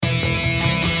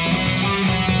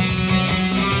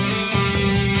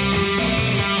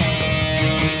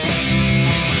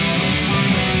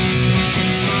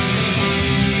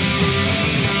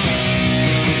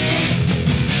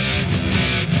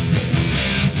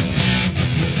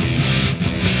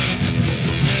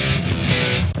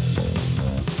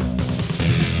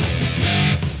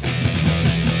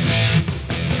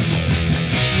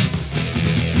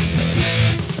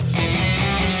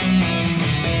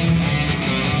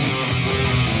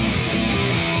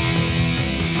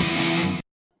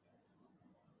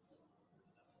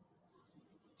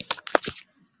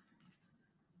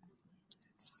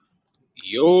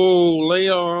Yo,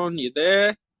 Leon, you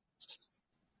there?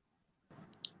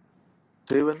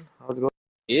 Steven, how's it going?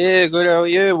 Yeah, good. How are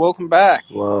you? Welcome back.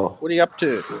 Wow. What are you up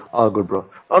to? All good, bro.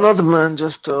 Oh, nothing, man.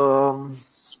 Just a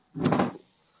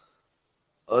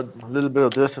little bit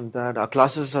of this and that. Our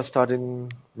classes are starting.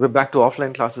 We're back to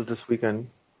offline classes this weekend,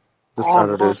 this Oh,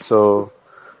 Saturday. no. So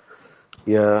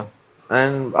yeah,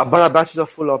 and but our batches are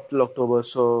full up till October,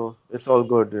 so it's all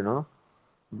good.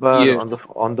 But Yeah.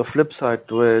 on the flip side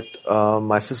to it,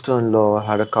 my sister-in-law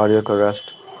had a cardiac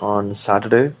arrest on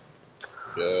Saturday.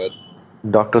 Good.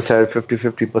 Doctor said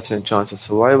 50% chance of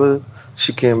survival.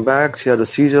 She came back, she had a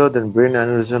seizure, then brain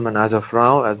aneurysm, and as of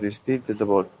now, as we speak, there's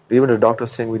about, even the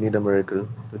doctor's saying we need a miracle.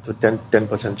 There's a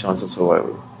 10% chance of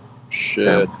survival. Shit.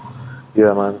 Damn.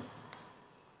 Yeah, man.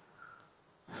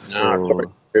 Nah, sorry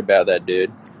So, about that,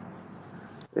 dude.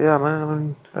 yeah, man, I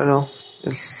mean, I know.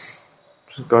 It's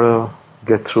just gotta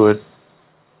get through it.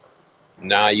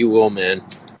 Nah, you will, man.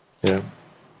 Yeah.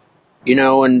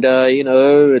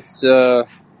 It's,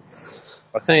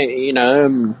 I think,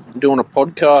 I'm doing a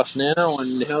podcast now,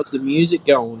 and how's the music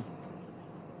going?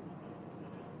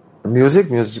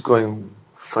 Music's going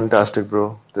fantastic,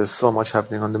 bro. There's so much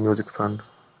happening on the music front.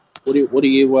 What are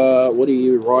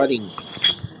you writing?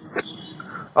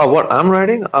 Oh, what I'm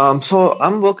writing? So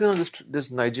I'm working on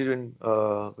this Nigerian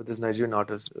with this Nigerian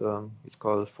artist. It's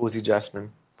called Fozi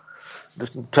Jasmine.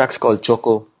 The track's called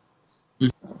Choco.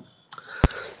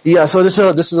 Yeah, so this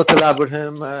is a collab with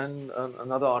him and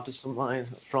another artist of mine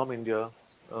from India.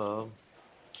 Um,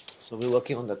 so we're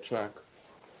working on that track.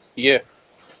 Yeah.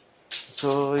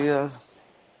 So yeah,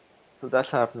 so that's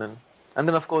happening. And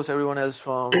then of course everyone else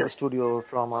from the studio,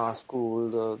 from our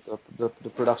school, the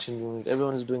production unit,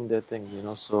 everyone is doing their thing.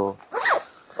 So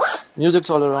music's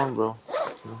all around, bro.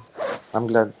 I'm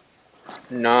glad.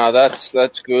 Nah, that's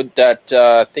good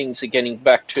that things are getting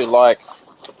back to like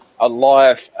a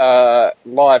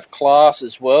live class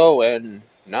as well, and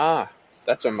nah,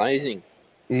 that's amazing.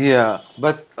 Yeah,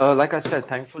 but like I said,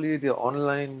 thankfully the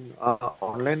online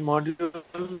module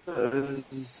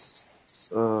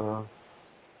uh,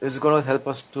 is gonna help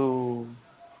us to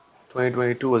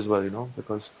 2022 as well,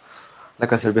 because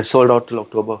like I said, we're sold out till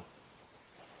October.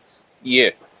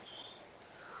 Yeah,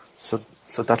 So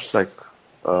that's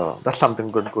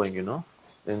something good going,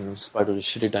 in spite of the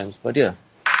shitty times. But yeah,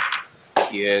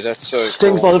 yeah, that's so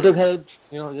staying cool. positive helps,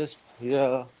 just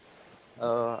yeah,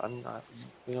 and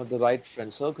the right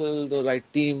friend circle, the right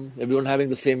team, everyone having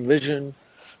the same vision,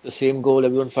 the same goal,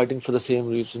 everyone fighting for the same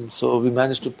reason. So we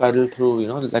managed to paddle through,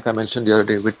 like I mentioned the other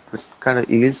day, with kind of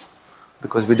ease,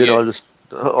 because we did Yeah,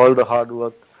 all the hard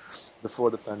work before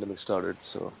the pandemic started.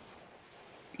 So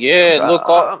yeah. Look,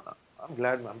 I'm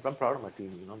glad, man. I'm proud of my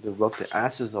team. They worked their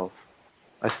asses off.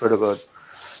 I swear to God,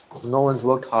 no one's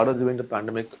worked harder during the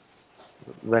pandemic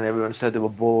when everyone said they were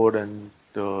bored and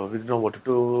we didn't know what to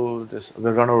do. We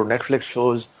run out of Netflix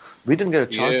shows. We didn't get a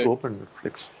chance yeah. to open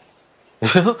Netflix.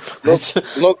 You know,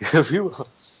 Look, look. if you,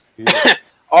 yeah.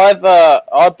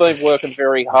 I've been working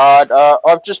very hard.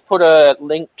 I've just put a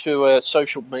link to a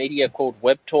social media called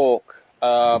Web Talk.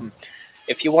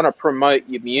 If you want to promote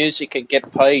your music and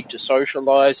get paid to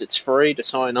socialize, it's free to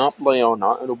sign up, Leon.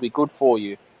 It'll be good for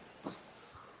you.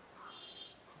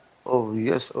 Oh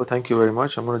yes. Oh, thank you very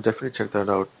much. I'm gonna definitely check that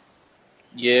out.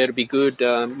 Yeah, it'll be good.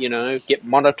 Get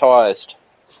monetized.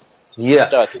 Yeah.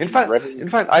 Start In getting fact, revenue. in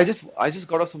fact, I just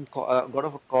got off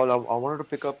a call. I wanted to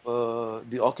pick up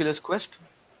the Oculus Quest.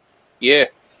 Yeah,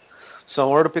 So I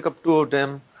wanted to pick up two of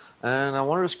them, and I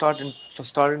wanted to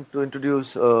starting to introduce,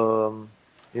 so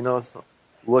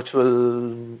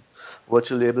virtual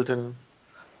virtual Ableton,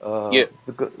 yeah.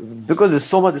 because there's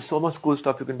so much cool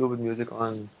stuff you can do with music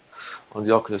on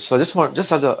the Oculus. So I just want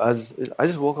just as I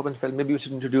just woke up and felt maybe we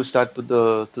should introduce that to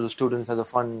the students as a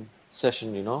fun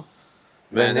session. When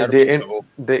Man, that'll they be in cool.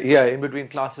 they yeah in between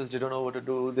classes they don't know what to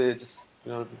do. They just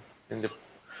you know in the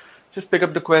just pick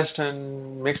up the quest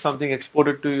and make something, export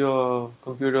it to your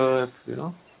computer.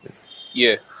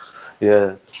 Yeah,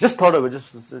 Yeah, just thought of it.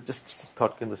 Just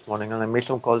thought came this morning, and I made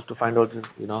some calls to find out,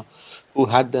 who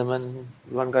had them. And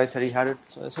one guy said he had it.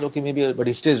 So I said, okay, maybe, but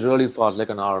he stays really far, like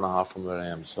an hour and a half from where I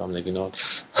am. So I'm like,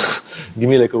 give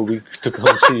me like a week to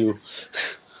come see you.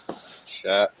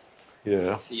 sure.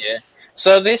 Yeah. Yeah.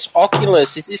 So this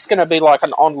Oculus, is this going to be like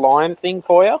an online thing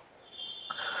for you?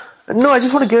 No, I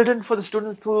just want to get it in for the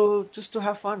students to just to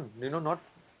have fun, not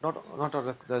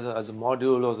as a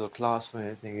module or the class or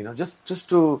anything, just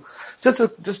to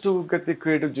get the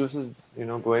creative juices,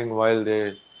 going while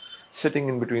they're sitting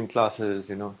in between classes.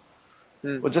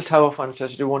 Hmm. Or just have a fun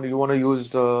session. You want to use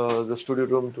the studio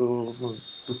room to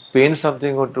paint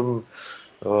something or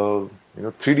you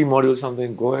know, 3D module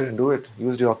something, go ahead and do it.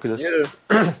 Use the Oculus. Yeah.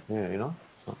 Yeah, you know.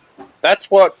 So,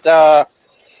 That's what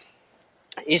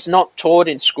is not taught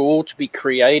in school to be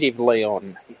creative,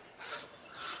 Leon.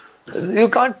 you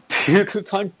can't you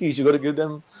can't teach. You got to give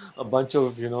them a bunch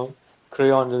of, you know,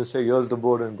 crayons and say, here's the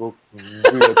board and go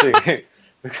do your thing.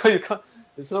 Because you can't.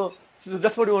 So, so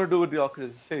that's what you want to do with the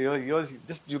Oculus. Say, you're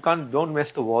just you can't don't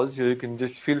mess the walls. You can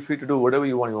just feel free to do whatever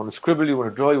you want. You want to scribble, you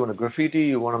want to draw, you want to graffiti,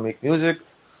 you want to make music.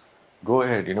 Go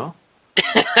ahead, you know.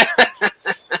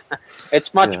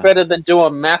 It's much Yeah. better than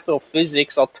doing math or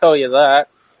physics, I'll tell you that.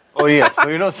 Oh yes. So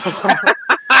you know. So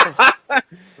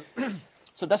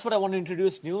so that's what I want to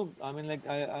introduce new. I mean, like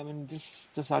I mean,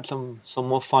 just add some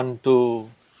more fun to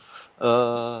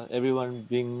everyone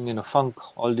being in a funk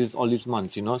all these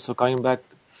months, you know. So coming back,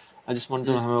 I just want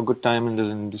to Mm. have a good time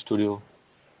in the studio.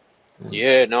 And,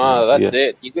 Yeah, yeah, no, that's yeah,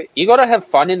 it. You got to have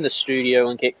fun in the studio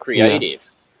and get yeah, creative.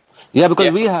 yeah. Because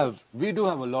Definitely. we do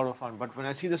have a lot of fun. But when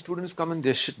I see the students come in,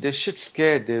 they shit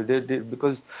scared. They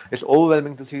because it's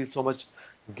overwhelming to see so much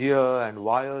gear and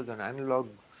wires and analog,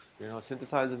 you know,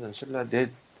 synthesizers and shit like that.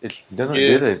 They're not,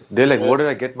 Yeah, they're like, yeah, what did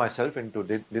I get myself into?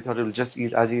 They thought it was just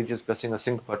as easy as pressing a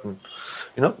sync button,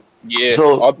 you know. yeah.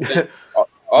 So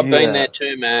I've been yeah. there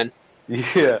too, man.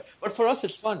 Yeah, but for us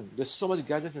it's fun. There's so much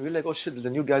gadget, and we're like, oh shit, there's a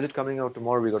new gadget coming out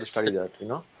tomorrow. We got to study that, you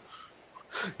know.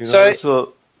 You So know,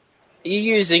 so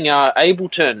you're using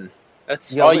Ableton.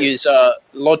 That's yeah, I use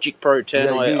Logic Pro 10.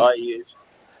 yeah, I use.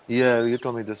 you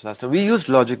told me this last time. We used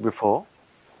Logic before,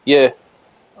 Yeah.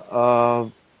 uh,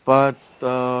 but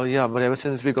yeah, but ever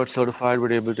since we got certified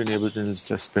with Ableton has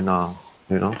just been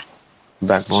you know,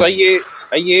 So backbone.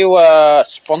 are you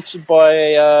sponsored by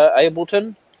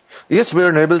Ableton? Yes, we're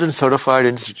an Ableton certified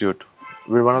institute.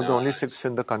 We're one of the only Nice, 6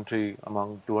 in the country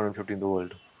among 250 in the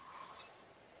world.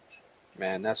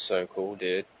 man. That's so cool,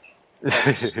 dude. That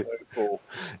is so cool.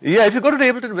 Yeah, if you go to the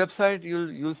Ableton website,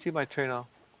 you'll see my trainer.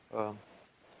 Um,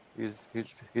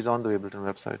 he's on the Ableton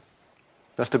website.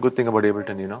 That's the good thing about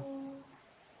Ableton, you know.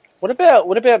 What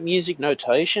about music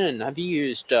notation? Have you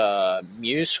used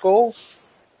MuseScore?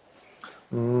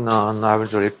 No, no, I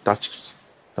haven't really touched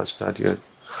that yet.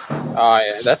 Oh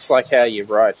yeah, that's like how you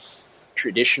write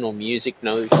traditional music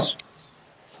notes.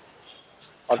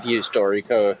 I've used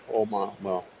Dorico all my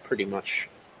well, pretty much.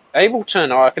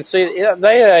 Ableton, I can see. Are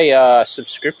they a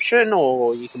subscription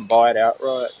or you can buy it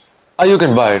outright? Ah, you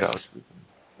can buy it out.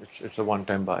 It's a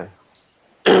one-time buy.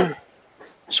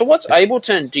 So what's It's,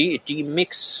 Ableton? Do you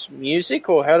mix music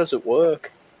or how does it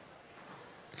work?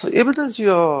 so Ableton is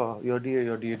your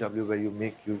DAW where you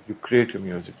create your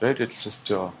music, right? It's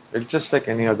just like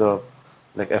any other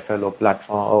like FL or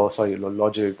platform or sorry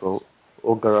Logic or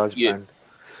Yeah, GarageBand.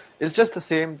 It's just the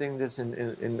same thing, just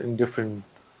in different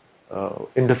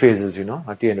interfaces, you know.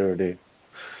 At the end of the day.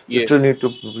 yeah,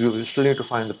 You still need to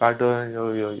find the pattern,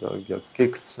 your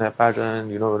kick snap pattern,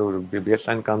 you know, when the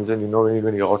baseline comes in, you know,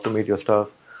 when you automate your stuff.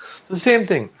 So the same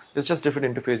thing. It's just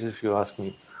different interfaces if you ask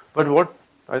me. But what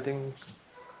I think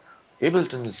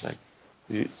Ableton is like,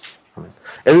 you, I mean,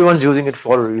 everyone's using it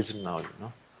for a reason now, you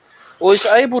know. Well, is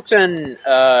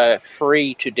Ableton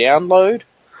free to download?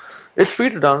 It's free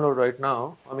to download right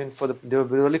now. I mean, they were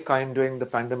really kind during the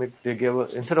pandemic. They gave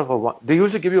instead of they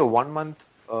usually give you a 1 month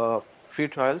free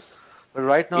trial, but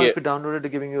right now Yeah. if you download it,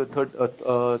 they're giving you a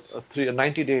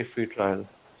 90-day free trial,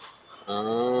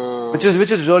 Uh, which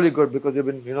is really good because they've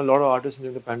been, you know, a lot of artists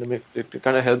during the pandemic. They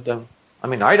kind of help them. I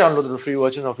mean, I downloaded the free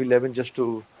version of 11 just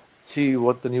to see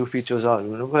what the new features are.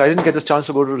 You know, but I didn't get the chance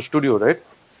to go to the studio, right?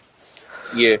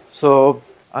 yeah. So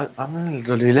I mean,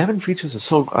 the 11 features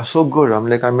are so good. I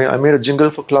made a jingle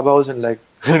for Clubhouse in like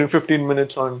 15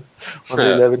 minutes on the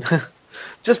 11,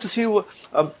 just to see what.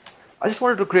 I just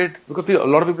wanted to create because a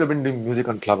lot of people have been doing music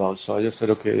on Clubhouse, so I just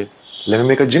said, okay, let me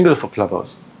make a jingle for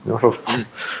Clubhouse, you know, for Mm,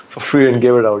 for free and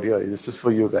gave it out. Yeah, it's just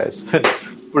for you guys.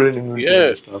 Put it in inventory yeah.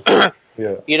 and stuff.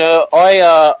 Yeah. You know,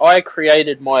 I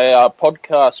created my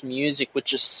podcast music with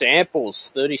just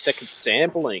samples, 30-second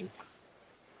sampling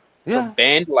from Yeah,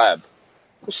 BandLab.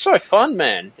 It was so fun,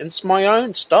 man. And it's my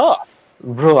own stuff.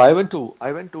 bro. I went to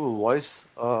voice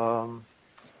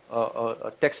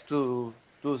a text to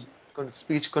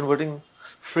speech converting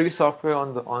free software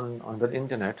on the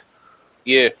internet.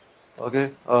 Yeah,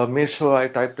 Okay, made sure I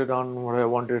typed it down what I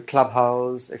wanted,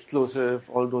 Clubhouse, exclusive,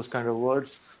 all those kind of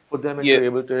words. Put them into yeah.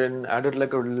 Ableton, added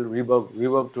like a little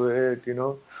reverb to it, you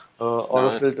know,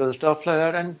 auto Nice. filter stuff like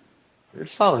that, and it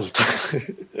sounds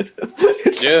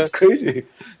it Yeah. sounds crazy,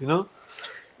 you know.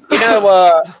 You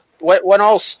know, when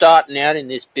I was starting out in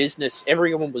this business,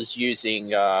 everyone was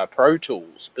using Pro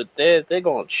Tools, but they're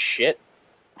gone shit.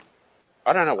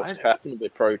 I don't know what's I happened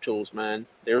with Pro Tools, man.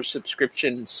 They're a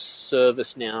subscription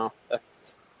service now.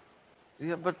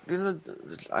 Yeah, but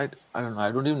I don't know.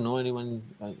 I don't even know anyone.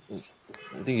 I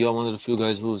think you're one of the few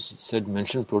guys who said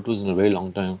mentioned Pro Tools in a very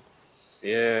long time.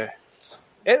 Yeah.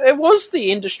 It was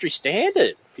the industry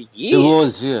standard for It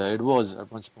was, years, yeah, it was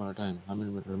at once upon a time. I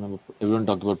mean, I remember everyone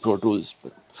talked about Pro Tools,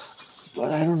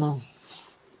 but I don't know.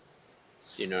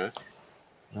 you know.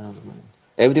 I don't know, man.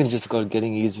 Everything's just got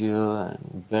getting easier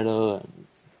and better,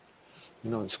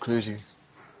 and it's crazy.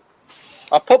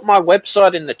 I put my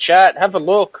website in the chat. Have a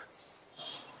look.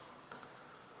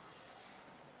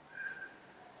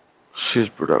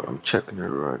 Shit, bro, I'm checking it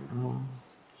right now.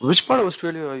 Which part of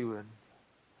Australia are you in?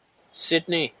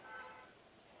 Sydney.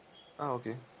 Ah,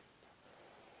 okay.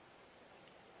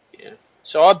 Yeah.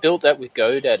 So I built that with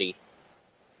GoDaddy.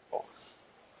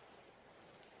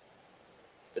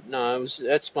 But no,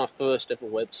 that's my first ever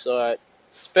website.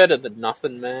 It's better than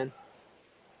nothing, man.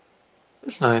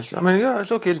 It's nice. I mean, yeah,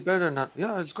 it's okay. It's better than not.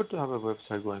 Yeah, it's good to have a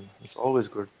website going. It's always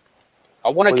good. I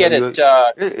want to Oh yeah, get you.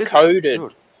 it It's coded.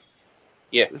 dude.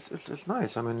 Yeah. It's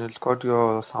nice. I mean, it's got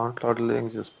your SoundCloud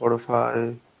links, your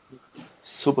Spotify.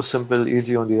 Super simple,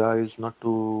 easy on the eyes, not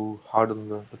too hard on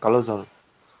the colors are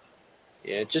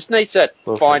Yeah. It just needs that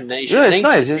fine perfect. niche. Yeah, It it's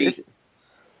needs to nice. be.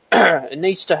 It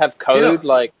needs to have You know, code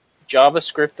like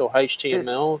JavaScript or it,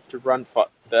 HTML to run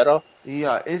better.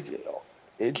 yeah,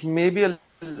 it may be a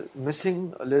little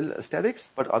missing a little aesthetics,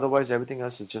 but otherwise everything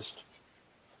else is just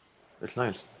it's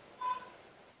nice.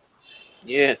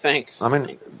 Yeah. Thanks. I mean,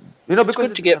 Thanks. It's because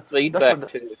good to get that's what feedback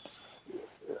too.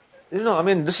 I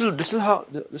mean, this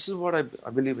is what I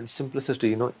believe in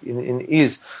simplicity. In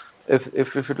ease.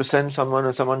 If you to send someone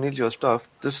and someone needs your stuff,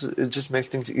 it just makes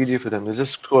things easier for them. They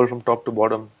just scroll from top to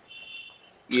bottom,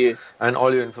 Yeah. and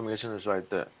all your information is right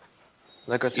there.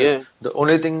 Like I said, Yeah. the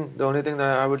only thing that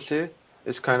I would say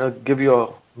is kind of give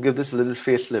this a little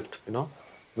facelift.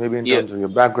 Maybe in Yeah. terms of your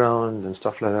background and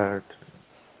stuff like that.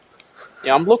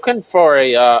 Yeah. I'm looking for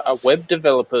a web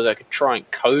developer that could try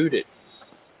and code it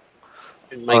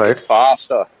and All make it right.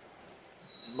 faster,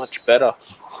 much better.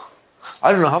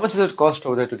 I don't know how much does it cost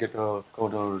over there to get a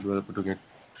coder or developer to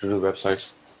do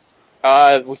websites.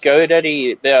 With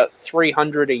GoDaddy, about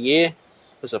 300 a year,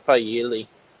 because I pay yearly.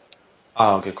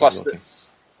 Ah, okay, cool, Plus okay.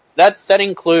 that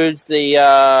includes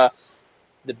the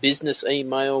business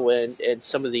email and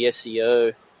some of the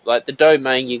SEO. Like the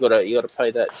domain, you gotta pay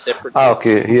that Ah, separately.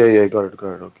 okay. Yeah, got it.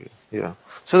 Okay, yeah.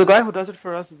 So the guy who does it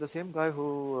for us is the same guy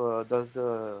who does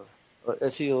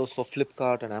SEO for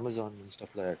Flipkart and Amazon and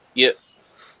stuff like that. Yeah,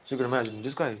 So you can imagine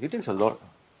this guy. He takes a lot.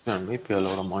 Yeah, may pay a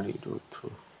lot of money to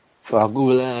through for our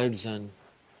Google ads and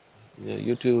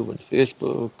YouTube and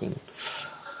Facebook and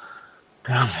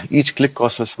each click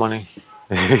costs us money.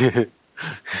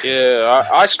 yeah.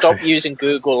 I stopped using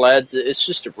Google Ads. It's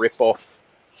just a rip off.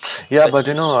 Yeah, They but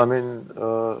just I mean,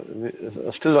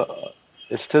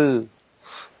 it's still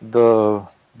the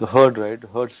the herd, right? The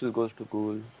herd still goes to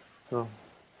Google. So,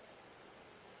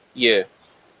 yeah.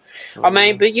 I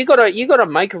mean, so but you gotta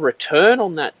make a return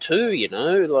on that too.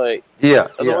 Like yeah,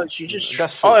 otherwise you just.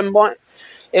 that's Oh, true.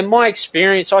 in my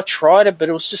experience, I tried it, but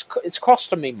it's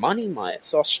costing me money, mate.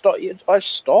 So I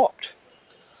stopped.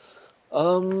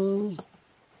 Um,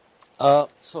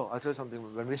 so I'll tell you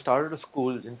something. When we started a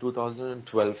school in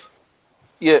 2012,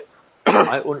 Yeah,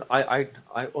 I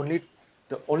only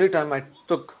the only time I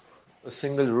took a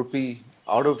single rupee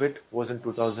out of it was in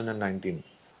 2019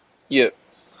 yeah,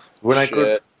 when I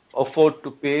could shit, afford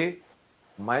to pay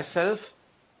myself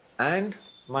and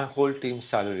my whole team's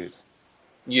salaries.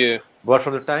 yeah, But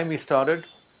from the time we started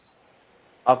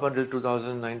up until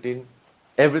 2019,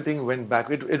 everything went back.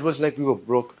 It was like we were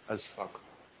broke as fuck.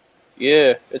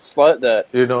 yeah. It's like that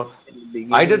You know, in the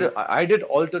I did beginning. I did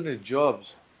alternate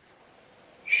jobs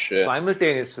Shit.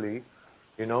 simultaneously,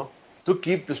 you know, to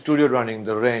keep the studio running,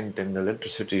 the rent and the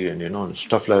electricity and and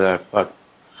stuff like that. But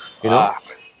you know, Ah,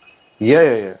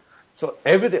 yeah. So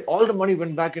everything, all the money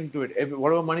went back into it.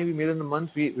 Whatever money we made in the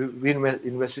month, we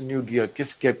invested in new gear.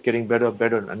 Just kept getting better,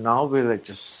 and now we're like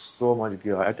just so much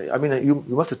gear. I mean, you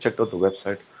must have checked out the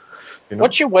website, you know.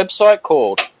 what's your website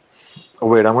called? Oh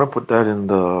wait, I'm gonna put that in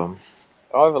the.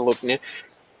 I'll have a look now.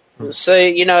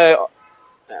 See,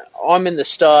 I'm in the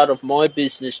start of my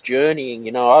business journey,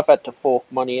 and I've had to fork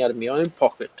money out of my own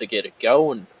pocket to get it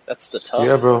going. That's the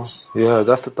Yeah, tough. bro. That's Yeah,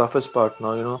 that's the toughest part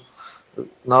now.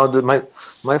 Now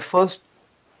my first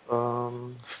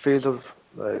phase of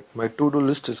like my to-do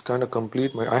list is kind of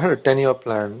complete. I had a 10-year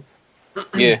plan,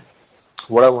 yeah,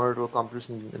 what I wanted to accomplish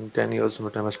in 10 years from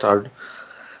the time I started,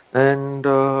 and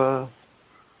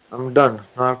I'm done.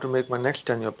 Now I have to make my next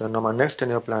 10-year plan. Now my next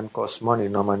 10-year plan costs money.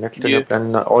 Now my next 10-year Yeah.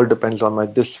 plan all depends on my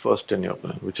this first 10-year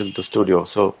plan, which is the studio.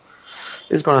 So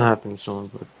it's gonna happen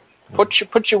soon. But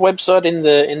Put your website in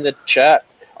the chat.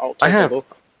 I'll I take a have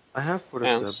look. I have put it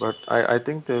there, Sounds. but I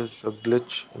think there's a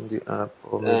glitch in the app,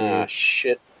 or maybe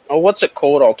Shit. Oh, what's it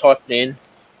called? I'll type it in.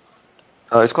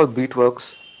 it's called How do I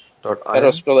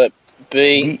beatworks.in. spell it?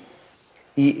 B.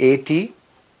 BEAT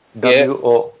Yeah.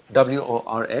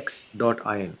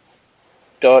 WORX.in.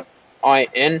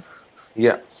 .in.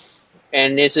 Yeah.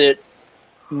 And is it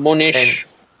N Munish?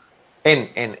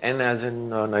 N as in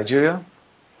Nigeria.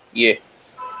 Yeah.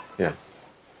 Yeah.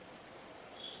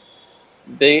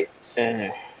 B.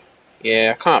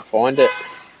 Yeah, I can't find it.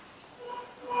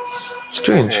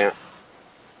 Strange. Yeah.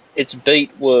 It's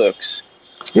Beatworks.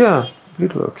 Yeah.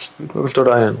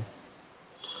 Beatworks.in.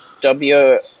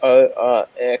 WORX.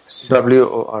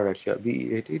 WORX. Yeah.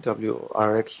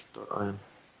 BEATWORX.in.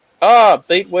 Ah,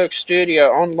 Beatworks Studio,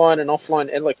 online and offline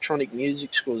electronic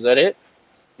music school. Is that it?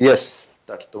 Yes,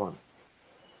 that's the one.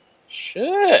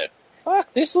 Shit.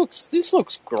 Fuck, this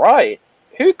looks great.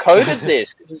 Who coded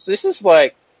this? 'Cause this is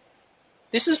what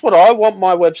I want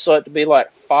my website to be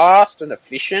like, fast and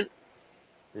efficient.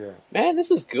 Yeah. Man, this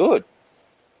is good.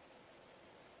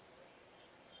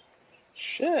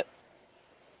 Shit.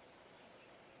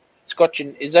 It's got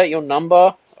your, is that your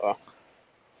number? Oh,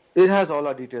 It has all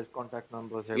our details, contact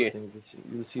numbers, yeah. everything.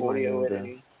 You'll see my Audio name there.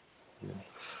 editing. Yeah.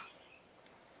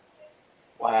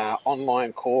 Wow,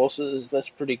 online courses. That's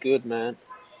pretty good, man.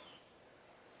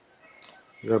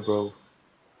 Yeah, bro.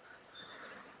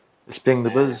 It's paying the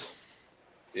Man. bills.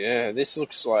 Yeah, this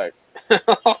looks like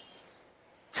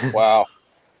wow.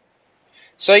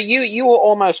 So you were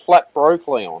almost flat broke,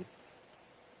 Leon,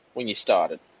 when you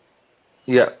started.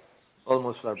 Yeah.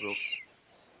 Almost flat broke.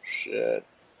 Shit.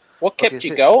 What Okay, kept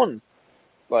you say, going?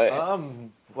 Like,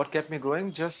 what kept me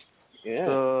going? Just yeah.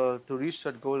 to reach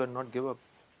that goal and not give up.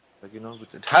 Like,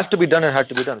 it has to be done, it had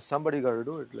to be done. Somebody got to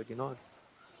do it. Like,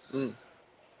 Mm.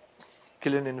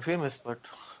 killing infamous, but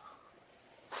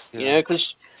You yeah. know,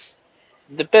 because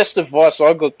the best advice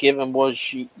I got given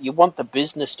was you want the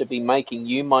business to be making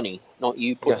you money, not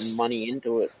you putting Yes. money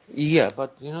into it. Yeah,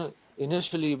 but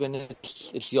initially when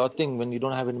it's your thing, when you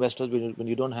don't have investors, when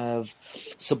you don't have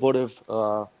supportive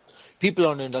people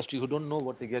on the industry who don't know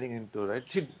what they're getting into, right?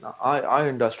 See, our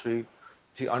industry,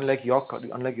 see, unlike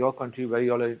your country, where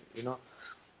you all are,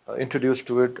 introduced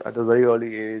to it at a very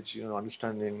early age,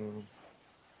 understanding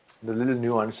the little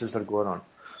nuances that go on.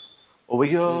 Over Mm.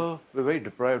 here, we're very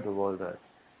deprived of all that. Hmm.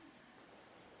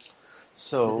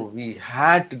 So we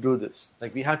had to do this.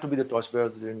 Like we had to be the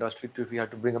torchbearers of the industry too. We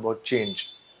had to bring about change,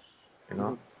 you Hmm.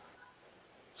 know.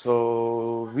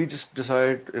 So we just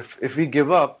decided if we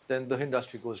give up, then the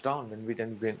industry goes down. When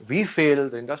we fail,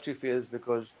 the industry fails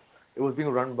because it was being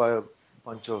run by a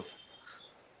bunch of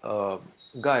uh,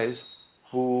 guys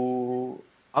who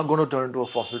are going to turn into a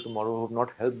fossil tomorrow who have not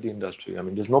helped the industry. I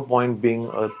mean, there's no point being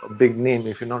a big name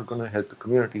if you're not going to help the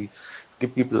community,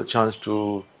 give people a chance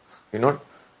to, you know,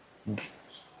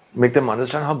 make them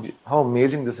understand how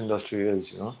amazing this industry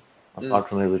is, Mm. apart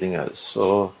from everything else.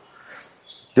 So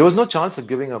there was no chance of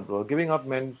giving up, bro. Giving up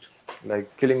meant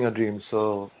like killing your dreams. So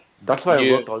Yeah. that's why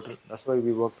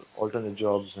we worked alternate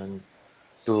jobs and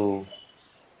to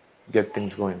get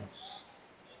things going.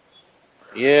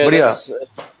 Yeah, But yeah, that's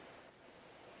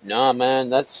nah, man.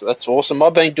 That's awesome.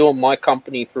 I've been doing my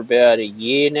company for about a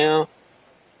year now,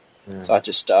 yeah. so I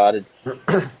just started.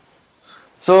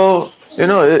 So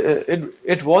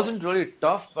it wasn't really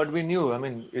tough, but we knew. I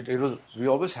mean, it was. We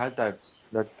always had that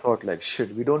thought like,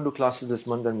 shit, we don't do classes this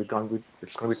month, then we can't be.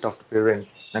 It's gonna be tough to pay rent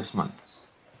next month.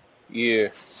 Yeah.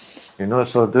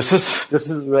 So this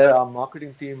is where our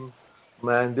marketing team,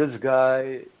 man, this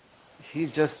guy, he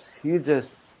just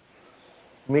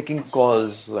making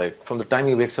calls like from the time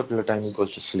he wakes up till the time he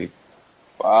goes to sleep.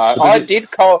 Because I did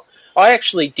cold. I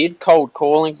actually did cold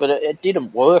calling, but it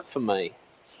didn't work for me.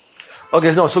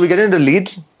 okay, no, so we get into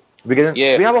leads.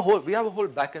 Yeah. We have a whole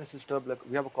backend system, like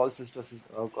we have a call center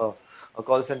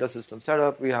system set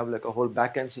up. We have like a whole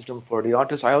backend system for the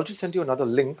artists. I also sent you another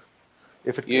link.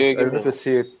 If Yeah. I Give don't know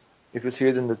me. if you see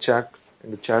it in the chat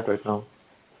right now.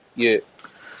 Yeah.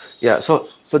 Yeah, so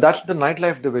that's the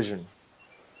nightlife division.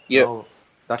 Yep. Now,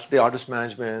 that's the artist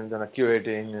management and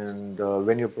curating and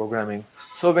venue programming.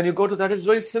 So when you go to that, it's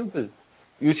very simple.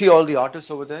 You see all the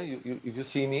artists over there. If you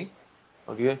see me,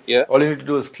 okay, Yeah. all you need to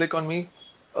do is click on me.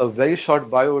 A very short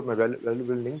bio with my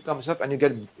relevant link comes up, and you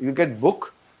get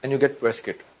book and you get press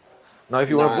kit. Now, if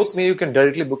you want to book Nice. me, you can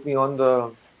directly book me on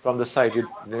the from the site.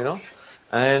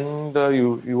 And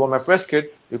you want my press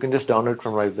kit, you can just download it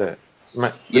from right there.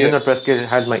 Within a press kit, it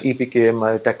had my EPK,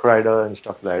 my tech rider, and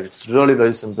stuff like that. It's really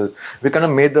very simple. We kind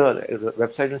of made the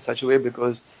website in such a way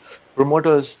because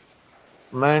promoters,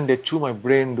 man, they chew my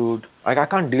brain, dude. Like I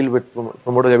can't deal with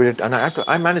promoters every day, and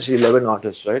I manage 11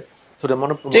 artists, right? So the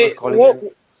amount of promoters calling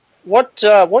in.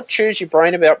 What chews your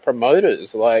brain about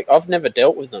promoters? Like, I've never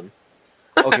dealt with them.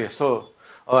 Okay, so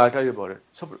I'll tell you about it.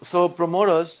 So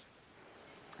promoters,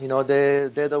 they're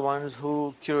the ones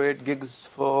who curate gigs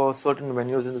for certain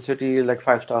venues in the city, like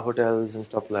five-star hotels and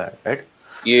stuff like that, right?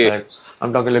 Yeah. Like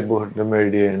I'm talking like the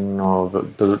Meridian or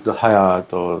the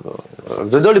Hyatt or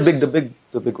the really big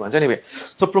the big ones. Anyway,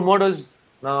 so promoters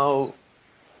now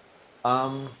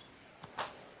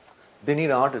they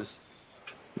need artists,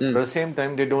 Mm. but at the same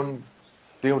time they don't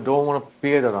want to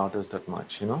pay their artists that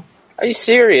much. Are you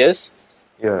serious?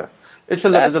 Yeah, there's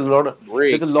That's a lot of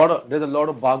rigged. there's a lot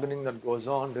of bargaining that goes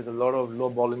on. There's a lot of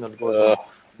lowballing that goes Uh, on.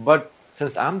 But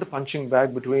since I'm the punching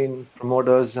bag between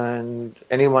promoters and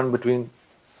anyone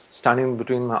standing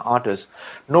between my artists,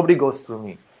 nobody goes through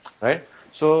me, right?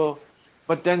 So,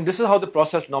 but then this is how the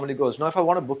process normally goes. Now, if I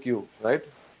want to book you, right?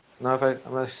 Now,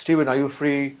 I'm like, Steven, are you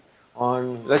free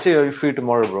on? Let's say you're free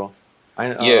tomorrow, bro.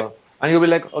 And yeah. and you'll be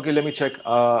like, okay, let me check.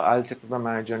 I'll check with my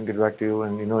manager and get back to you.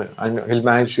 And he'll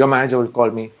manage. Your manager will call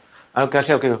me. And okay, I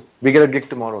say, okay, we get a gig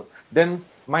tomorrow. Then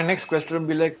my next question will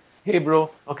be like, hey,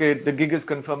 bro, okay, the gig is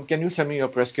confirmed. Can you send me your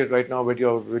press kit right now with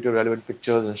your relevant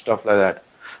pictures and stuff like that?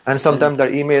 And Mm. sometimes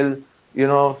that email,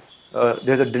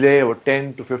 there's a delay of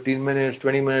 10 to 15 minutes,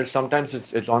 20 minutes. Sometimes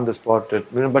it's on the spot.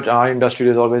 But our industry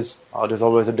there's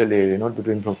always a delay,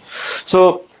 between from.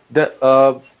 So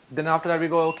then after that we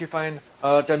go, okay, fine.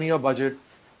 Tell me your budget,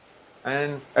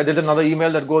 and there's another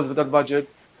email that goes with that budget.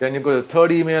 Then you go to the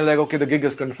third email like, okay, the gig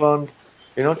is confirmed.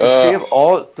 To Uh,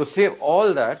 save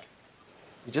all that,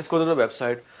 you just go to the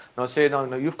website. Now say now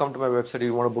you've come to my website.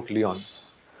 You want to book Leon.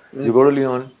 You mm. go to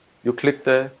Leon, you click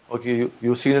there, okay,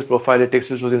 you see his profile, it takes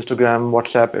you to his Instagram,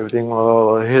 WhatsApp, everything,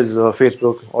 his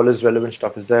Facebook, all his relevant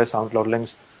stuff is there, SoundCloud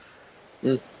links.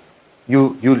 Mm.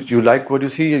 You like what you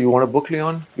see, you want to book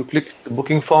Leon, you click the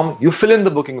booking form, you fill in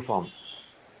the booking form.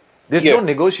 There's Yeah. no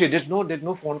negotiate, there's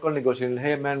no phone call negotiation.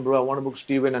 Hey man, bro, I want to book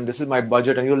Steven and this is my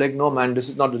budget. And you're like, no man, this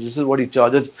is what he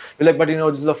charges. You're like, but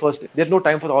this is the first, there's no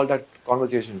time for all that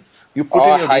conversation. You put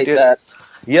in I your hate detail. that.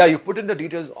 Yeah, you put in the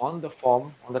details on the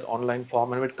form, on that online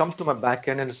form, and when it comes to my back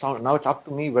end, and now it's up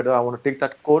to me whether I want to take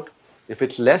that quote. If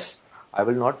it's less, I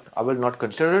will not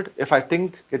consider it. If I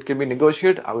think it can be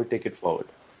negotiated, I will take it forward.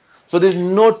 So there's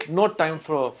no time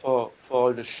for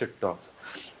all this shit talks.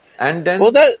 And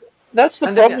Well, then that's the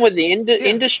and then problem yeah, with the yeah.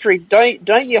 industry.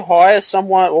 Don't you hire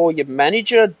someone or your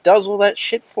manager does all that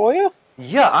shit for you?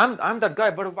 Yeah, I'm that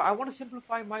guy, but I want to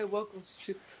simplify my work.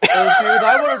 Steven,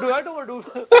 I don't want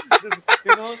to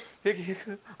do, take,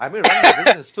 I may run my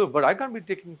business too, but I can't be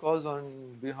taking calls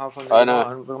on behalf of, I know.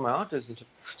 on my artists and stuff.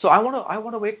 So I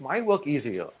want to make my work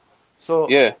easier. So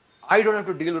Yeah. I don't have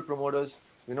to deal with promoters,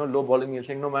 lowballing me and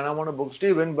saying, no man, I want to book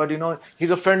Steven, but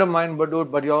he's a friend of mine, but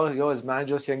dude, but you're his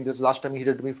manager saying this last time he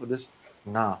did to me for this.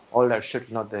 Nah, all that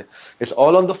shit's not there. It's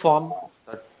all on the form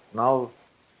that now.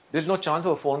 There's no chance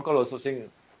of a phone call also saying,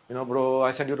 bro,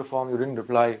 I sent you the form, you didn't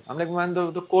reply. I'm like, man,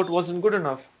 the quote wasn't good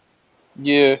enough.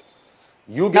 Yeah.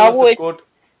 You gave No, us the well, quote.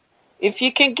 if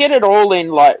you can get it all in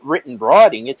like written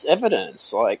writing, it's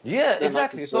evidence. Like, Yeah, then I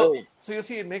can exactly. So, see. so you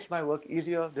see, it makes my work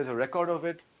easier. There's a record of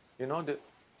it.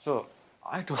 So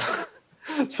I told.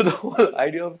 So the whole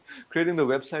idea of creating the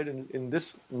website in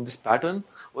this pattern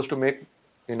was to make,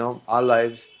 our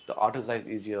lives, the artist's lives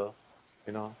easier.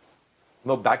 You know,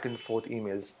 no back and forth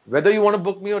emails. Whether you want to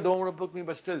book me or don't want to book me,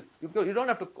 but still, you don't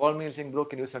have to call me and saying, bro,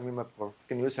 can you send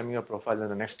me your profile in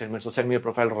the next 10 minutes or send me a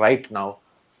profile right now?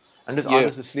 And this Yeah.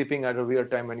 artist is sleeping at a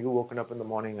weird time and you woken up in the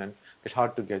morning and it's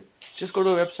hard to get. Just go to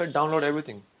the website, download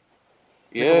everything,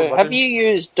 click of a Yeah. Have button. you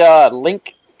used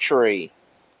Linktree?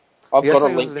 I've got Yes, a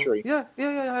I use link. Linktree. Yeah,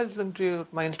 yeah, yeah. I use link tree.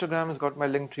 My Instagram has got my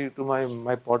link tree to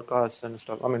my podcasts and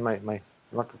stuff. I mean, my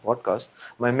not the podcast,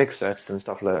 my mix sets and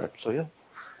stuff like that. So yeah.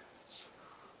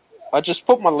 I just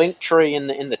put my Linktree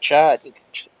in the chat. You can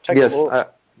take a Yes, look.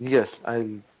 I'll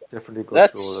definitely go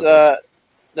through all That's of that. uh,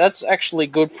 that's actually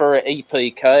good for an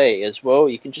EPK as well.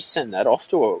 You can just send that off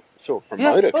to a Yeah,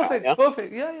 promoter, can't perfect, you?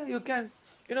 perfect. Yeah, yeah, you can.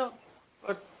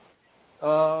 But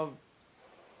uh,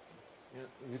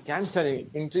 you can send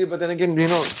an entry, but then again,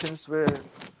 since we're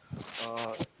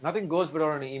nothing goes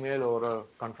without an email or a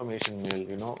confirmation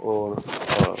mail, or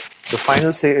the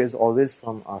final say is always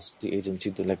from us, the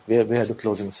agency, to like we have the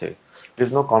closing say.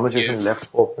 There's no Yeah. conversation left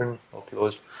open or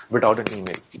closed without an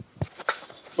email.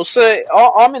 Well, see,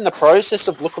 I'm in the process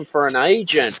of looking for an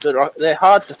agent, but they're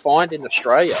hard to find in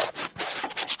Australia.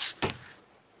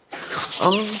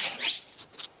 Um,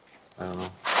 I don't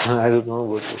know. I don't know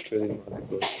what Australian market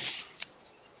goes.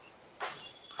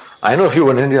 I know if you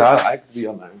were in India, I could be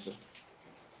a manager.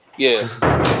 Yeah.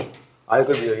 I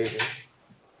could be a agent.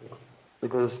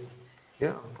 Because,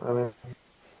 yeah, I mean,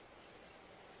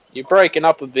 You're breaking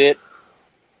up a bit.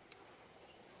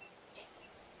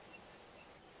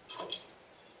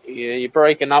 Yeah, you're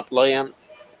breaking up, Leon.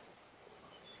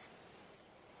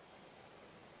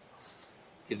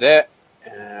 You there?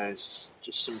 It's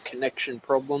just some connection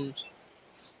problems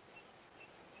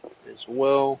as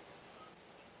well.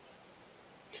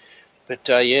 But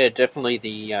yeah, definitely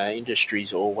the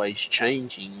industry's always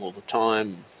changing all the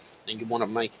time, and you want to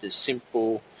make it as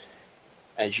simple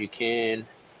as you can.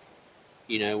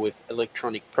 With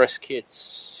electronic press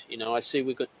kits. I see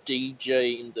we've got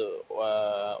DJ in the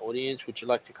audience. Would you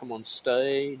like to come on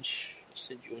stage? I'll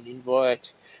send you an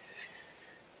invite.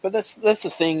 But that's the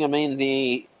thing. I mean,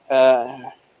 the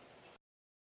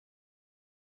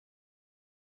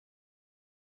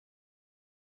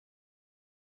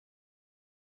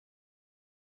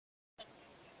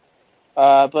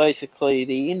basically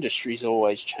the industry's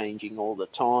always changing all the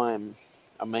time.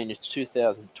 I mean, it's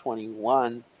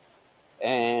 2021,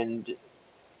 and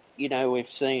we've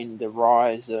seen the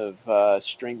rise of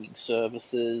streaming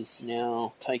services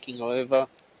now taking over.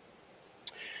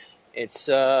 It's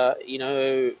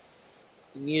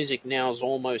music now has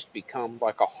almost become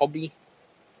like a hobby.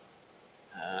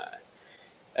 Uh,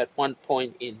 at one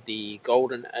point in the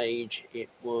golden age, it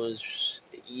was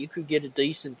you could get a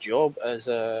decent job as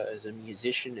a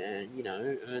musician and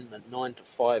earn the 9 to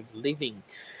 5 living.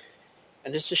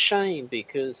 And it's a shame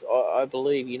because I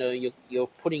believe you're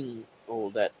putting all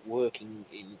that work in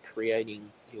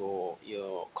creating your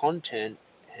content,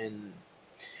 and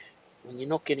when you're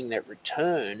not getting that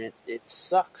return, it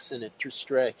sucks and it just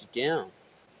drags you down.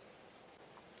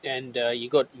 And you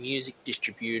got music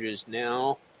distributors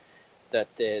now that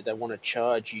they want to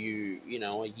charge you,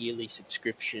 a yearly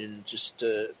subscription just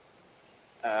to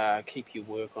keep your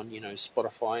work on,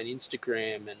 Spotify and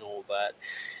Instagram and all that.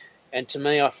 And to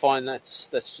me, I find that's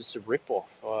just a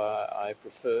rip-off. I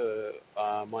prefer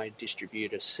my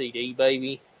distributor CD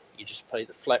Baby. You just pay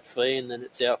the flat fee and then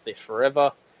it's out there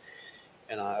forever.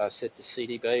 And I said to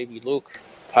CD Baby, look,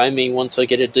 pay me once I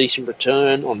get a decent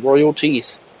return on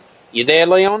royalties. You there,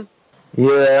 Leon?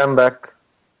 yeah, I'm back.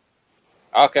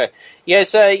 Okay. Yeah,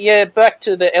 so yeah, back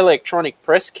to the electronic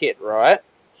press kit, right?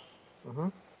 Hmm.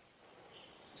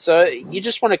 So you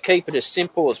just want to keep it as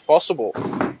simple as possible.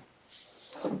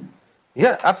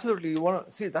 Yeah, absolutely. You want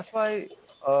to see, that's why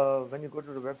when you go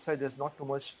to the website, there's not too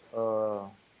much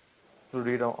to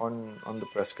read on the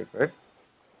press kit, right?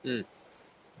 Mm.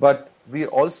 But we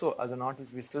also, as an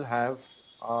artist, we still have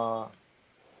uh,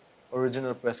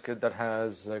 original press kit that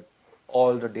has like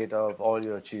all the data of all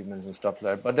your achievements and stuff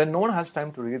like that. But then no one has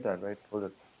time to read that, right? For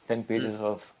the 10 Mm. pages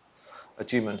of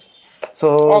achievements.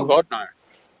 Oh So God, no.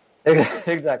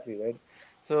 exactly, right?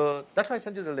 So that's why I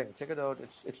sent you the link. Check it out.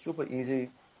 It's super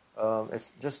easy.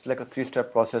 It's just like a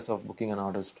three-step process of booking an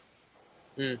artist.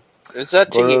 Mm. Is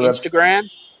that Go to to your the website. Instagram?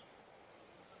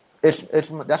 It's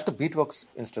that's the Beatworks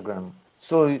Instagram.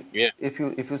 So Yeah. if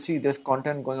you see, there's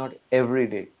content going out every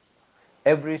day,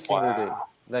 every single day. Wow.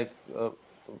 Like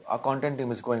our content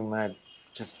team is going mad,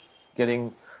 just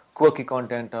getting quirky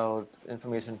content out,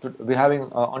 information. We're having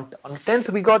on 10th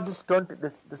we got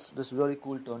this really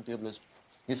cool turntablist.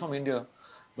 He's from India,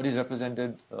 but he's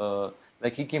represented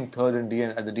like he came third in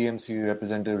at the DMC,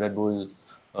 represented Red Bull,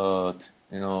 uh,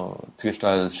 three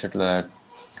styles, shit like that.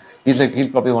 He's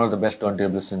probably one of the best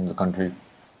turntablists in the country.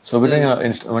 So we're doing Mm.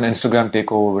 an Instagram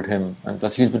takeover with him, and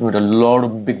plus he's been with a lot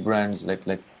of big brands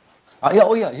yeah,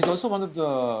 oh yeah, he's also one of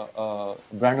the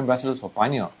brand ambassadors for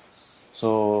Pioneer.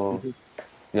 So Mm-hmm.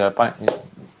 yeah,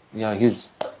 yeah, he's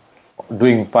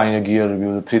doing Pioneer gear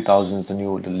review. The 3000s,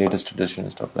 the latest edition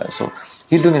and stuff like that. So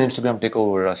he's doing an Instagram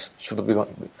takeover with us.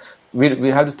 We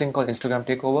have this thing called Instagram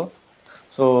takeover.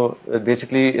 So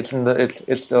basically, it's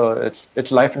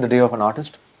life in the day of an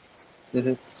artist.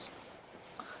 Mm-hmm.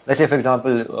 Let's say, for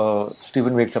example,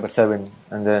 Stephen wakes up at 7,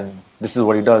 and then this is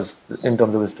what he does in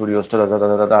terms of his studios. Da, da, da,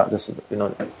 da, da, da. This is,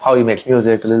 how he makes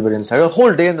music, a little bit inside, a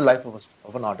whole day in the life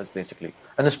of an artist, basically,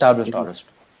 an established Mm-hmm. artist.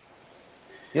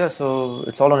 Yeah, so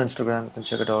it's all on Instagram. You can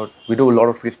check it out. We do a lot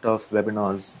of free stuff,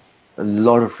 webinars, a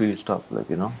lot of free stuff,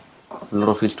 a lot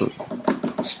of free stuff.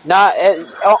 Now,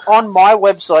 on my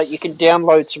website, you can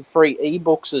download some free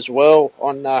ebooks as well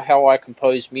on how I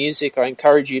compose music. I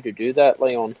encourage you to do that,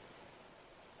 Leon.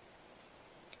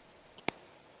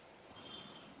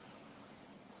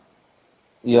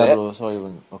 You Yeah, there? bro. Sorry,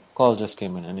 when a call just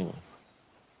came in. Anyway.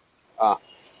 Ah.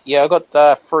 Yeah, I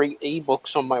got free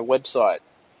ebooks on my website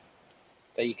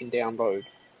that you can download.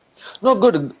 No,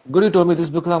 good. You told me this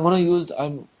because I'm gonna use.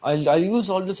 I use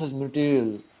all this as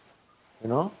material. You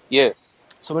know. Yeah,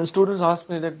 So when students ask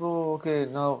me like, bro, okay,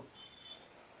 now,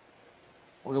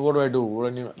 okay, what do I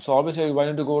do? So obviously, why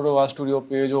don't you go to our studio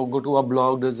page or go to our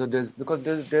blog? There's because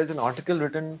there's an article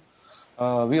written.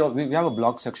 We have a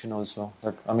blog section also.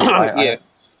 That I mean, yeah,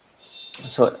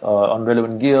 on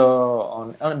relevant gear,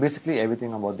 on basically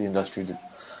everything about the industry.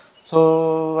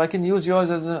 So I can use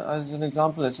yours as an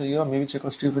example. I say, yeah, maybe check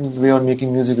out Stephen's way on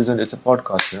making music. It's a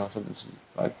podcast, you know. So this is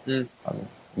like, mm. I mean,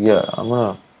 yeah, I'm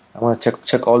gonna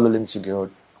check all the links you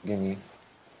give me.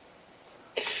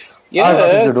 I have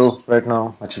nothing Yeah. to do right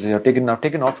now. Actually, I've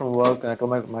taken off from work, and I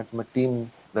told my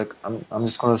team like I'm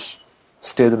just gonna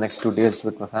stay the next 2 days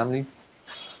with my family.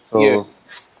 Yeah.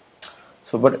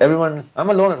 So but I'm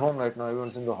alone at home right now.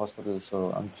 Everyone's in the hospital,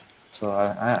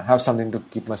 I have something to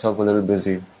keep myself a little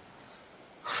busy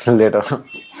later.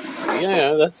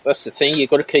 Yeah, that's the thing. You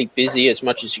got to keep busy as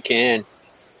much as you can.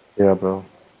 Yeah, bro.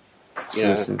 You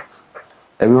know. Seriously.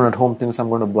 Everyone at home thinks I'm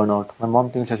going to burn out. My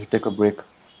mom thinks I should take a break.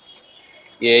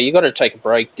 Yeah, you got to take a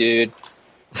break, dude.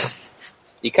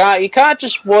 You can't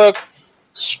just work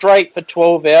straight for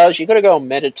 12 hours. You got to go and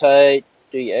meditate,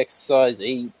 do your exercise,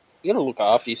 eat. You got to look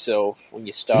after yourself when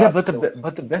you Yeah, start doing.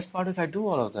 but the best part is I do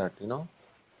all of that, you know.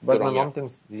 Good But my on you. mom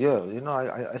thinks, yeah, you know,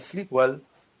 I sleep well.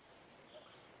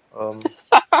 Um,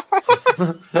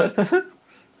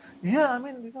 yeah, I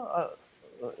mean, you know,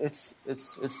 it's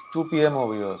 2 p.m.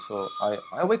 over here, so I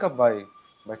wake up by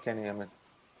 10 a.m. and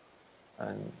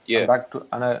I'm Yeah. back to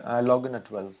and I log in at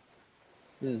 12.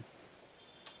 Mm.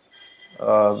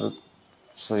 Uh,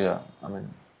 so yeah, I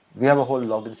mean, we have a whole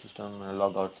login system and a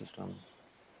log out system.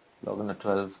 Log in at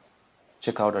 12,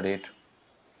 check out at 8.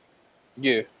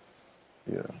 Yeah.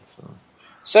 Yeah, so.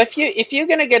 So if you're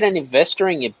going to get an investor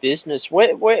in your business,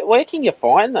 where can you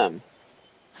find them?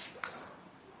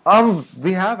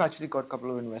 We have actually got a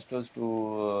couple of investors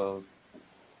to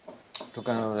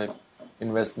kind of like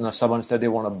invest. You know, someone said they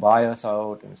want to buy us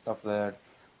out and stuff like that.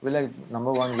 We're like,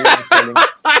 number one, we ain't selling.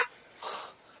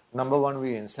 Number one,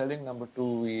 we ain't selling. Number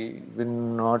two, we're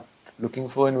not looking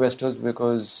for investors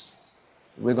because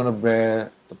we're gonna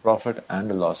bear the profit and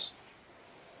the loss.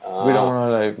 Ah.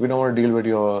 We don't want to deal with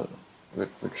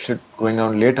with shit going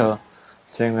on later,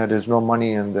 saying that there's no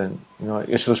money and then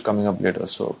issues coming up later.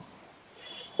 So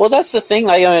Well, that's the thing.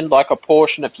 They own like a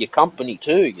portion of your company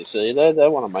too. You see, they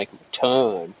want to make a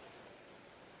return.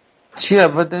 yeah,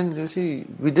 but then you see,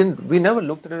 we never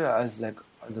looked at it as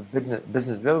a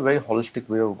business. We have a very holistic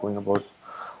way of going about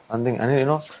and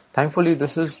thankfully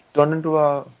this is turned into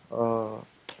a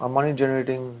money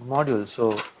generating module.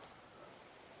 So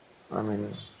I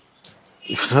mean,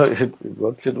 it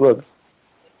works, it works.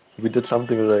 We did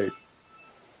something right.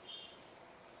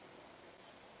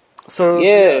 So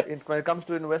yeah, Yeah. when it comes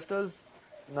to investors,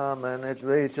 nah, man,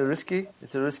 it's a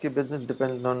risky business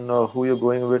depending on who you're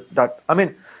going with. That I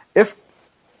mean, if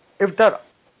if that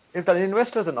if that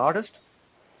investor is an artist,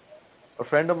 a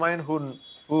friend of mine who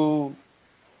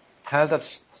has that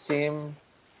same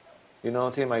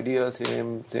same idea,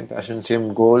 same passion,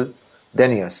 same goal,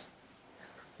 then yes.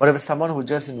 But if it's someone who's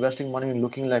just investing money and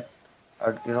looking like,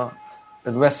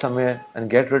 invest somewhere and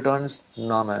get returns,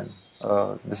 nah, man,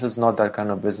 this is not that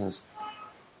kind of business.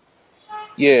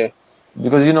 Yeah.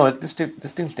 Because this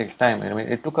thing takes time. I mean,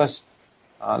 it took us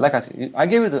like I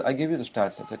gave you the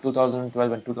stats. I said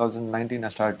 2012 and 2019 I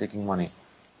started taking money.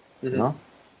 You Hmm. know,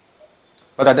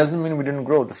 but that doesn't mean we didn't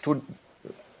grow.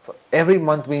 For every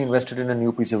month we invested in a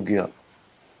new piece of gear,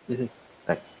 Hmm.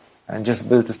 like, and just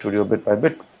built the studio bit by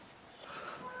bit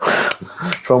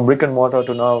from brick and mortar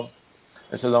to now.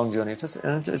 It's a long journey. It's just,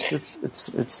 and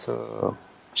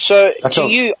So that's do all.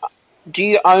 you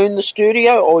own the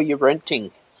studio or you're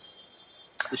renting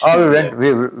the Oh, studio?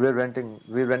 we're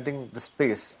renting the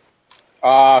space,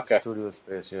 Ah, the okay. studio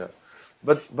space. Yeah,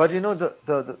 but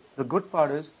the good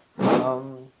part is,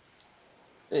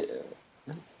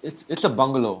 it, it's a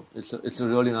bungalow. It's a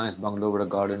really nice bungalow with a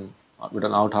garden, with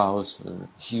an outhouse, a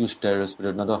huge terrace with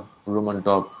another room on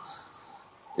top.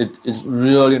 It's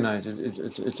really nice.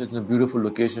 It's in a beautiful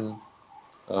location.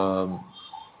 Um,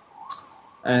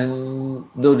 and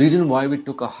the reason why we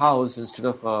took a house instead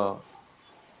of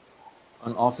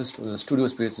an office studio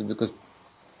space is because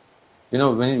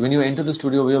when you enter the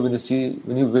studio here, when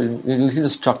you see the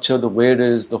structure, the way it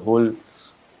is, the whole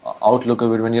outlook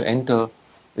of it, when you enter,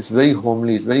 it's very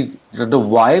homely. It's very the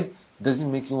vibe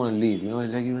doesn't make you want to leave.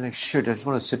 Like you're like shit. I just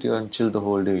want to sit here and chill the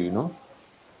whole day.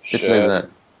 It's like Sure. that.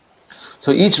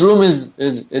 So each room is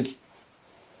it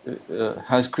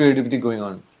has creativity going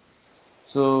on.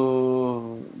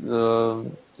 So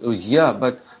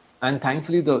yeah, and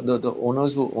thankfully the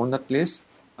owners who own that place,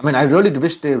 I mean, I really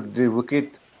wish they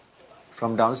vacate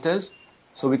from downstairs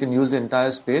so we can use the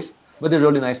entire space. But they're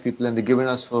really nice people, and they're giving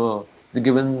us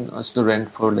the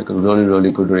rent for like a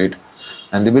really good rate,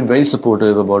 and they've been very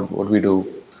supportive about what we do.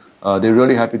 They're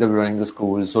really happy that we're running the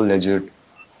school so legit.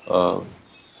 Uh,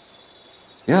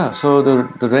 yeah, so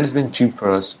the rent's been cheap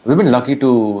for us. We've been lucky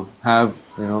to have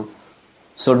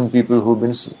certain people who've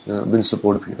been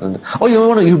supportive. Oh, do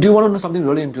you want to know something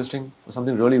really interesting or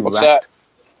something really What's whacked? that?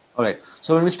 All right.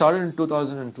 So when we started in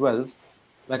 2012,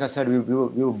 like I said, we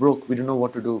were broke. We didn't know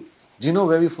what to do. Do you know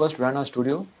where we first ran our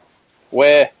studio?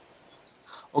 Where?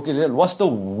 Okay, Lil, what's the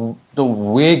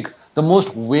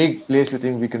most vague place you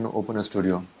think we can open a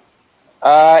studio?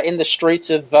 In the streets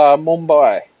of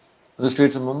Mumbai. The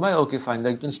streets of Mumbai? Okay, fine.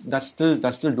 Like that's still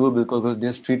doable because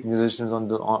there's street musicians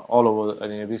all over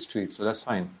in every street, so that's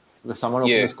fine. If someone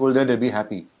opened a Yeah. school there, they'd be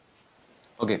happy.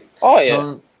 Okay, Oh yeah.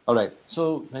 so all right.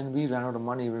 So when we ran out of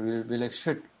money, we like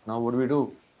shit. Now what do we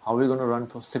do? How are we going to run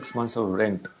for 6 months of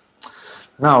rent?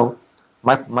 Now,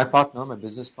 my partner, my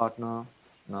business partner,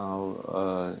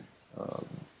 now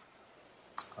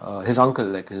uh, his uncle,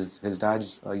 like his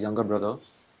dad's younger brother,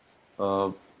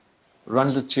 uh,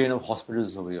 runs a chain of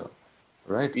hospitals over here,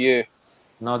 right? Yeah.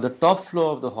 Now the top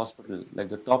floor of the hospital, like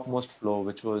the topmost floor,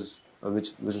 which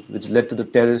led to the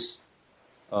terrace,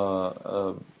 uh,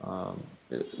 uh, um,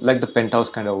 like the penthouse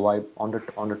kind of vibe on the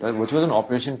top, which was an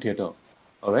operation theater,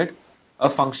 all right, a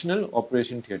functional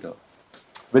operation theater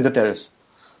with the terrace.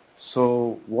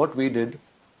 So what we did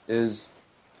is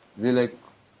we like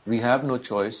we have no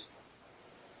choice.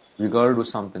 We gotta do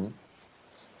something.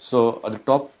 So at the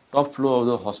top floor of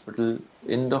the hospital,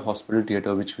 in the hospital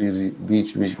theater, which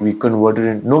we converted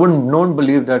in. No one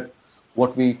believed that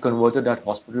what we converted that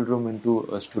hospital room into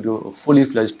a studio, a fully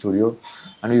fledged studio,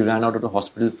 and we ran out of the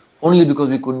hospital only because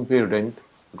we couldn't pay rent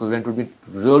because rent would be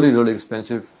really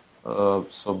expensive.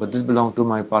 But this belonged to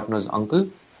my partner's uncle.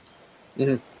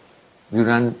 Hmm. We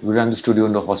ran the studio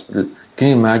in the hospital. Can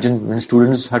you imagine when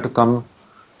students had to come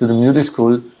to the music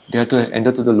school? They had to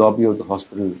enter to the lobby of the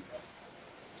hospital.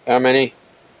 How many?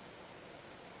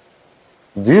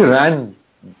 We ran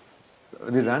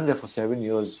we ran there for 7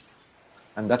 years,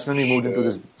 and that's when we moved into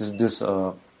Sure. this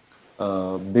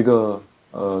bigger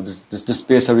this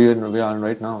space that we are in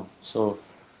right now. So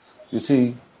you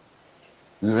see,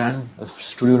 we ran a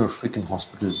studio in a freaking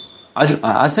hospital.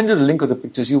 I send you the link of the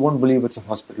pictures. You won't believe it's a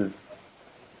hospital.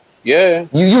 Yeah.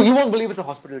 You won't believe it's a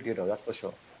hospital theater. That's for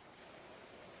sure.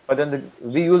 But then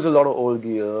we use a lot of old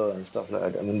gear and stuff like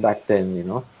that. I mean, back then,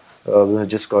 when it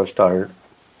just got started,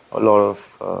 a lot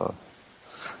of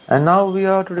and now we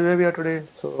are today where we are today.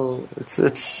 So it's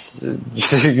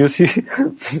you see,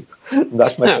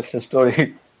 that's my success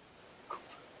story.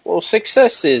 Well,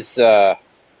 success is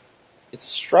it's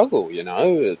a struggle.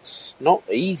 It's not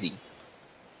easy.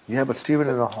 Yeah, but Steven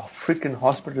is a freaking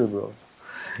hospital, bro.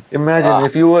 Imagine Ah.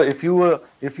 if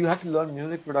you had to learn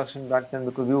music production back then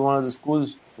because we were one of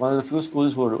the few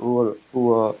schools who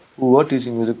were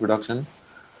teaching music production.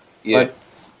 Yeah. But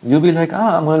you'll be like,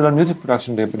 I'm going to learn music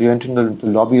production day. But you enter in the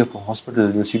lobby of a hospital,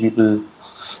 you see people,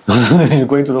 you're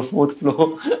going to the fourth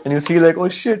floor, and you see like, oh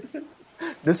shit,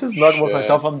 this is not what I saw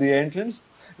Sure. from the entrance.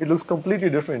 It looks completely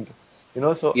different.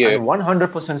 So, Yeah. and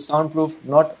 100% soundproof,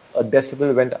 not a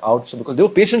decibel went out. So, because there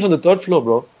were patients on the third floor,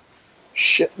 bro.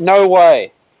 No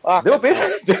way. There were Fucking hell.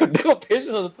 patients, there were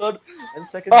patients on the third and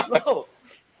second floor.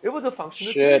 It was a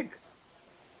functional Shit. clinic.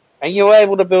 And you were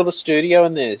able to build a studio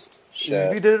in this?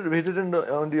 Shit. We did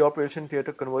on the operation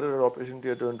theater, converted our operation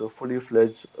theater into a fully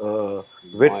fledged with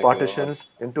My God. partitions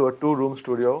into a two-room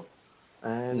studio, Hmm.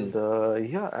 and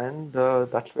yeah, and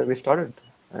that's where we started.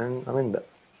 And I mean,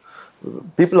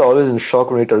 people are always in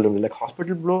shock when I tell them like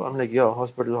hospital, bro. I'm like, yeah,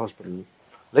 hospital.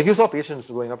 Like you saw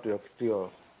patients going up to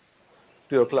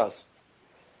your class,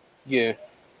 Yeah.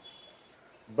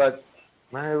 but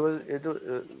man,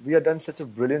 we had done such a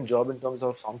brilliant job in terms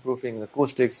of soundproofing,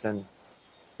 acoustics, and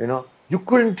you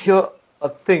couldn't hear a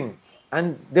thing,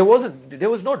 and there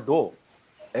was no door.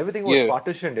 Everything was Yeah.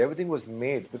 partitioned. Everything was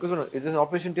made because it is an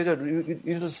operation theater.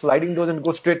 You just sliding doors and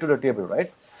go straight to the table,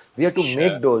 right? We had to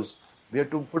make Shit. doors. We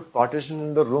had to put partition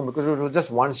in the room because it was just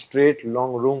one straight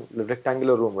long room,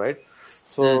 rectangular room, right?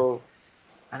 Hmm. So,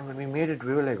 and when we made it,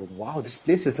 we were like, "Wow, this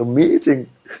place is amazing."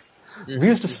 We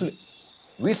used to Hmm. sleep.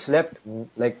 We slept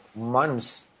like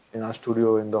months in our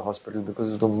studio in the hospital because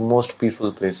it was the most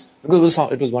peaceful place. Because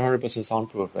it was 100%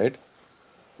 soundproof, right?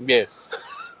 Yeah.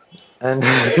 And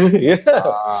yeah,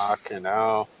 Fucking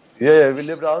hell. yeah, we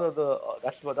lived out of the.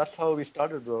 That's how we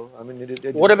started, bro. I mean, it What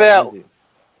didn't come about easy.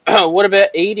 What about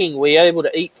eating? Were you able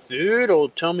to eat food, or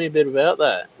tell me a bit about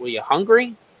that? Were you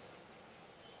hungry?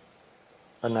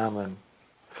 And nah, man,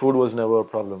 food was never a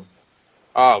problem.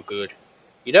 Oh, good.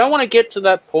 You don't want to get to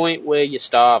that point where you're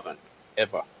starving,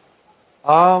 ever.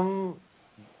 Um,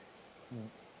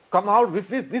 come out.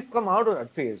 We've come out of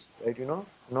that phase, right?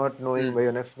 Not knowing Mm, where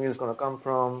your next meal is gonna come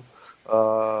from.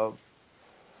 Uh,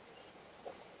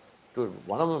 Dude,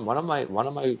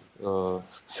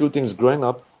 few things growing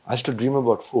up, I used to dream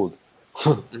about food.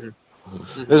 mm,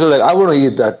 It's mm, like I want to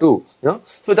eat that too.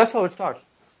 So that's how it starts.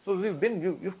 So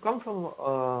you've come from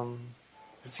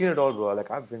seen it all, bro.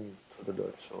 Like I've been through the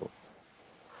dirt. So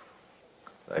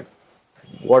like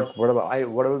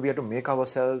whatever we had to make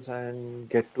ourselves and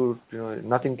get to,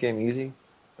 nothing came easy.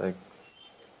 Like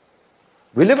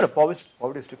we live in a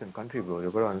poverty-stricken country, bro.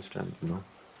 You gotta understand. We've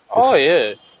Oh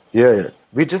yeah. Yeah, yeah.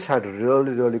 We just had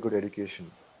really, really good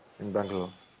education in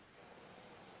Bangalore.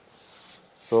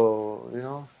 So,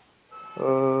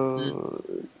 Mm.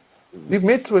 we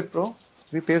made through it, bro.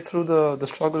 We paved through the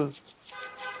struggle.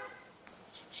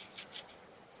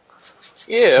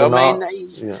 Yeah, So I mean, now,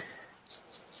 yeah.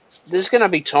 there's gonna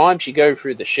be times you go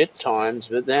through the shit times,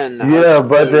 but then Yeah,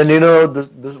 but hopefully, then,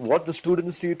 what the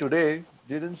students see today,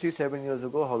 they didn't see 7 years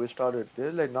ago how we started.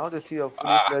 They're like, now they see a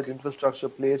fully fledged fuck. infrastructure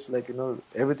place, like,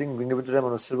 everything we give it to them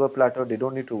on a silver platter. They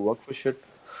don't need to work for shit,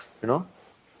 you know.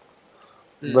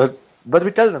 Mm. But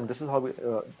we tell them this is how we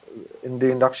in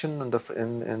the induction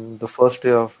and in the first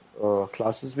day of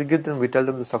classes we tell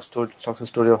them the success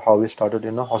story of how we started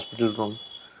in a hospital room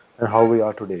and how we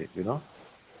are today.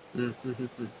 Mm, mm, mm,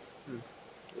 mm, mm.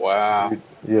 Wow.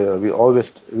 Yeah, we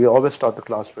always start the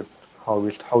class with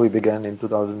how we began in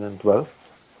 2012,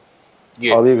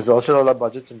 Yeah. how we exhausted all our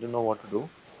budgets and didn't know what to do,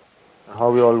 and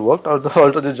how we all worked out the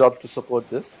alternate jobs to support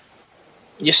this.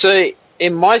 You see,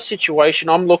 in my situation,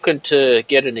 I'm looking to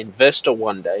get an investor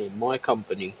one day in my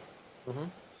company. Hmm.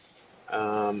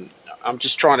 Um, I'm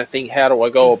just trying to think, how do I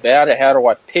go about it? How do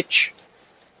I pitch?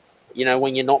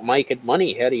 When you're not making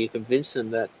money, how do you convince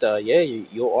them that, yeah,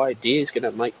 your idea is going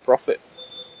to make profit?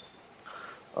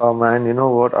 Oh man, you know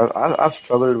what? I've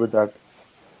struggled with that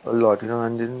a lot,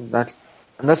 and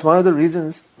that's one of the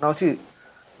reasons. Now see,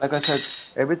 like I said,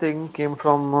 everything came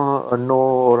from a no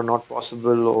or a not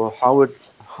possible or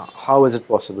how is it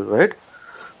possible, right?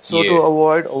 So to Yeah.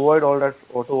 avoid all that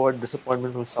or to avoid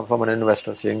disappointment from an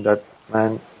investor saying that,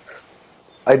 man,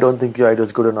 I don't think your idea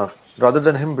is good enough, rather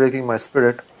than him breaking my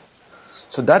spirit.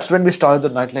 So that's when we started the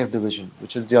nightlife division,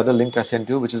 which is the other link I sent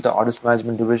you, which is the artist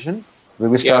management division, where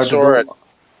we Yeah, I started to saw do, it.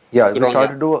 yeah, Good on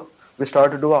you. we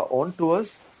started to do our own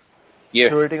tours, Yeah.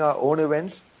 curating our own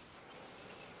events,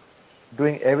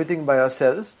 doing everything by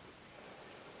ourselves.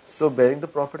 So bearing the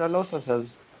profit allows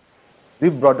ourselves. We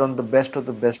brought on the best of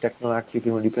the best techno acts you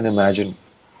can imagine.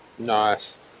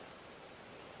 Nice.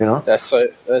 You know?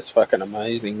 That's fucking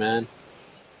amazing, man.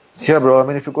 Yeah, bro. I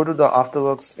mean, if you go to the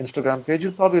Afterworks Instagram page,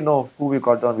 you'll probably know who we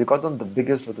got on. We got on the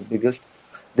biggest of the biggest.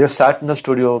 They've sat in the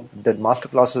studio, did master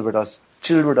classes with us,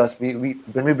 chilled with us. We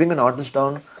when we bring an artist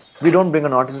down, we don't bring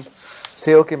an artist,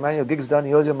 say, okay, man, your gig's done.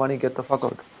 Here's your money. Get the fuck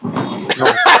out.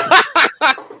 No,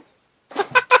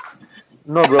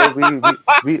 no, bro. We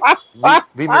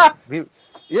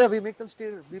yeah, we make them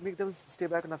stay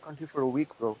back in our country for a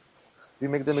week, bro. We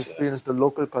make them experience the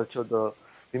local culture.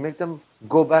 We make them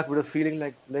go back with a feeling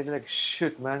like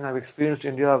shit, man. I've experienced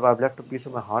India. I've left a piece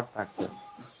of my heart back there.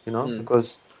 Mm.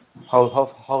 Because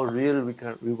how real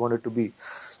we want it to be.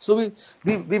 So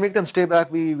we make them stay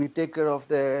back. We take care of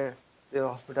their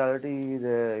hospitality,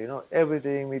 their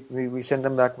everything. We send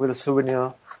them back with a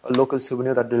souvenir, a local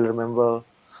souvenir that they'll remember,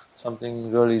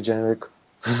 something really generic.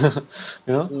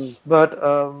 you know. Mm. But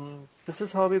this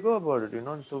is how we go about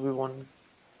it. So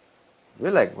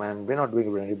we're like, man, we're not doing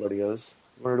it with anybody else.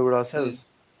 We're gonna do it Mm. ourselves.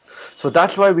 So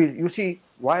that's why you see,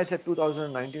 why I said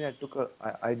 2019,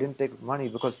 I didn't take money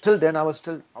because till then I was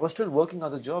still working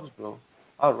other jobs, bro.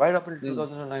 Right up until Mm.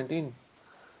 2019,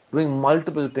 doing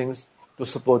multiple things to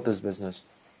support this business.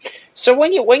 So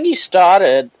when you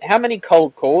started, how many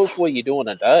cold calls were you doing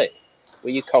a day? Were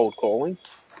you cold calling?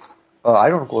 I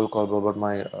don't cold call, bro, but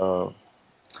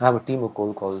I have a team of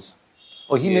cold calls.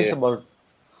 Oh, he makes Yeah. about,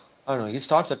 I don't know. He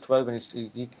starts at 12 and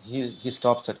he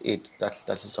stops at 8. That's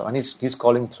his start, and he's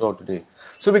calling throughout the day.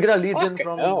 So we get our leads in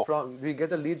Fucking hell. from we get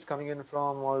the leads coming in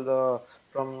from all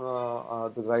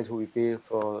the guys who we pay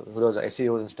for, who does the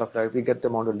SEOs and stuff like that. We get the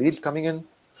amount of leads coming in,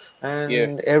 Yeah.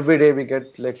 and every day we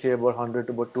get, let's say, about 100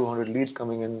 to about 200 leads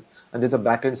coming in, and there's a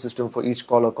backend system for each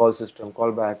call system,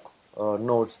 call back,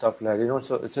 notes, stuff like that.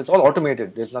 So it's all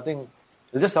automated. There's nothing.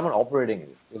 There's just someone operating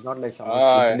it. It's not like someone's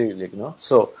Oh, literally like,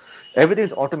 So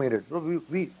everything's automated. Bro,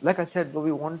 we like I said, bro,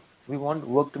 we want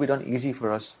work to be done easy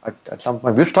for us at some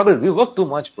point. We've struggled. We work too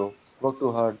much, bro. Work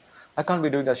too hard. I can't be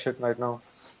doing that shit right now.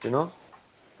 You know,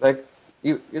 like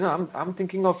I'm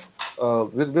thinking of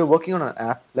we're working on an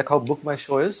app like how Book My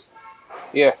Show is.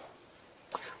 yeah.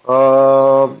 We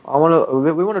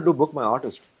want to do Book My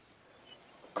Artist.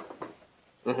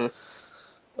 Hmm.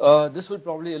 This will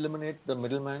probably eliminate the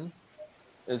middleman.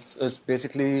 It's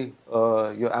basically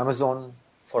your Amazon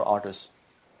for artists.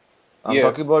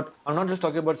 Yeah. I'm not just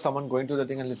talking about someone going to the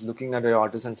thing and just looking at the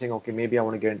artist and saying, okay, maybe I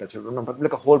want to get in touch with them. I'm talking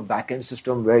like a whole back-end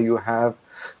system where you have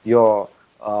your,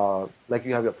 like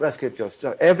you have your press kit, your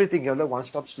stuff, everything. You have like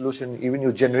one-stop solution. Even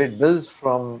you generate bills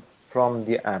from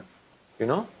the app. You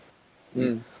know, You-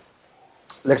 Mm.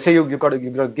 let's say you got a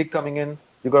gig coming in.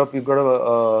 You got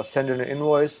to send in an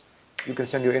invoice. You can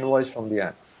send your invoice from the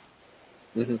app.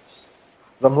 Hmm.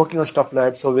 I'm working on stuff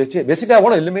like that. So basically, I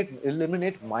want to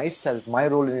eliminate myself, my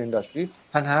role in the industry,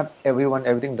 and have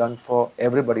everything done for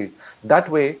everybody. That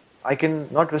way, I can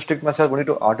not restrict myself only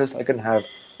to artists. I can have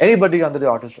anybody under the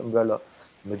artist umbrella,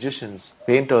 magicians,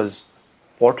 painters,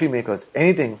 pottery makers,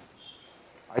 anything.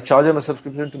 I charge them a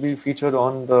subscription to be featured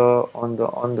on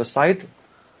the site,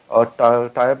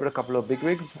 tie up with a couple of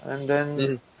bigwigs, and then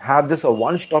Hmm. have this a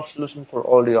one-stop solution for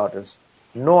all the artists.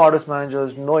 No artist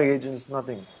managers, no agents,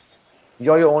 nothing.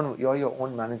 You're your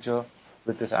own manager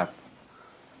with this app.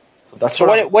 So that's So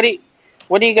what I'm, when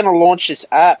are you going to launch this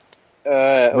app?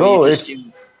 Or you bro. just It's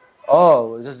in?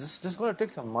 just gonna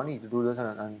take some money to do this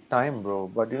and time, bro.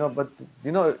 But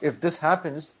if this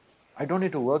happens, I don't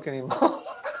need to work anymore.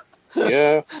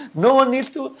 Yeah. No one needs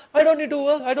to. I don't need to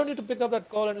work. I don't need to pick up that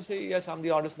call and say, yes, I'm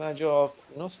the artist manager of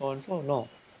so and so. No,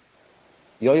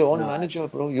 you're your own Nice. manager,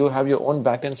 bro. You have your own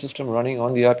backend system running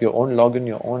on the app, your own login,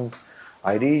 your own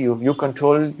ID. You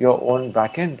control your own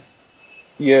backend.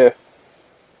 Yeah.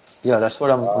 Yeah, that's what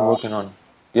I'm Uh, working on.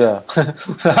 Yeah.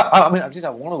 I mean, at least I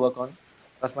want to work on.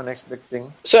 That's my next big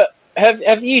thing. so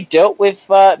have you dealt with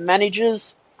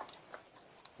managers?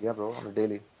 Yeah, bro, on a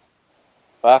daily.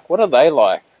 Fuck, what are they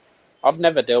like? I've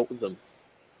never dealt with them.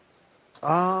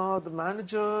 The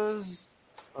managers,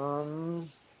 um,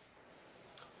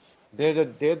 they're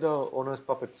the owner's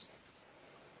puppets.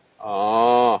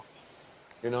 Oh,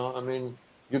 I mean,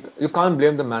 you can't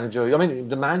blame the manager. I mean,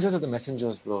 the managers are the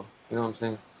messengers, bro. You know what I'm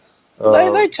saying? well,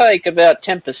 Uh, they take about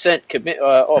 10% commit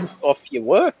off your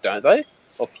work, don't they?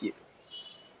 Off you.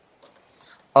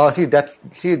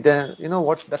 see, then you know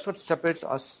what? That's what separates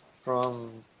us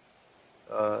from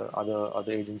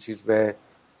other agencies where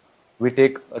we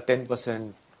take a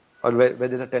 10% or where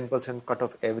there's a 10% cut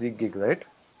of every gig, right?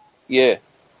 Yeah.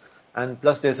 And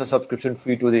plus there's a subscription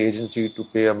fee to the agency to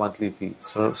pay a monthly fee.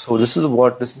 So this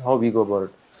is how we go about it.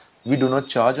 We do not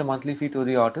charge a monthly fee to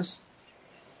the artist.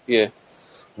 Yeah.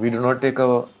 We do not take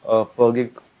a per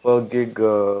gig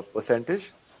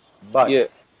percentage, but Yeah.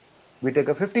 we take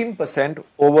a 15%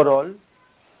 overall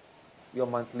your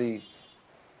monthly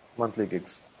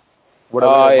gigs.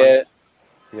 Whatever Oh, your month,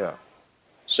 yeah. yeah,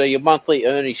 So your monthly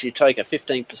earnings, you take a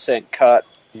 15% cut.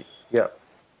 yeah,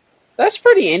 That's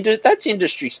that's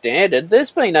industry standard.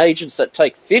 There's been agents that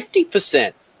take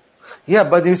 50%. yeah.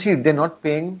 But you see, they're not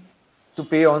paying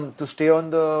to stay on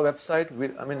the website.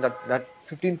 I mean that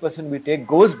 15% we take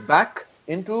goes back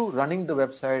into running the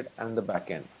website and the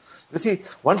back end. You see,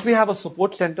 once we have a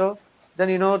support center, then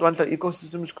once the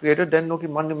ecosystem is created, then okay,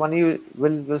 money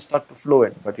will start to flow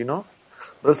in. But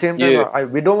at the same time, Yeah.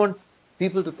 we don't want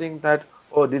people to think that,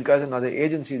 oh, these guys are another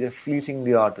agency, they're fleecing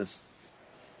the artists.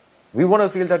 We want to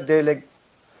feel that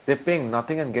they're paying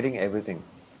nothing and getting everything.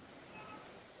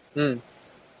 Hmm.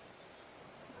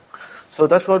 So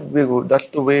that's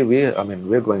the way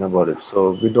we're going about it.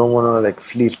 So we don't want to like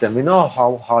fleece them. We know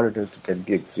how hard it is to get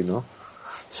gigs.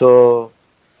 So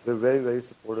we're very, very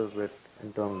supportive with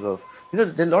in terms of, there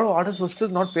are a lot of artists who still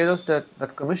not paid us that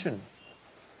commission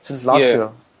since last Yeah. year.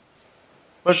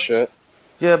 But Shit.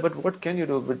 yeah, but what can you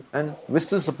do? And we're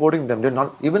still supporting them. They're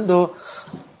not, even though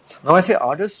now I say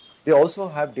artists, they also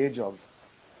have day jobs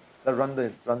that run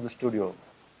the studio.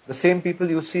 The same people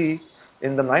you see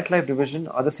in the nightlife division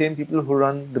are the same people who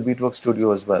run the Beatwork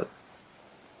studio as well.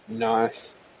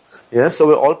 Nice. Yeah, so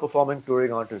we're all performing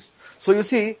touring artists. So you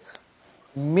see,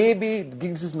 maybe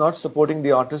Gigs is not supporting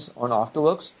the artists on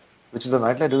Afterworks, which is the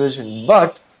nightlife division,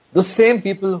 but the same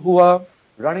people who are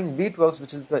running Beatworks,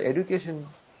 which is the education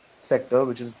sector,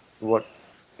 which is which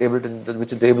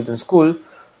is the Ableton school,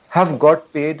 have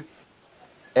got paid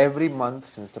every month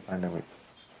since the pandemic.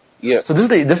 Yeah. So this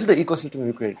is the ecosystem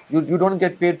you create. You don't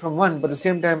get paid from one, but at the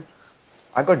same time,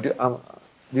 I got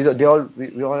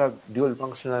we all have dual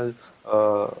functional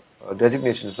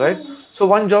designations, right? So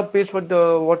one job pays what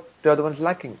the other one's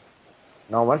lacking.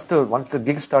 Now once the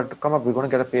gigs start to come up, we're going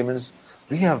to get a payments.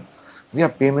 We have we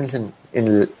have payments in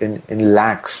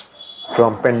lakhs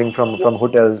from pending from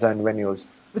hotels and venues,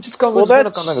 Well, which is going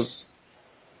to come like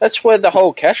that's where the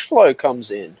whole cash flow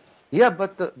comes in. yeah,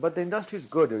 but the industry is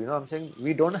good. You know, what I'm saying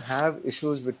we don't have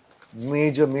issues with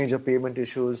major payment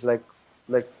issues like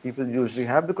people usually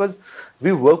have because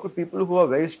we work with people who are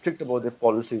very strict about their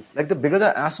policies. Like the bigger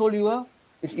the asshole you are,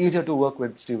 it's easier to work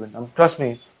with, Steven. Trust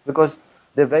me, because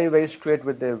they're very straight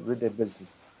with their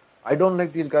business. I don't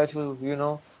like these guys who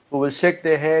will shake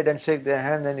their head and shake their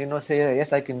hand and say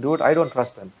yes I can do it. I don't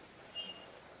trust them.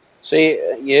 See,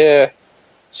 yeah.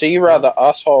 So you You know. rather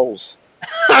assholes?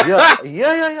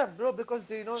 Yeah, bro. Because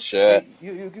Shit.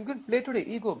 you can play to the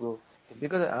ego, bro. The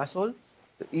bigger the asshole,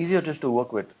 the easier it is to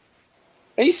work with.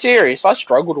 Are you serious? I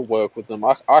struggle to work with them.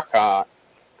 I can't.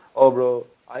 Oh, bro,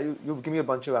 you give me a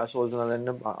bunch of assholes, and I'll end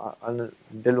up, and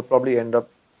they'll probably end up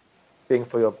paying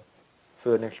for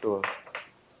your next tour.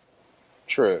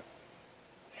 True.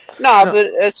 Nah, No, but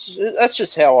that's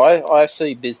just how I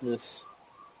see business.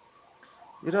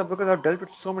 because I've dealt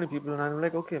with so many people, and I'm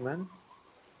like, okay, man,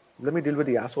 let me deal with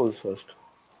the assholes first.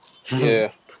 Yeah.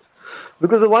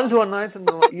 Because the ones who are nice and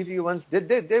the easy ones, they're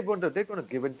going to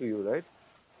give in to you, right?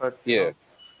 But Yeah.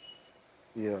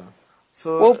 yeah.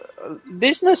 So Well,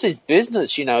 business is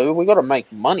business. We got to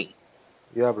make money.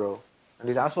 yeah, bro. And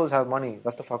these assholes have money.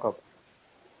 That's the fuck up.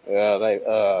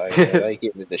 They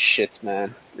give me the shit,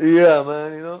 man. Yeah,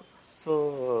 man,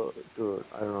 So, dude,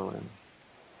 I don't know, man.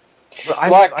 But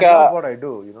Like, I love what I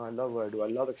do. I love what I do. I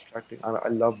love extracting. I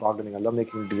love bargaining. I love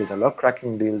making deals. I love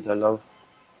cracking deals. I love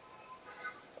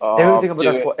dude,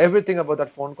 everything about that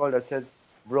phone call that says,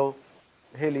 "Bro,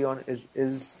 hey Leon,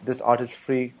 is this artist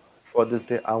free for this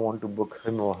day? I want to book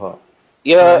him or her." And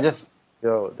yeah, I just,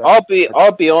 yo, that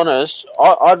I'll be honest.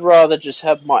 I'd rather just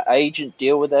have my agent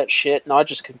deal with that shit, and I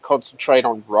just can concentrate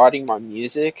on writing my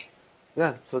music.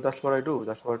 yeah. So that's what I do.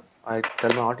 That's what I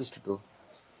tell my artists to do.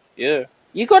 Yeah,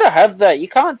 you got to have that. You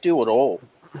can't do it all.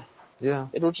 Yeah,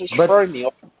 It'll just but throw me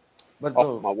but off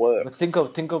bro, my work. but think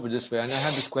of it this way. And I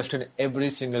have this question every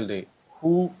single day: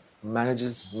 who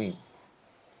manages me?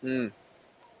 Hmm.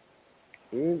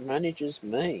 Who manages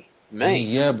me? Me, Me.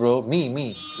 yeah, bro.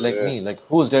 Me. Like Yeah. me. Like,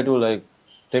 who's there to, like,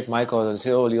 take my call and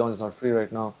say, oh, Leon is not free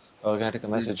right now. Can I take a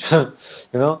Mm. message?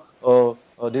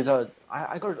 These are,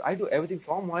 I do everything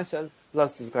for myself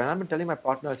plus this guy. And I've been telling my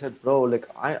partner, I said, bro, like,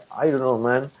 I don't know,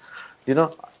 man. You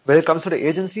know, when it comes to the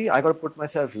agency, I got to put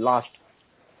myself last.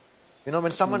 When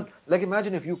Mm. someone like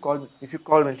imagine if you call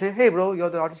me and say, "Hey, bro, you're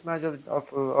the artist manager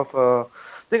of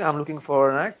thing. I'm looking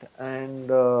for an act,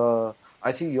 and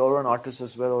I see you're an artist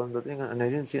as well on the thing, an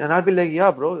agency." And I'd be like,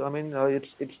 "Yeah, bro. I mean,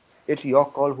 it's your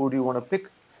call. Who do you want to pick?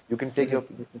 You can take your.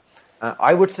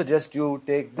 I would suggest you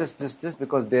take this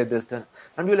because they're this then."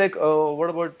 And be like, "What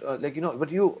about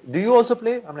But you do you also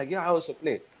play?" I'm like, "Yeah, I also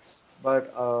play."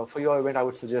 But for your event, I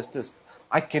would suggest this.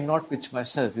 I cannot pitch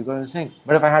myself. You got what I'm saying?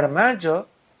 But if I had a manager,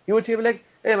 he would say like,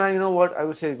 "Hey man, you know what? I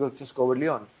would say go just go with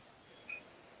Leon."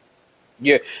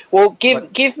 Yeah. Well,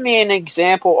 But give me an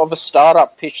example of a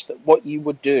startup pitch that what you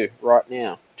would do right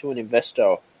now to an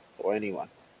investor or anyone.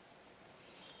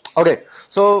 okay,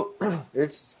 so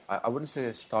I wouldn't say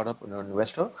a startup or an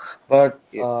investor, but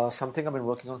Yeah. something I've been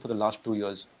working on for the last 2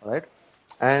 years, all right?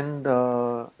 And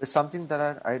it's something that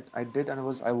I did, and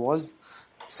I was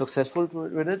successful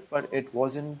with it, but it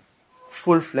wasn't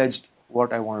full-fledged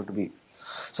what I wanted to be.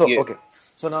 So Yeah. okay,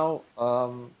 so now,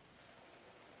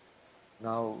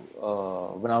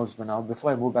 when I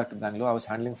before I moved back to Bangalore, I was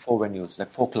handling 4 venues,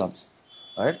 like 4 clubs,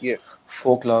 right? Yeah.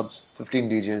 4 clubs, 15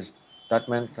 DJs. That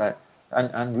meant that,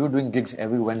 and we were doing gigs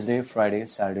every Wednesday, Friday,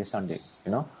 Saturday, Sunday.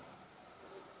 You know,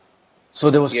 so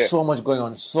there was Yeah. so much going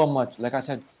on, so much. Like I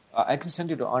said, I can send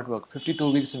you the artwork.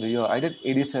 52 weeks in the year, I did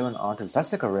 87 artists.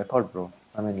 That's like a record, bro.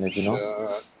 I mean, like Sure.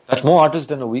 that's more artists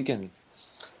than a weekend.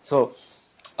 So,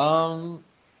 um,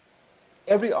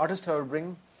 every artist I would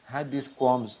bring had these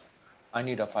qualms. I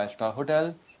need a 5-star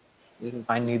hotel. Hmm.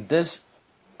 I need this.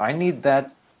 I need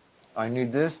that. I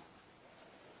need this.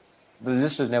 The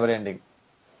list is never ending.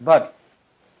 But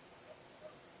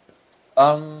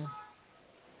um,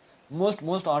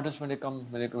 most artists when they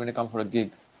come for a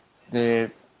gig, they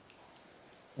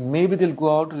maybe they'll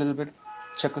go out a little bit,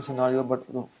 check a scenario, but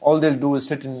all they'll do is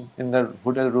sit in their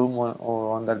hotel room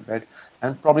or on that bed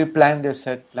and probably plan their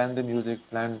set, plan the music,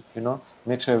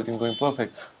 make sure everything going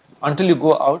perfect. Until you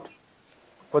go out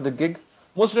for the gig,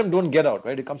 most of them don't get out,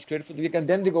 right? They come straight for the gig and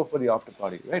then they go for the after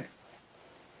party, right?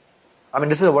 I mean,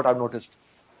 this is what I've noticed.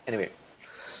 Anyway.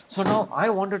 So now I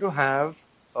wanted to have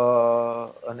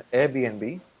an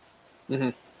Airbnb. Mm-hmm.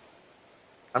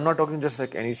 I'm not talking just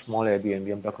like any small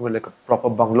Airbnb. I'm talking about like a proper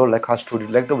bungalow, like our studio,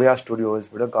 like the way our studio is,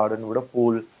 with a garden, with a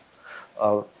pool,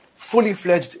 uh, fully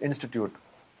fledged institute.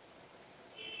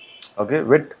 Okay,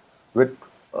 with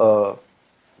uh,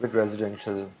 with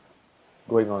residential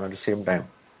going on at the same time.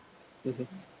 Mm-hmm.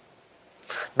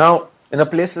 Now, in a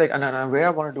place like and where I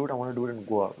want to do it in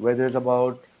Goa, where there's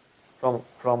about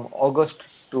from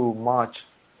August to March,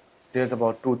 there's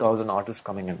about 2,000 artists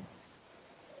coming in.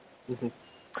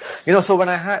 Mm-hmm. So when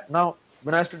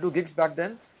I used to do gigs back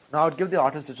then, now I'd give the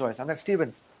artist the choice. I'm like,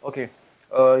 Steven, okay,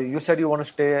 you said you want to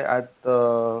stay at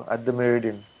the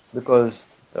Meridian because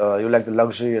you like the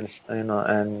luxury and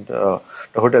the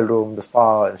hotel room, the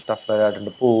spa and stuff like that, and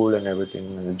the pool and everything,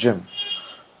 and the gym.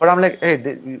 But I'm like, hey,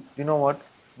 you know what?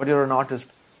 But you're an artist.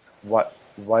 Why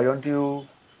don't you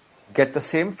get the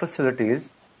same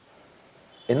facilities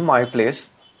in my place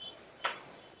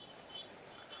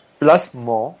plus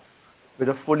more with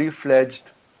a fully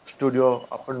fledged studio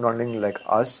up and running like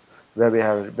us, where we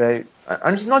have and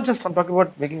it's not just I'm talking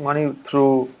about making money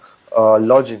through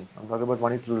lodging. I'm talking about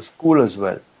money through the school as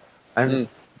well. And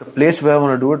the place where I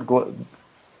want to do it,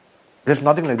 there's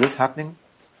nothing like this happening,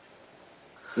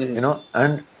 Mm-hmm.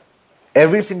 and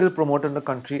every single promoter in the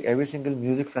country, every single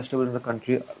music festival in the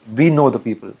country, we know the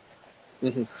people.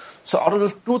 Mm-hmm. So out of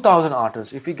those 2,000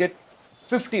 artists, if we get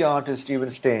 50 artists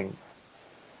even staying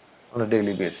on a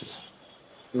daily basis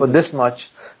for Mm-hmm. this much,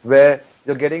 where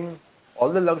you're getting all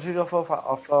the luxuries of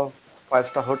a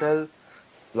five-star hotel,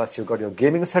 plus you've got your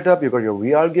gaming setup, you've got your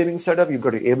VR gaming setup, you've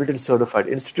got your Ableton certified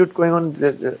institute going on.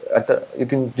 You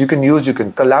can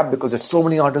collab because there's so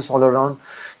many artists all around.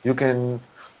 You can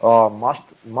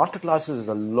master classes is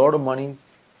a lot of money.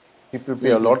 People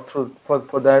pay a Mm-hmm. lot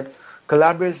for that.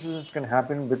 Collaborations can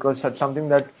happen because that's something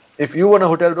that if you want a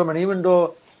hotel room and even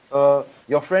though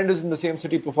your friend is in the same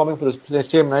city performing for the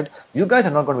same night, you guys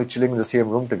are not going to be chilling in the same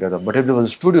room together. But if there was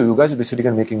a studio, you guys would be sitting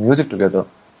and making music together,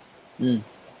 Mm.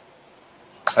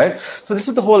 right? So this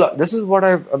is what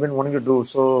I've been wanting to do.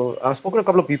 So I've spoken to a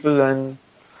couple of people,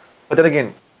 but then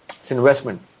again, it's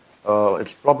investment,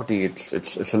 it's property,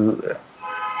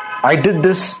 I did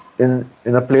this in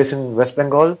a place in West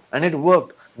Bengal, and it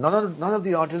worked. None of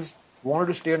the artists wanted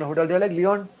to stay in a hotel. They're like,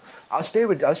 Leon, I'll stay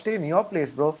in your place,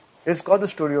 bro. It's got the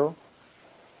studio,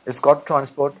 it's got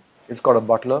transport, it's got a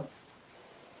butler,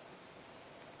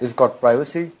 it's got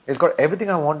privacy, it's got everything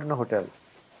I want in a hotel.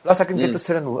 Plus,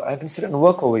 Mm. I can sit and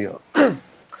work over here. And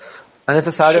it's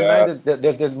a Saturday night. Sure.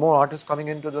 There's more artists coming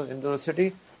into the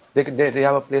city. They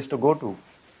have a place to go to.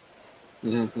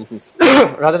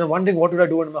 Mm-hmm. Rather than wondering what would I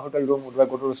do in my hotel room? Would I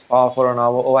go to a spa for an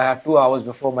hour? Oh, I have 2 hours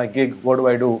before my gig. What do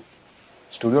I do?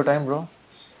 Studio time, bro.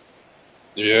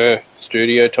 Yeah.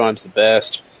 Studio time's the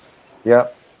best. Yeah.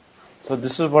 So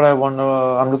this is what I want.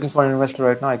 I'm looking for an investor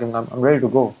right now. I'm ready to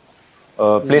go.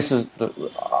 Mm.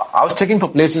 I was checking for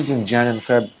places in Jan and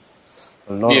Feb.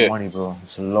 A lot of Yeah. money, bro.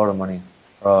 It's a lot of money.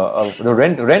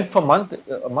 The rent for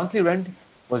monthly rent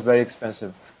was very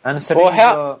expensive. And Or setting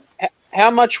how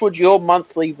much would your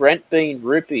monthly rent be in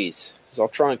rupees? Because I'll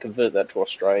try and convert that to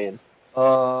Australian.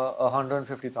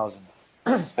 150,000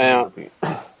 Indian Now, rupee.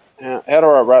 how do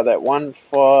I write that?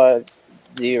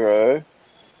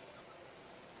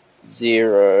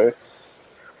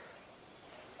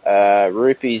 150,000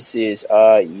 rupees is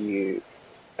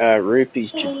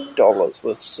rupees to dollars.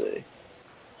 Let's see.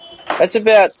 That's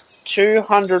about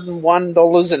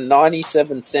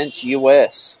 $201.97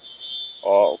 US.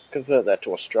 I'll convert that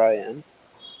to Australian.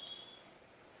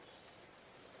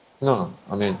 No,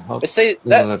 I mean, But see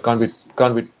no, that. that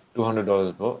can't be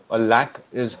 $200, bro. 1 lakh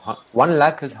is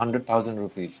 100,000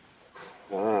 rupees.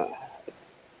 Uh,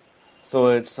 So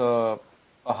it's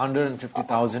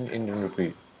 150,000 Indian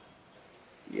rupee.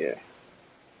 yeah,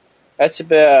 that's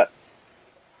about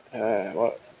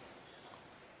what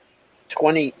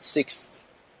 26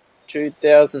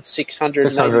 $2,681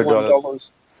 $600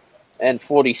 and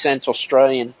 40 cents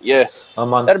Australian. Yeah, a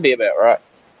month. that'd be about right.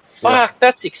 Yeah. Fuck,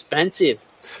 that's expensive.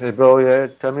 Hey, bro, yeah,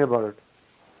 tell me about it.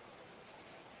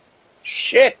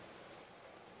 Shit,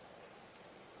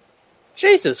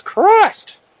 Jesus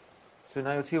Christ. So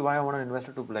now you see why I want an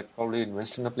investor to like probably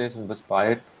invest in a place and just buy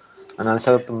it, and I'll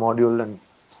set up the module, and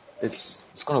it's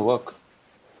gonna work.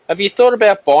 Have you thought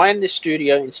about buying this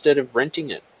studio instead of renting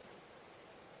it?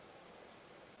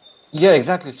 Yeah,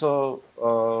 exactly. So,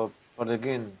 but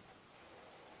again,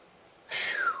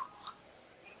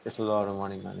 it's a lot of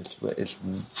money, man. It's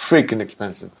freaking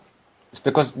expensive. It's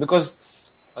because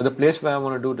the place where I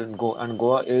want to do it in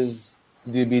Goa is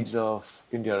the beach of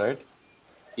India, right?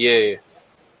 Yeah.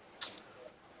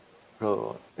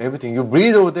 bro. Everything you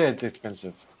breathe over there, it's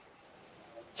expensive.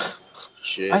 I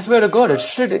Shit. swear to God, it's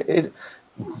shit.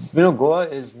 Goa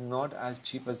is not as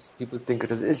cheap as people think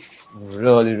it is. It's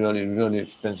really, really, really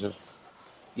expensive.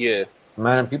 Yeah.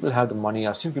 Man, and people have the money.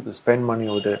 I've seen people spend money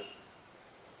over there.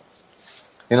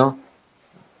 You know,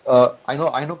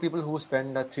 I know people who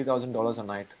spend $3,000 a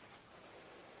night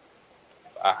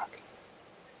Fuck.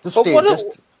 to But stay.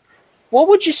 Just what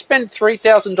would you spend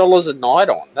 $3,000 a night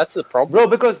on? That's the problem. bro,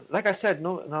 because like I said,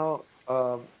 no, now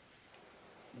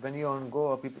when you're on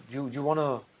Goa, people, you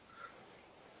wanna.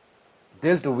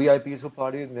 There's the VIPs who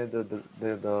party, and there's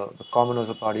the commoners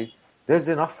who party. There's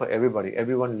enough for everybody.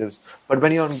 Everyone lives. But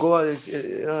when you're on Goa,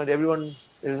 everyone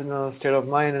is in a state of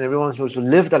mind, and everyone's supposed to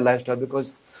live that lifestyle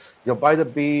because you're by the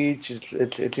beach.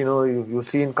 You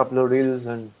see in a couple of reels,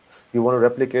 and you want to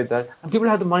replicate that. And people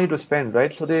have the money to spend,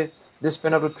 right? So they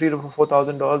spend up to $3,000 to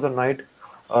 $4,000 a night,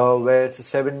 where it's a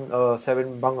seven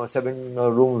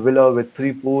room villa with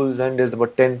 3 pools, and there's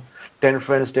about 10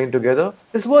 friends staying together.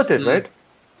 It's worth it, Mm. right?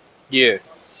 Yeah.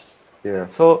 Yeah.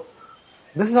 So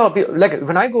this is how people, like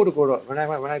when I go to Goa, when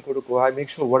I go to Goa, I make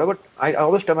sure whatever I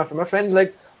always tell my friends,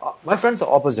 like my friends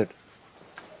are opposite.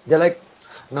 They're like,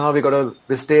 no,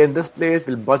 we stay in this place,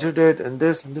 we'll budget it and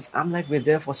this and this. I'm like, we're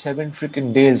there for 7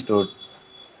 freaking days, dude.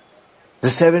 The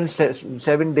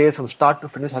 7 days from start to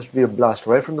finish has to be a blast,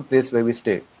 right from the place where we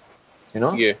stay, you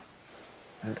know. Yeah.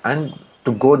 And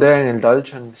to go there and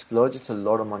indulge and splurge, it's a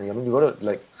lot of money. I mean, you gotta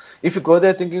like, if you go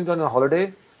there thinking you're on a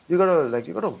holiday, you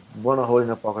gotta burn a hole in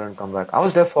your pocket and come back. I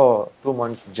was there for 2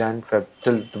 months, Jan, Feb,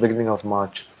 till the beginning of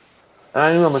March, and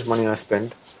I knew how much money I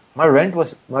spent. My rent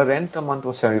a month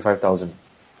was 75,000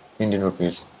 Indian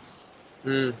rupees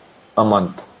Mm. a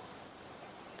month.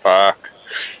 Fuck.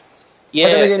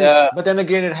 But then Yeah. again, but then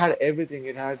again, it had everything.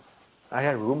 I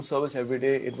had room service every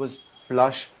day. It was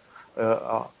plush.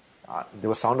 There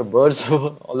was sound of birds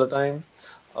all the time.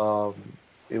 Um,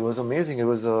 it was amazing. It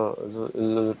was a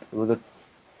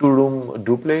 2 room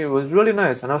duplex. It was really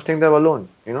nice, and I was staying there alone.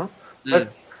 Mm. But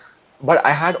but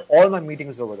I had all my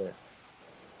meetings over there,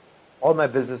 all my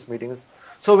business meetings.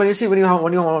 So when you see when you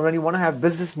want to have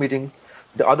business meetings,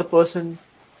 the other person,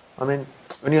 I mean,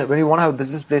 when you want to have a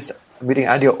business place meeting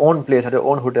at your own place at your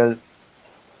own hotel,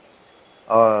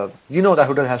 that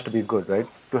hotel has to be good, right?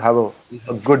 To have a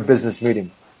Mhm. good business meeting.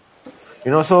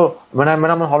 So when I'm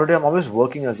on holiday, I'm always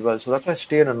working as well. So that's why I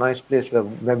stay in a nice place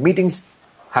where meetings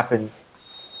happen,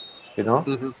 you know,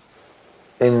 Mhm.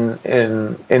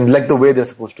 in like the way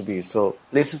they're supposed to be. So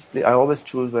places I always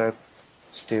choose where I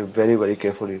stay very, very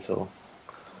carefully. So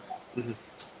Mhm.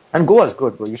 and Goa's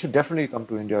good, bro. You should definitely come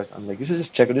to India. I'm like, you should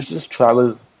just check it. You should just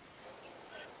travel.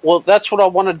 Well, that's what I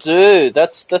want to do.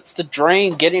 That's the dream.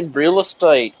 Get in real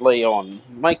estate, Leon.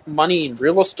 Make money in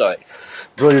real estate.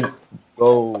 Bro,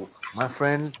 bro, my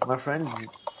friend's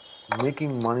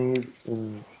making money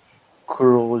in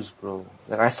crores, bro.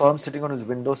 Like I saw him sitting on his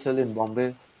windowsill in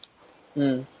Bombay,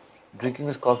 Mm. drinking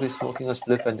his coffee, smoking a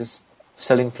spliff, and just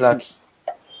selling flats.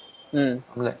 Mm.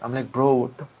 I'm like, bro,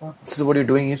 what the fuck? This is what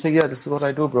you're doing? He's like, yeah, this is what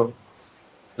I do, bro.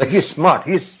 Like he's smart.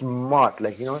 He's smart.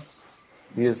 Like he's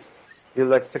he's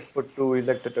like 6'2". He's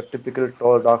like the typical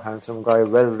tall, dark, handsome guy,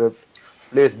 well ripped,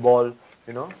 plays ball.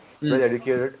 Well Mm.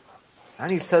 educated,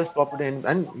 and he sells property,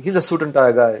 and he's a suit and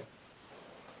tie guy.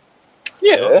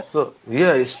 Yeah. So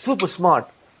yeah, he's super smart.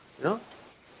 You know.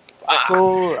 Ah. So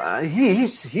he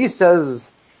sells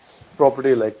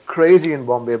property like crazy in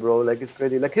Bombay, bro. Like it's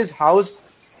crazy. Like his house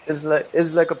is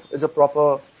a proper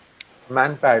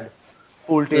man pad,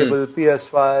 pool Mm. table,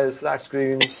 PS5, flat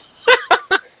screens.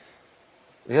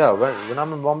 Yeah, when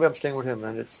I'm in Bombay, I'm staying with him,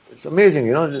 and it's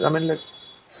amazing. I mean, like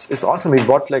it's awesome. He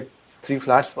bought like 3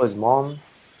 flats for his mom.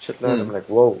 Shit like that. I'm Mm. like,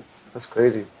 whoa, that's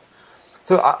crazy.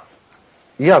 So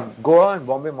yeah, Goa and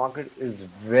Bombay market is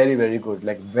very, very good.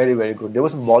 Like very, very good. There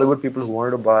were some Bollywood people who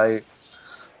wanted to buy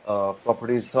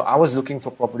properties. So I was looking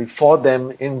for property for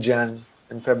them in Jan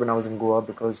and Feb when I was in Goa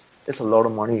because it's a lot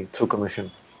of money through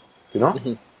commission, you know?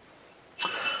 Mhm.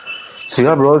 So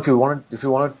yeah, bro, if you want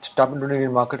to tap into the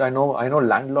Indian market, I know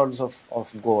landlords of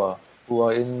Goa who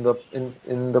are in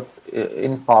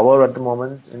power at the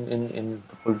moment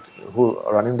who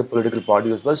are running the political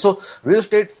party as well. So real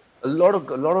estate, a lot of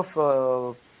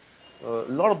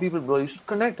people, bro, you should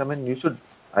connect. I mean,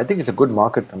 I think it's a good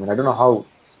market. I mean, I don't know how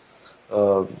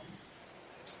uh,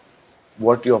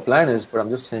 what your plan is, but I'm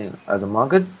just saying, as a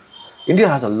market, India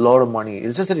has a lot of money.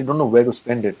 It's just that you don't know where to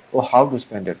spend it or how to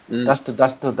spend it. Mm. That's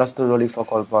the really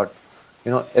fuck all part.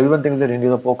 Everyone thinks that India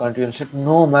is a poor country and shit.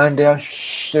 No, man, they are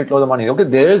shit load of money. Okay,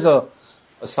 there is a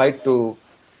side to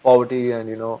poverty and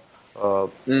Mm.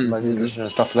 Mhm. malnutrition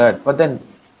and stuff like that. But then,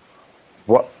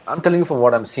 what I'm telling you from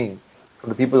what I'm seeing. from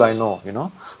the people I know,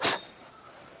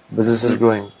 business is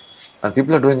growing, and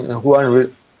people are doing who are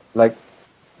like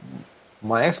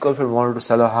my ex-girlfriend wanted to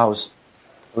sell a house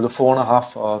with a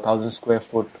 4,500 square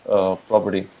foot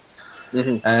property,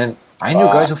 Mm-hmm. and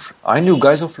Fuck. I knew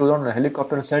guys who flew down in a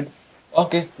helicopter and said,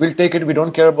 "Okay, we'll take it. We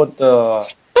don't care about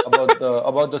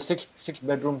the six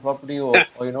bedroom property, or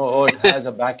it has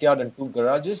a backyard and two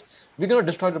garages. We're gonna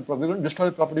destroy the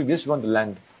property. We just want the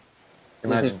land.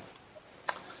 Mm-hmm. Imagine,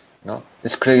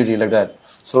 it's crazy like that.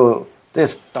 So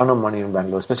there's ton of money in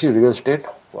Bangalore, especially real estate.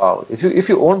 Wow, if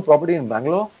you own property in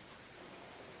Bangalore,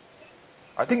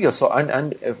 I think you're so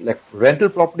and if, like rental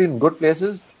property in good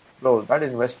places, no, that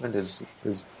investment is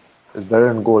better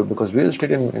than gold because real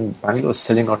estate in Bangalore is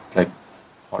selling out like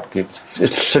hotcakes.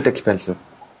 It's shit expensive.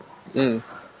 Mm.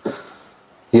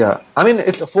 Yeah, I mean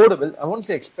it's affordable. I won't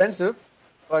say expensive,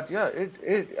 but yeah, it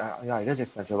is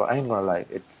expensive. I ain't gonna lie.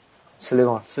 It's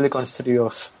Silicon City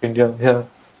of India. Yeah.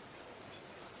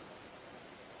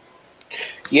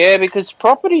 Yeah, because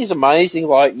property is amazing.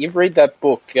 Like you've read that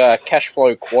book, Cash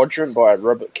Flow Quadrant by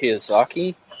Robert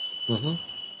Kiyosaki. hmm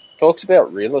Talks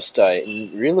about real estate,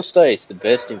 and real estate is the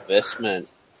best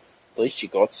investment. At least you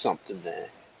got something there.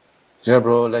 Yeah,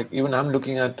 bro. Like even I'm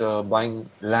looking at buying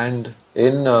land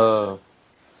in now.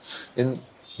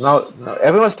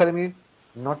 Everyone's telling me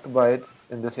not to buy it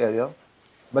in this area,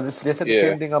 but they said the Yeah.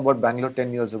 same thing about Bangalore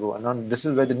 10 years ago, and now this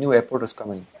is where the new airport is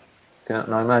coming.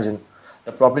 Now imagine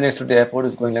the property next to the airport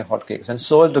is going like hotcakes, and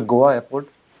so is the Goa airport.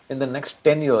 In the next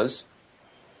 10 years,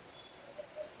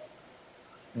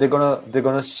 they're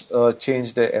gonna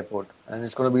change the airport, and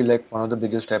it's gonna be like one of the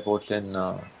biggest airports in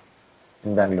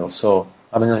Bangalore. So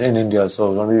I mean in India.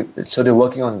 So they're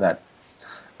working on that,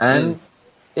 Mm. and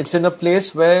it's in a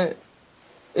place where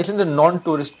it's in the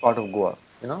non-tourist part of Goa.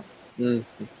 Mm.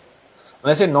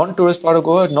 When I say non-tourist part of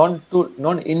Goa,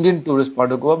 non-Indian tourist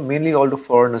part of Goa, mainly all the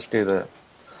foreigners stay there.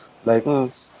 Like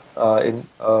Mm. in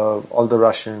all the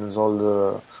Russians, all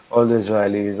the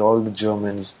Israelis, all the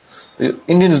Germans.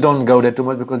 Indians don't go there too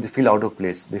much because they feel out of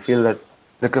place. They feel that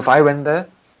like if I went there,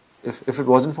 if it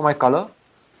wasn't for my color,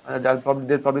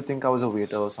 they'd probably think I was a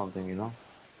waiter or something.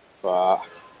 Fuck.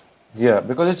 Yeah,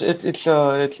 because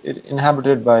it's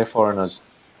inhabited by foreigners.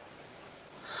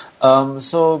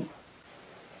 So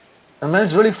I mean,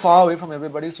 it's really far away from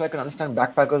everybody, so I can understand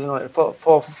backpackers.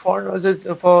 For foreigners,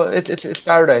 it's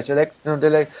paradise. They're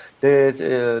like,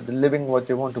 they're living what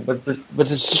they want to.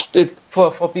 But it's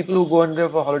for people who go in there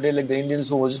for holiday, like the Indians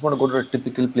who just want to go to the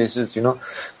typical places.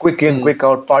 Quick in, Mm. quick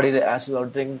out, party their asses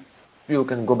out, drink, puke,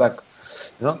 and go back.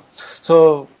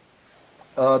 So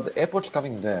the airport's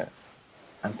coming there,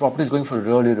 and property is going for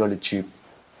really, really cheap.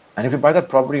 And if you buy that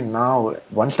property now,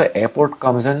 once the airport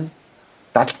comes in,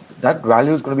 that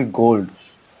value is going to be gold.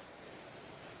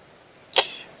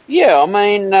 Yeah, I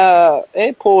mean,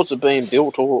 airports are being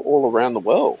built all around the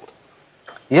world.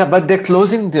 Yeah, but they're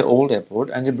closing the old airport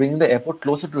and they're bringing the airport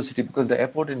closer to the city because the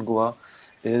airport in Goa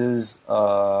is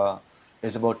uh,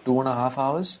 is about 2.5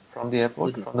 hours from the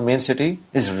airport, Hmm. from the main city.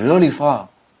 It's really far.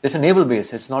 It's a naval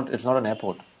base. It's not an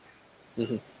airport.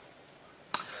 Hmm.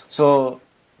 So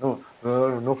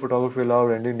no photography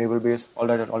allowed. Ending naval base. All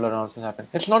that announcement happened.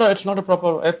 It's not a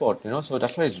proper airport. So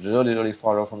that's why it's really really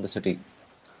far off from the city.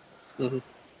 Hmm.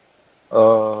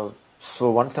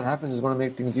 So once that happens, it's going to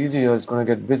make things easier. It's going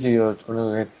to get busier.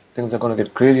 Things are going to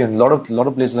get crazy, and a lot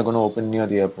of places are going to open near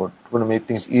the airport. It's going to make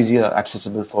things easier,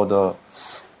 accessible for the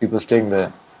people staying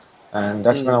there. And Mm.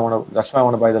 that's why I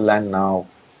want to buy the land now.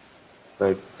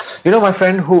 Right? My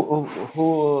friend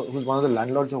who's one of the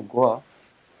landlords of Goa. Mm.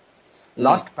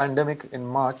 Last pandemic in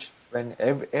March, when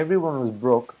everyone was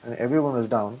broke and everyone was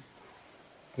down,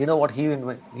 you know what he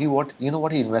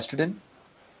invested in?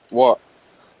 What?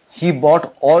 He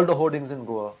bought all the hoardings in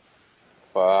Goa.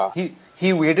 Fuck.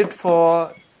 He waited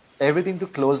for everything to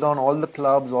close down, all the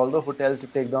clubs, all the hotels to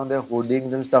take down their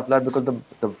hoardings and stuff like that because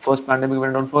the first pandemic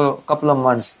went on for a couple of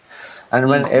months. And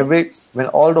when Mm. when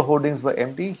all the hoardings were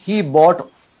empty, he bought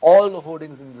all the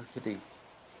hoardings in the city.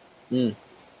 Mm.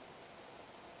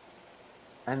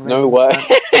 And No when the way.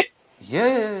 yeah,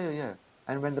 yeah, yeah, yeah.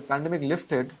 And when the pandemic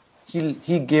lifted,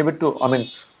 he gave it to, I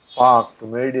mean, Park, to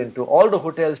Meridian, to all the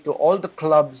hotels, to all the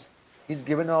clubs. He's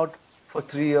given out for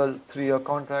 3-year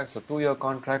contracts or 2-year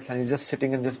contracts, and he's just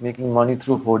sitting and just making money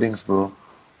through hoardings, bro.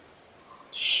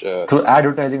 Shit. Through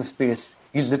advertising space.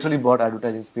 He's literally bought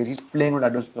advertising space. He's playing with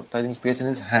advertising space in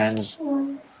his hands.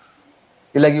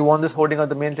 You're like, you want this hoarding at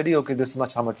the main city? Okay, this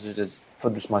much, how much it is for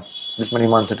this much, this many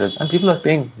months it is. And people are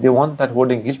paying. They want that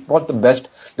hoarding.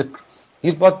 The,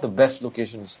 he's bought the best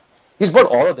locations. He's bought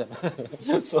all of them.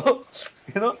 So,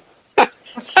 you know,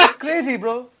 that's crazy,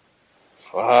 bro.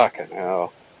 Fucking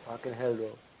hell. Fucking hell,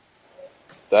 bro.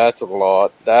 That's a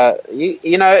lot.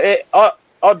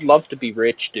 I'd love to be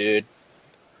rich, dude.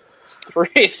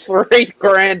 Three Bro,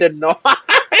 grand a night.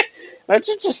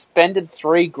 Imagine just spending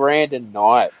 3 grand a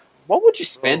night. What would you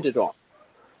spend bro, it on?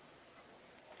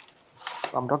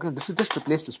 I'm talking. This is just a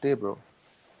place to stay, bro.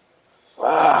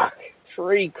 Fuck,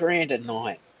 3 grand a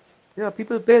night. Yeah,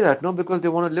 people pay that, no, because they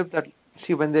want to live that.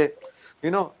 See, when they,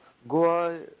 you know,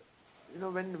 Goa,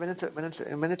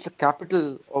 when it's the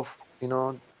capital of,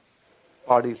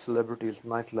 parties, celebrities,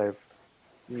 nightlife,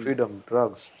 Hmm. freedom,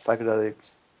 drugs, psychedelics,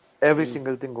 every Hmm.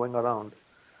 single thing going around.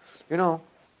 You know,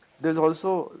 there's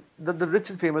also the rich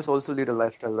and famous also lead a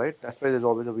lifestyle, right? That's why there's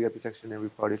always a VIP section in every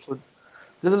party. So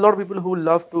there's a lot of people who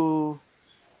love to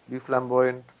be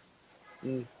flamboyant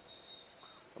Hmm.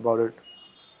 about it.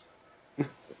 If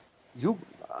you,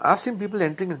 I've seen people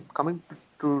entering and coming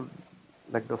to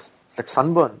like the like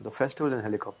Sunburn, the festival in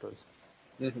helicopters.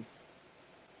 Hmm.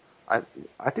 I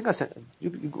I think I said you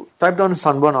go, type down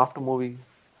Sunburn after movie.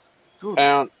 Dude,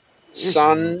 Found it's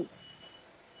Sunburn,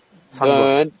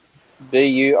 Sunburn.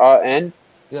 Burn.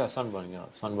 Yeah, Sunburn. Yeah,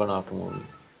 Sunburn after movie.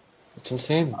 It's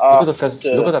insane. Look at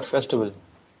After that festival.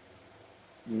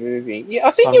 movie. Yeah,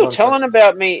 I think you were Sunburn telling festival.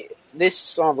 about me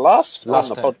this on Last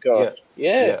the time. podcast.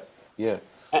 Yeah, Yeah, yeah,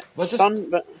 yeah. But just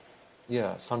Sun.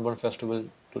 yeah, Sunburn Festival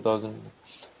 2000.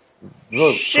 Bro,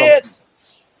 from Shit,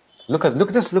 look at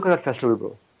that festival,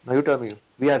 bro. Now you tell me.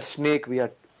 We had Snake. We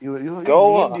had you name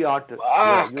Goa. the artist.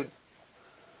 Yeah, Fuck. you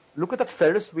look at that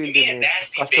Ferris wheel they made, the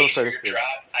custom Ferris wheel.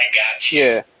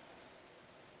 Yeah,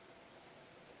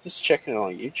 just checking it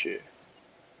on YouTube.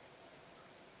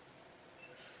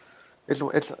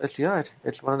 It's yeah,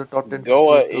 it's one of the top 10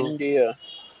 Goa, festivals to India.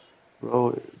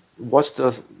 bro. Watch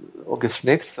the okay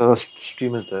Snake's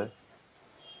stream is there.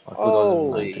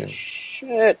 Holy 2019.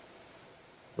 shit.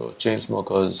 Bro,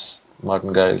 Chainsmokers,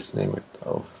 Martin Garrix, name it.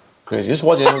 Oh, crazy. Just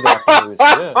watch any of the after movies.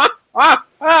 Yeah.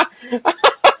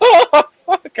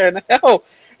 Fucking hell.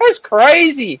 That's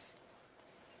crazy.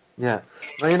 Yeah.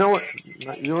 Now you know what?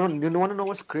 Now, you want to know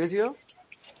what's crazier?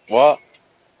 What?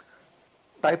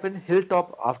 Type in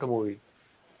Hilltop after movie.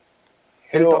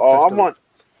 Hilltop Oh, I'm Festival. on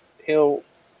Hilltop.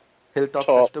 Hilltop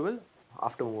Festival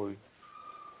after movie.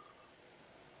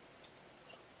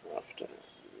 After.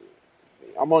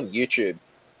 I'm on YouTube.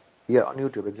 Yeah, on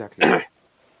YouTube, exactly.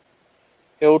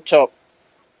 Hilltop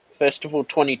Festival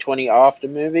 2020 after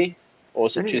movie. Or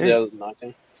is it Any any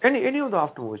 2019? any of the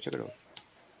after movies, check it out.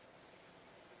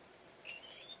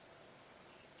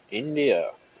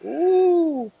 India.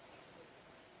 Ooh.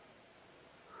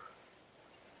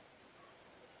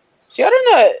 See, I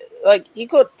don't know. Like, you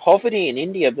got poverty in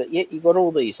India, but yet you got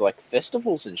all these, like,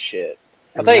 festivals and shit.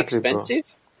 Are they Exactly, bro. expensive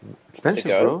to Expensive,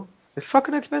 go? bro. It's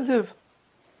fucking expensive.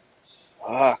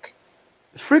 Fuck.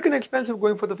 It's freaking expensive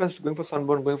going for the fest, going for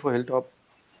Sunburn, going for Hilltop.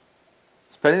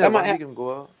 Spending How that one much? week in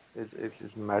Goa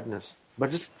is madness.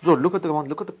 But just bro, look at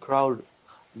the crowd.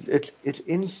 It's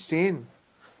insane.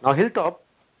 Now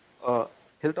uh,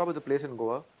 Hilltop is a place in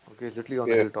Goa. Okay, it's literally on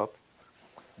the Yeah. hilltop.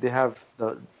 They have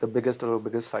the biggest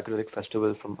psychedelic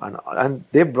festival and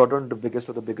they brought on the biggest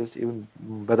of the biggest, even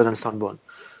better than Sunburn.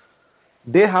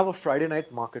 They have a Friday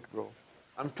night market, bro.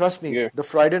 And trust me, Yeah. the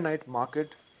Friday night market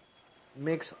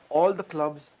makes all the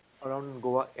clubs around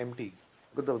Goa empty.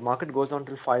 Because the market goes on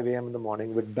till 5 a.m. in the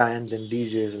morning with bands and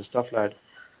DJs and stuff like that.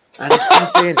 And it's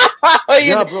insane.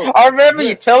 Yeah, bro. I remember you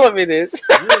Yeah, telling me this.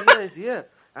 yeah.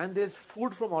 And there's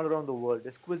food from all around the world.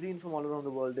 There's cuisine from all around the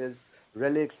world. There's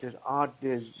relics, there's art,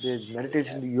 there's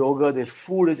meditation, yoga, there's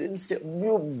food. It's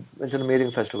insane. It's an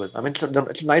amazing festival. I mean,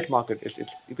 it's a night market. It's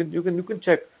you can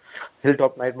check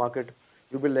Hilltop night market.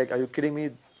 You'll be like, are you kidding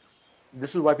me?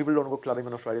 This is why people don't go clubbing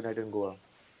on a Friday night in Goa.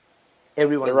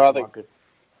 Everyone They're is at the rather. market.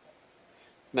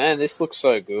 Man, this looks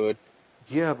so good.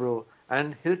 Yeah, bro.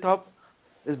 And Hilltop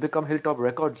has become Hilltop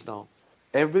Records now.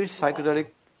 Every psychedelic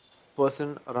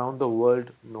person around the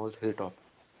world knows Hilltop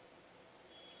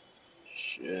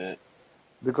Shit.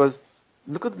 because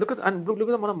look at the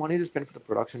amount of money they spend for the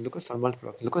production. Look at Salman's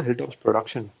production. Look at Hilltop's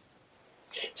production.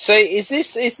 So is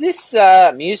this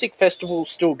music festival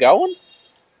still going?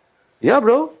 Yeah,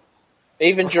 bro.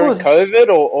 Even Of during course. COVID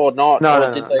or not? No, Or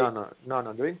no, did no, they? no, no, no,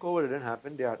 no. During COVID, it didn't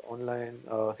happen. They had online.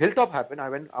 Hilltop happened.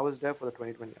 I was there for the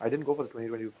 2020. I didn't go for the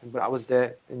 2020, but I was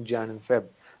there in Jan and Feb.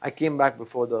 I came back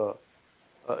before the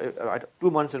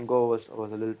 2 months ago was a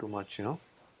little too much.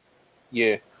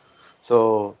 Yeah.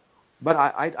 So, but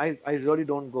I really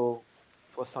don't go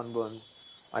for Sunburn.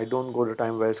 I don't go to a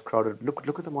time where it's crowded. Look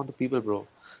at the amount of people, bro.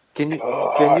 Can you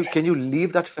can God. you can you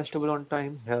leave that festival on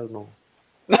time? Hell no.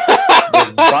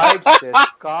 There's bikes, there's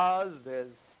cars,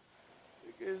 there's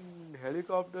freaking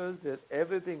helicopters, there's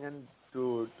everything, and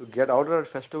to get out of that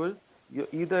festival, you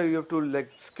have to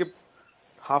like skip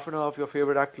half an hour of your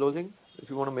favorite act closing if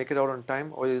you want to make it out on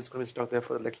time, or you're just going to be stuck there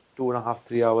for like 2.5,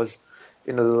 3 hours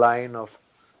in a line of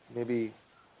maybe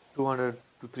 200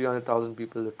 to 300,000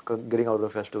 people getting out of the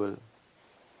festival.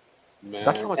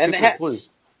 That's how Man. much And people it pulls.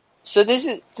 so does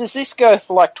this go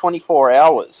for like 24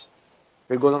 hours?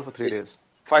 It goes on for three This days,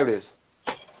 5 days.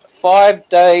 5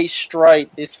 days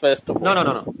straight, this festival.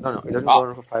 No. It doesn't go Ah,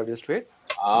 on for 5 days straight.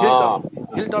 ah, Hilltop,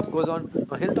 Hilltop goes on.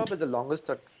 No, Hilltop is the longest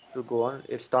that to go on.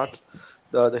 It starts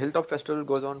the Hilltop Festival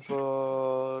goes on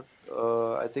for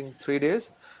I think 3 days,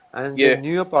 and the yeah.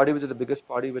 New Year party, which is the biggest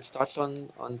party, which starts on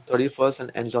 31st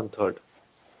and ends on 3rd,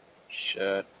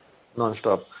 Shit.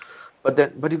 non-stop. But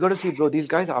you got to see, bro, these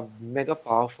guys are mega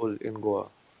powerful in Goa.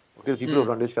 Okay, the people who Mm.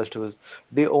 run these festivals,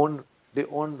 they own they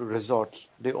own resorts,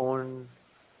 they own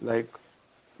like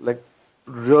like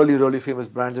really famous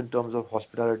brands in terms of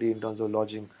hospitality, in terms of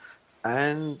lodging,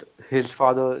 and his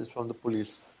father is from the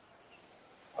police.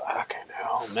 Fucking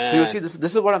hell, So you man. see, this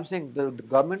is what I'm saying. The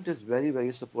government is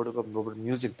very supportive of global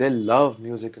music. They love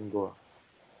music in Goa.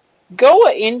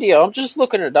 Goa, India. I'm just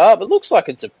looking it up. It looks like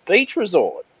it's a beach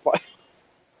resort. Like,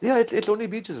 Yeah, it's only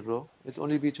beaches, bro. It's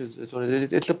only beaches.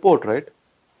 It's a port, right?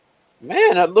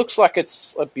 man, it looks like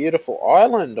it's a beautiful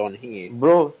island on here.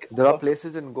 Bro, there are God.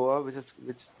 places in Goa which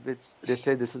they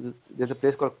say this is there's a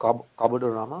place called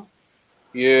Kabadorama.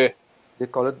 Yeah, They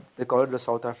call it the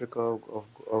South Africa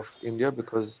of India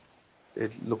because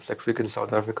it looks like freaking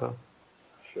South Africa.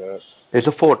 shit. It's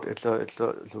a fort. It's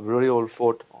a very old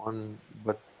fort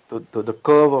but the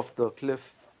curve of the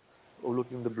cliff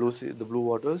overlooking the blue sea, the blue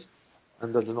waters,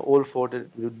 and there's an old fort.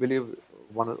 You believe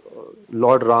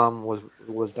Lord Ram was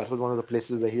that was one of the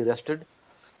places where he rested.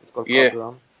 It's called Yeah,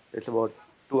 Kabram. It's about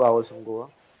 2 hours from Goa.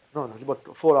 No, it's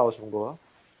about 4 hours from Goa.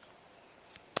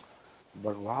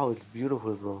 But wow, it's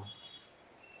beautiful, bro.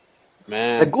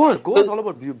 Like man. Goa is But, all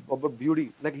about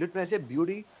beauty. Like literally, I say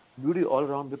beauty, beauty all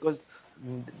around because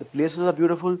the places are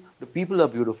beautiful, the people are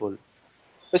beautiful.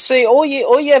 but see, all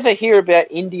you ever hear about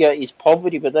India is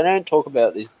poverty, but they don't talk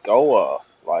about this Goa.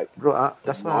 Like, Bro,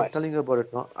 the that's why I'm nice. telling you about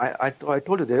it now. I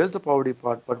told you there is the poverty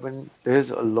part, but when there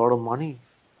is a lot of money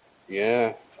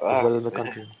Yeah, as fuck, well in the man.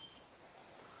 country.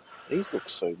 These look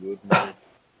so good, man.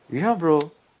 Yeah,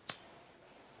 bro.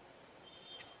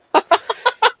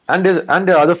 And there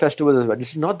are other festivals as well.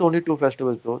 This is not the only two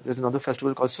festivals, bro. There's another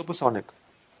festival called Supersonic.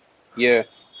 Yeah,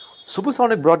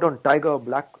 Supersonic brought down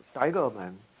Black Tiger,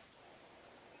 man.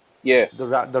 yeah. The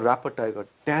rapper Tiger.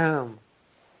 Damn.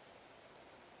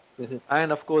 Mhm.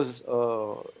 And of course,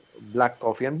 Black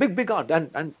Coffee and big art.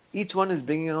 And each one is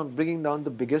bringing down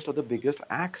the biggest of the biggest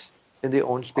acts in their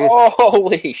own space.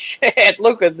 Holy shit!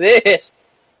 Look at this.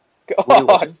 What are you God,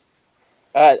 watching?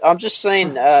 I'm just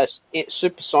seeing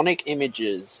supersonic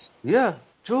images. Yeah,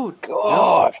 dude. Yeah.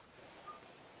 God.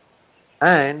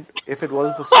 And if it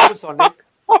wasn't for Supersonic,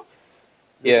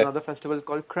 there's Yeah, another festival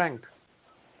called Cranked.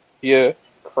 yeah.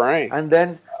 Crank. And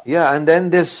then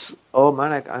this. Oh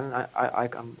man,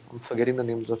 I'm forgetting the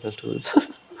names of festivals.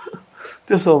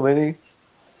 There's so many.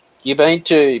 You been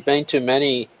to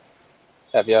many,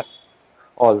 have you?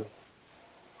 All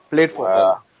played for all.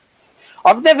 Wow.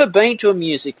 I've never been to a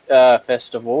music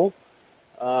festival.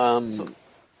 So, Um,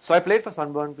 so I played for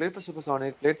Sunburn, played for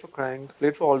Supersonic, played for Crank,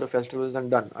 played for all the festivals, and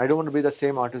done. I don't want to be the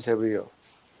same artist every year.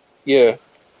 yeah.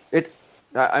 It.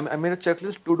 I made a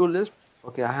checklist, to-do list.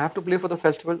 Okay, I have to play for the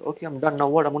festival. Okay, I'm done. Now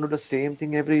what? I'm gonna do the same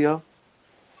thing every year.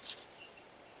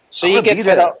 So I'm you gonna get be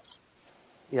fed there. up.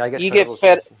 Yeah, I get You fed up get of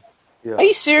fed. festivals. Are Yeah,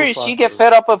 you too serious? You fast, get bro.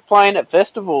 fed up of playing at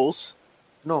festivals?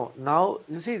 No, now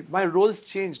you see, my role's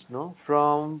changed, no,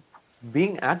 from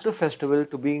being at the festival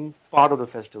to being part of the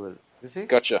festival. You see?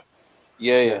 Gotcha.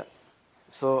 Yeah, yeah. Yeah.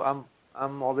 So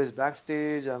I'm always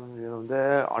backstage. I'm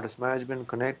there, artist management,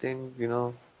 connecting,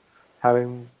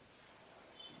 having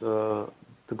the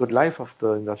the good life of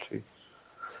the industry.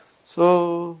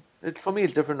 So it for me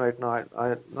it's different right now.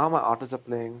 Now my artists are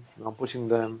playing. I'm pushing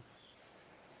them.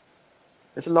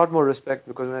 It's a lot more respect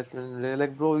because when they're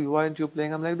like, bro, why aren't you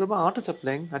playing? I'm like, bro, my artists are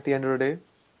playing at the end of the day.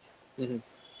 Hmm.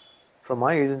 From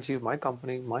my agency, my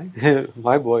company, my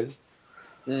my boys.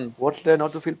 Mm. What's there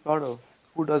not to feel proud of?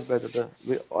 Who does better?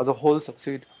 We as a whole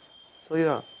succeed. So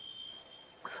yeah.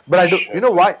 But I do. You Shit.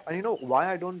 know why? And you know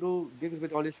why I don't do gigs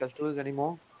with all these festivals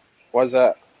anymore? Why's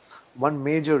that? One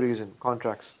major reason: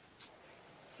 contracts.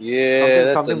 Yeah, Something,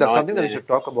 that's a something that we nightmare. should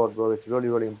talk about, bro. It's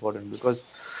really important because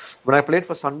when I played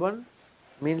for Sunburn,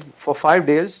 I mean, for 5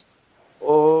 days,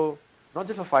 or not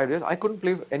just for 5 days, I couldn't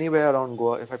play anywhere around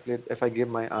Goa if I gave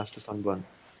my ass to Sunburn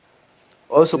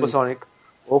or Mm. Supersonic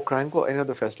or Crank or any of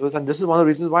the festivals. And this is one of the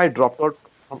reasons why I dropped out.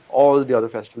 from all the other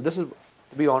festivals. This is,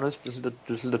 to be honest, this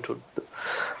is the truth.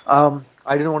 I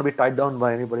didn't want to be tied down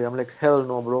by anybody. I'm like, hell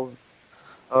no, bro.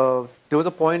 There was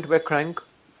a point where Crank,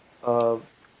 uh,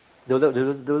 there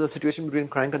was a situation between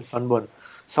Crank and Sunburn.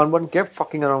 Sunburn kept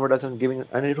fucking around with us and giving,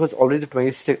 and it was already the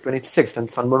 26th, and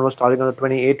Sunburn was starting on the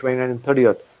 28th, 29th, and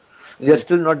 30th. We are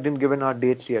still not been given our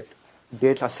dates yet.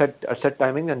 Dates are set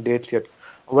timing and dates yet.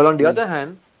 Well, on the other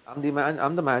hand, I'm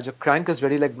the manager. Crank is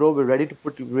ready. Like, bro, we're ready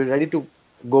to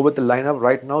go with the lineup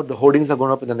right now. The hoardings are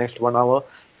going up in the next 1 hour.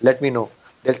 Let me know.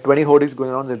 There's 20 hoardings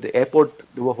going on at the airport.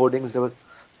 There were hoardings. And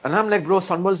I'm like, bro,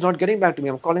 Sunburn's not getting back to me.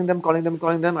 I'm calling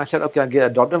them. I said, okay, I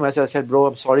dropped a message. I said, bro,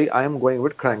 I'm sorry. I am going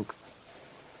with Crank.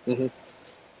 Mm-hmm.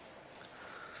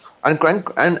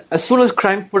 And as soon as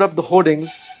Crank put up the hoardings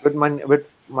with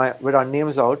our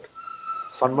names out,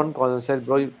 Sunburn called and said,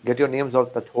 bro, you get your names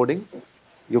out that hoarding.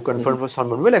 You confirm for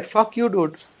Sunburn. We're like, fuck you,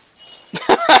 dude.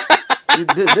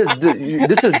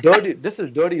 This is dirty. This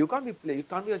is dirty. You can't be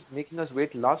making us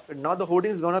wait last minute. Now the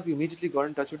hoarding's gone up. You immediately got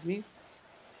in touch with me.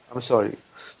 I'm sorry.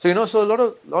 So so a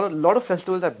lot of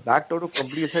festivals I backed out of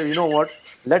completely. Said, you know what?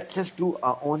 Let's just do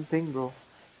our own thing, bro.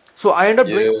 So I end up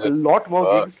doing a lot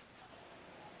more gigs.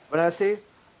 When I say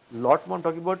lot more, I'm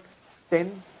talking about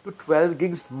 10 to 12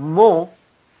 gigs more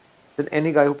than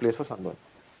any guy who plays for Sunburn.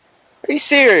 Are you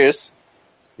serious?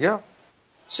 Yeah.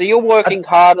 So you're working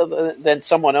harder than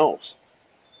someone else?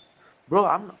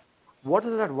 Bro, what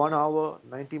is that 1 hour,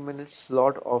 90-minute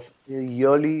slot of a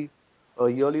yearly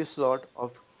slot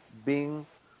of being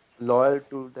loyal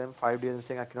to them 5 days and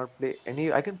saying I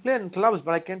can play in clubs,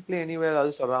 but I can't play anywhere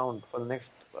else around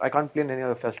I can't play in any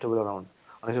other festival around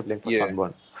unless you're playing for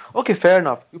Sunburn. Okay, fair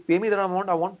enough. You pay me that amount,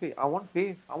 I won't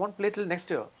play till next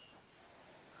year.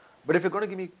 But if you're going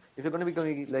to be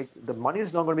going like the money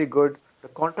is not going to be good, the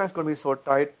contract's going to be so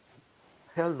tight,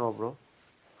 hell no, bro.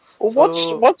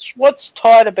 Well, what's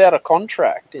tight about a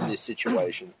contract in this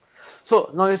situation?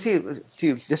 So now you see,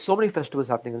 there's so many festivals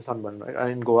happening in Sunburn, right? And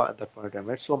in Goa at that point in time,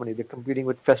 right? So many. They're competing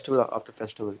with festival after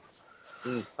festival.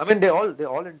 I mean, they're all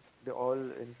in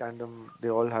tandem.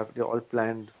 They're all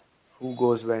planned. Who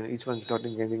goes when? Each one's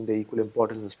getting the equal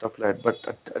importance and stuff like that. But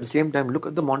at the same time, look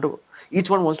at the amount of each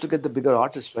one wants to get the bigger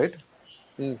artist, right?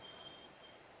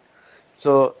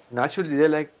 So naturally, they're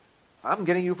like, I'm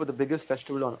getting you for the biggest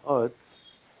festival on earth,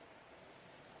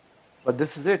 but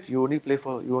this is it. You only play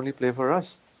for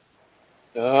us.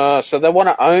 So they want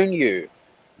to own you.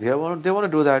 They want to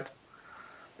do that.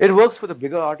 It works for the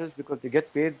bigger artists because they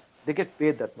get paid. They get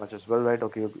paid that much as well, right?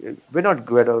 Okay, we're not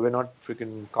Guetta, we're not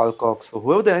freaking Carl Cox, or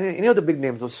whoever any of the big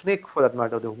names, or Snake for that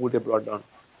matter, who they brought down.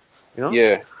 You know?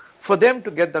 Yeah. For them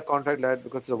to get the contract, lad,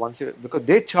 because because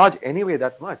they charge anyway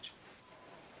that much.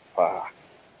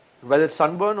 Whether it's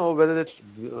Sunburn or whether it's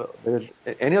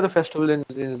any other festival in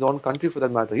his own country for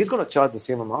that matter, he's going to charge the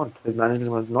same amount. His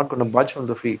management is not going to budge from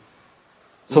the fee.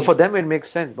 So for them it makes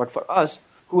sense, but for us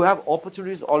who have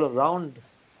opportunities all around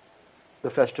the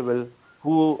festival,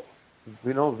 who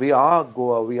we are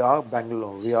Goa, we are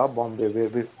Bangalore, we are Bombay,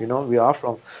 we are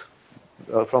from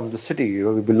the city,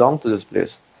 we belong to this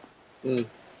place.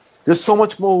 There's so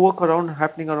much more work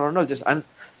happening around us, and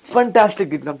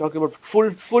fantastic gigs. I'm talking about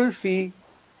full fee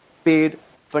paid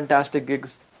fantastic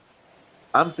gigs.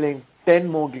 I'm playing 10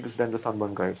 more gigs than the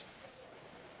Sunburn guys.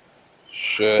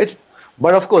 Shit.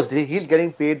 But of course, he's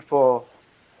getting paid for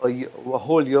a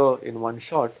whole year in one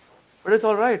shot. But it's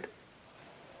all right.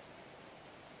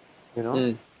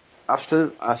 I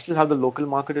still have the local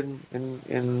market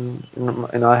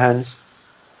in our hands.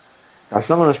 That's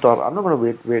not going to stop. I'm not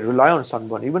going to rely on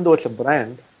Sunburn, even though it's a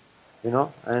brand,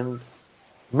 and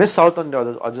miss out on the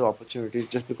other opportunities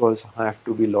just because I have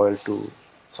to be loyal to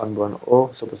Sunburn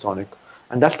or Supersonic.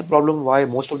 And that's the problem why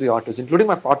most of the artists, including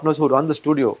my partners who run the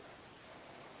studio,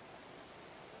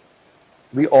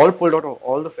 we all pulled out of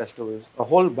all the festivals. A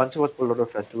whole bunch of us pulled out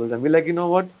of festivals, and we're like, you know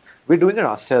what? We're doing it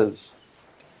ourselves.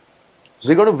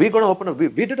 We're gonna open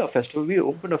we did a festival. We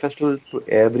opened a festival to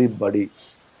everybody.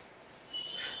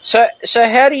 So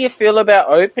how do you feel about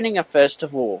opening a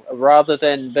festival rather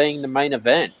than being the main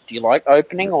event? Do you like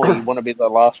opening, or you want to be the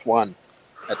last one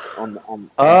on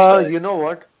stage? You know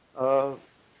what?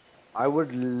 I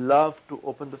would love to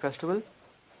open the festival.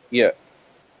 Yeah.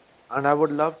 And I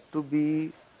would love to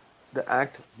be the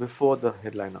act before the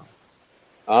headliner.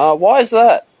 Why is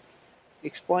that?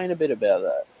 Explain a bit about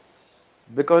that.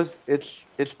 Because it's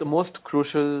the most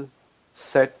crucial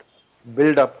set,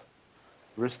 build up,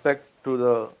 respect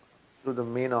to the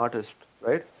main artist,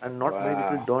 right? And not many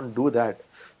people don't do that.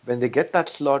 When they get that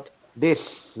slot, they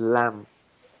slam.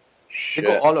 Shit.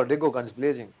 They go all out. They go guns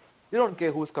blazing. They don't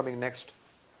care who's coming next.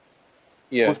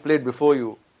 Yeah. Who's played before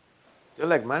you. You're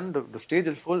like, man, the stage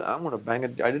is full. I'm gonna bang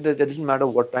it. It doesn't matter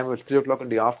what time. It's 3 o'clock in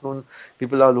the afternoon.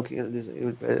 People are looking at this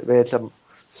where it's a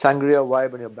sangria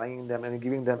vibe, and you're banging them and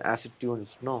giving them acid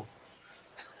tunes. No.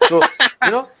 So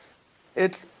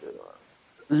it's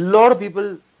a lot of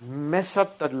people mess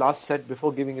up that last set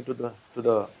before giving it to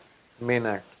the main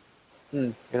act.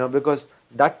 Mm. Because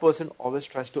that person always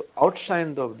tries to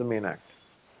outshine the main act.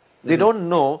 They Mm-hmm. don't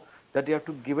know that they have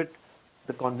to give it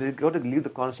they got to leave the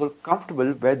console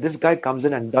comfortable where this guy comes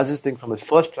in and does his thing from his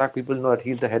first track. People know that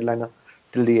he's the headliner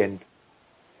till the end,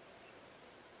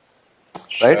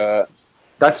 right? Sure.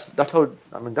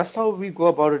 That's how we go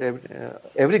about it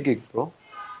every gig, bro.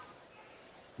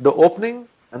 The opening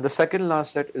and the second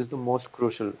last set is the most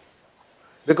crucial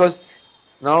because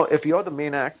now if you're the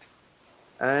main act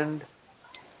and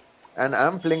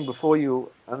I'm playing before you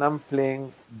and I'm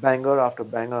playing banger after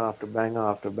banger after banger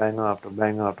after banger after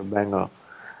banger after banger,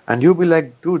 and you'll be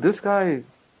like, dude, this guy,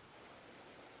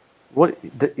 what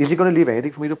is he going to leave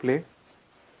anything for me to play?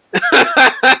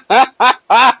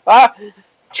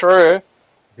 True.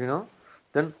 You know,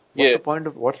 then Yeah.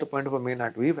 what's the point of a main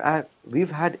act? We've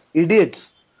had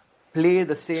idiots play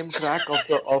the same track of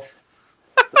the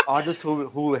artist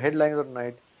who headlines the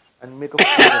night and make a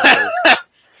fool of themselves.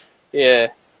 Yeah.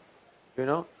 You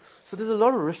know, so there's a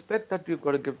lot of respect that you've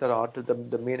got to give that art to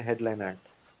the main headline act,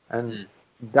 and Mm.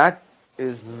 that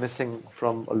is missing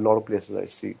from a lot of places I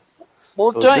see.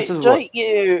 Well, So this is what.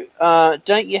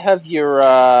 don't you have your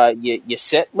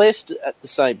set list at the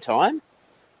same time?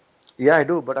 Yeah, I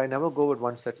do, but I never go with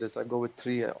one set list. I go with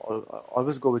three. I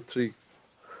always go with three.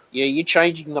 Yeah, you're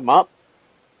changing them up.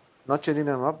 Not changing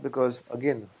them up because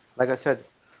again, like I said,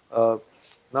 uh,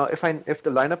 now if the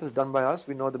lineup is done by us,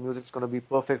 we know the music's going to be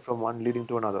perfect from one leading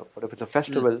to another. But if it's a Mm.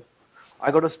 festival,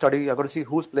 I got to study. I got to see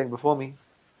who's playing before me.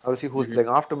 I got to see who's Mhm. playing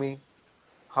after me.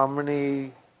 How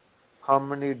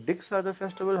many dicks are the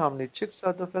festival? How many chicks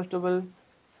are the festival?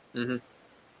 Mhm.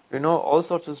 All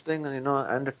sorts of things,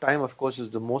 and the time, of course, is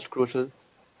the most crucial.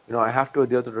 I have to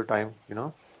adhere to the time.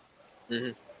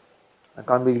 Mhm. I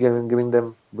can't be giving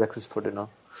them breakfast for dinner.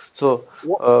 So,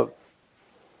 What uh,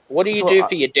 What do you so do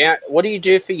for your down? What do you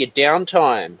do for your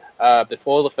downtime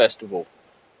before the festival?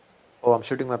 oh, I'm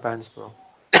shooting my pants, bro.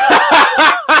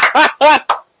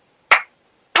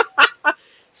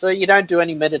 So you don't do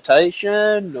any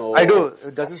meditation, I or do.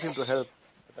 It doesn't seem to help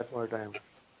at that point of time,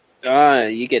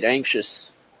 you get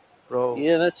anxious? bro.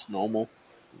 Yeah, that's normal.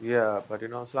 Yeah, but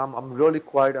so I'm really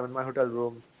quiet. I'm in my hotel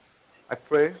room. I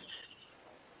pray.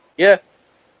 Yeah.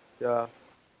 Yeah.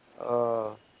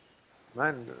 Uh,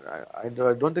 man, I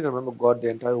don't think I remember God the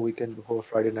entire weekend before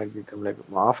Friday night gig. I'm like,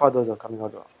 my fathers are coming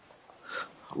out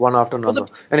one after Well,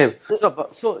 another. Anyway, no,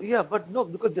 but so yeah, but no,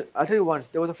 because I'll tell you once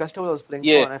there was a festival I was playing for,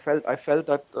 yeah. and I felt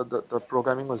that the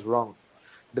programming was wrong.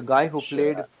 The guy who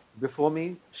played Sure. before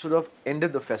me should have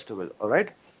ended the festival. All right.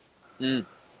 Mm.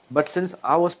 But since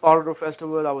I was part of the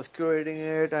festival, I was curating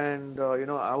it, and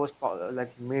I was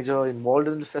like major involved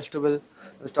in the festival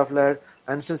and stuff like that.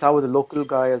 And since I was a local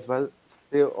guy as well,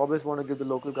 they always want to give the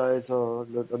local guys,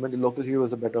 the local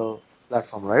heroes a better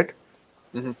platform, right?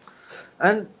 Mhm.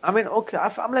 And I mean, okay,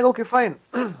 I'm like, okay, fine.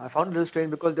 I found it a little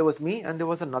strange because there was me and there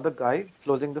was another guy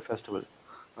closing the festival,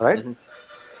 all right?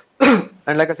 Mhm.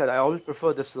 And like I said, I always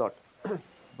prefer this slot.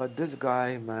 But this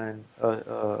guy, man,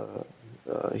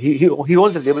 he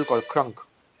owns a label called Crunk.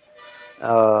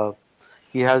 Uh,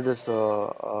 he has this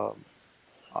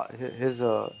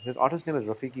his artist name is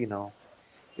Rafiki now.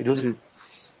 It was Mhm.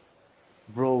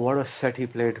 bro, what a set he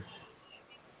played.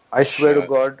 I swear to Sure.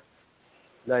 God,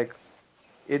 like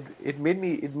it made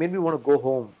me want to go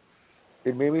home.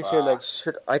 It made me say like, Fuck.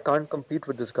 shit, I can't compete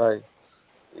with this guy.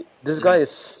 This guy Mhm.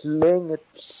 is slaying it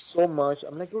so much.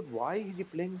 I'm like, dude, why is he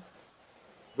playing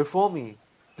before me?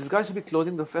 This guy should be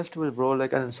closing the festival, bro.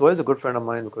 Like, and so is a good friend of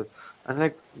mine because, and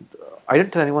like, I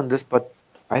didn't tell anyone this, but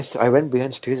I went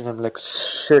behind stage and I'm like,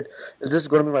 shit, is this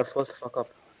gonna be my first fuck up?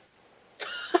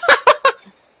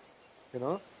 You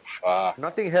know? Fuck.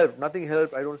 Nothing helped. Nothing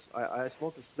helped. I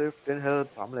smoked a spliff, didn't help.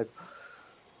 I'm like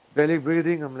barely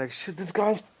breathing. I'm like, shit, this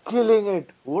guy's killing it.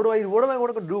 What am I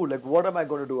gonna do? Like, what am I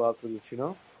gonna do after this?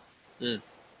 Mm.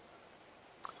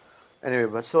 Anyway,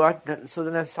 but so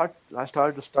then I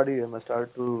started to study him. I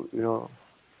started to,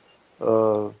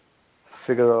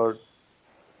 figure out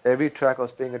every track I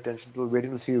was paying attention to,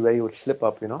 waiting to see where he would slip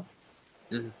up. Mhm.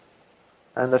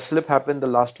 And the slip happened the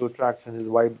last two tracks and his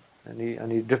vibe,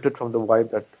 and he drifted from the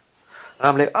vibe and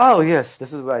I'm like, oh yes,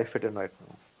 this is where I fit in right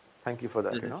now. Thank you for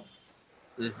that. Mhm.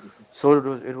 Mhm. So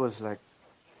it was like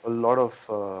a lot of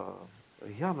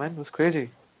yeah, man, it was crazy.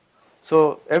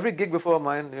 So every gig before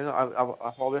mine,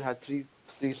 I've always had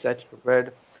three sets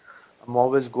prepared. I'm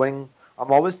always going.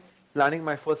 I'm always planning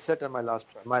my first set and my last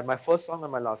track, my first song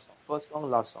and my last song, first song,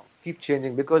 last song. Keep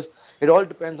changing because it all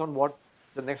depends on what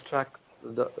the next track,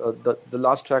 the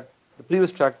last track, the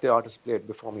previous track the artist played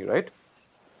before me, right?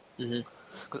 Mhm.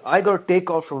 Because I got to take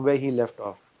off from where he left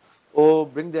off. Or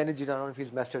bring the energy down if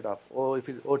he's messed it up, or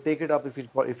take it up if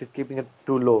he's keeping it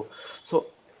too low. So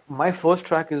my first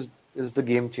track is the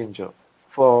game changer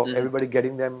for Mhm. everybody,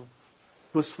 getting them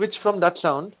to switch from that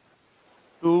sound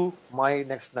to my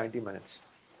next 90 minutes.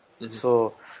 Mhm.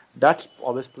 So that's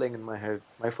always playing in my head,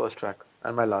 my first track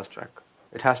and my last track.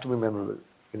 It has to be memorable,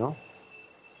 you know?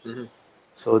 Mhm.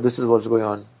 So this is what's going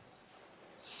on.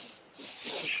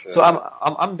 So Sure.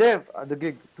 I'm there at the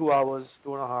gig 2 hours,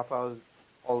 2.5 hours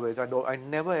always. I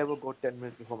never ever go 10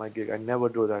 minutes before my gig. I never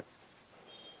do that.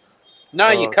 No,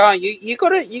 you Uh, can't. You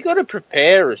gotta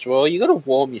prepare as well. You gotta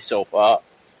warm yourself up.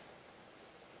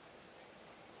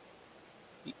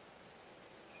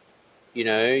 You,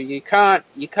 you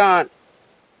can't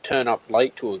turn up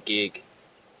late to a gig.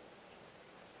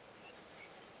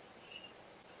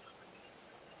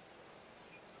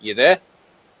 You there?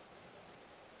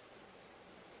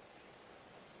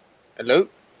 Hello?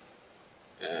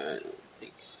 Uh,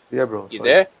 yeah, bro. you Sorry.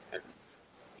 there?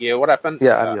 Yeah. What happened?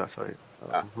 Yeah, I'm here. Sorry.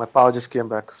 Uh, My power just came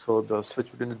back, so the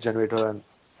switch between the generator and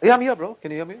yeah, I'm here, bro.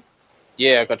 Can you hear me?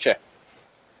 yeah, I gotcha.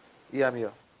 Yeah, I'm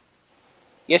here.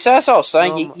 Yes, as I was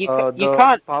saying, No, you the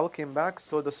can't. power came back,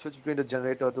 so the switch between the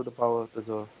generator to the power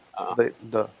to Uh,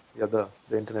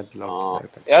 the internet locked. uh,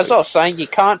 Yeah, thanks. as I Sorry. was saying, you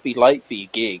can't be late for your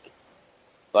gig.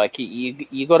 Like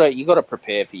you gotta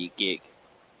prepare for your gig.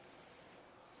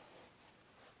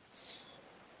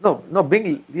 No, no,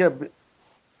 being yeah,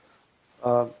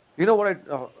 you know what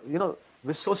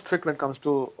we're so strict when it comes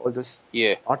to all this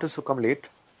Yeah. artists who come late,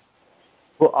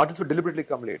 who artists who deliberately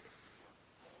come late.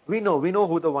 We know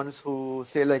who the ones who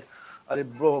say like, "Arey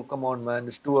bro, come on, man,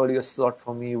 it's too early a slot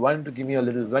for me. Why don't you give me a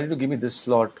little? Why don't you give me this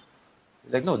slot?"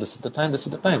 Like, no, this is the time. This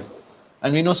is the time.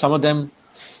 And we know some of them,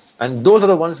 and those are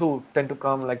the ones who tend to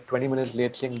come like 20 minutes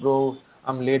late, saying, "Bro,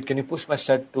 I'm late. Can you push my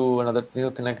set to another?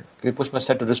 Can you push my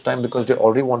set to this time because they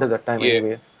already wanted that time Yeah.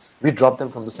 anyway." We drop them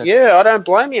from the set. Yeah, I don't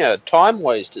blame you. Time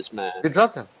wasters, man. We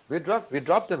drop them. We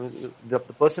drop them. The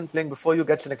person playing before you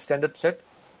gets an extended set,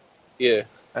 Yeah.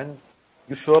 and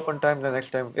you show up on time the next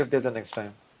time if there's a next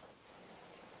time.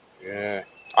 Yeah.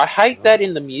 I You hate know? that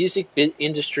in the music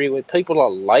industry where people are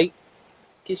late.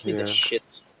 Gives me the Yeah.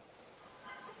 shits.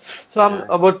 So You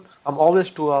know. I'm always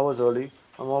 2 hours early.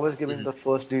 I'm always giving Mhm. the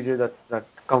first DJ that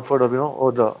comfort of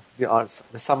or the arts.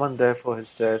 There's someone there for his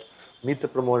set. Meet the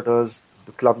promoters,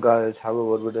 the club guys, have a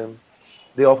word with him.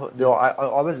 Mhm. I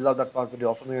always love that part where they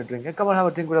offer me a drink. Hey, come on, have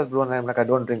a drink with us, bro. And I'm like, I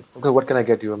don't drink. Okay, what can I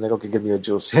get you? I'm like, okay, give me a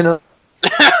juice.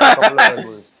 Couple of Red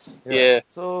Bulls. Yeah. Yeah.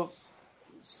 So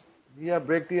yeah,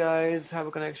 break the ice, have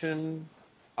a connection.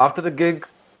 After the gig,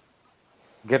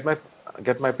 get my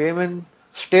get my payment,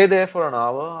 stay there for an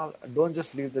hour. Don't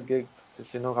just leave the gig.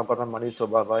 Just I've got my money, so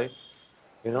bye bye.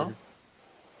 You know, Mhm.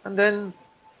 and then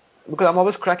because I'm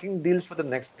always cracking deals for the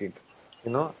next gig.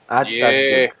 At that Yeah.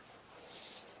 gig.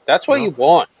 That's You what you know,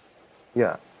 want.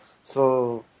 yeah.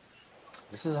 So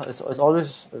it's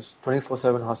always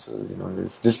 24/7 hustle.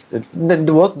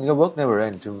 The work your work never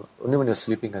ends. Only when you're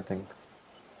sleeping, I think.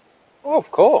 Oh,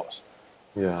 of course.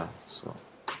 Yeah. So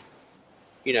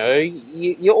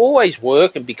You're always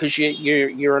working because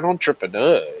you're an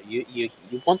entrepreneur. You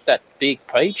want that big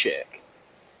paycheck.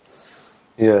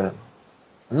 yeah.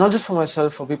 Not just for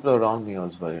myself, for people around me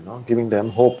as well. Giving them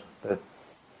hope that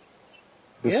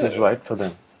this is Yeah. right for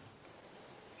them.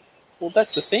 Well,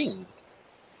 that's the thing.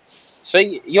 So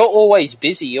you're always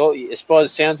busy. As far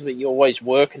as it sounds of it, you're always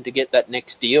working to get that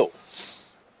next deal.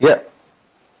 Yeah.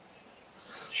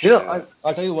 Sure.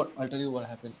 I'll tell you what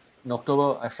happened. In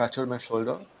October, I fractured my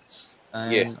shoulder,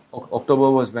 Yeah. and October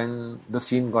was when the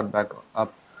scene got back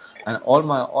up, and all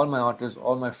my artists,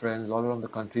 all my friends, all around the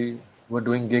country were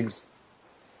doing gigs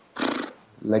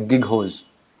like gig holes,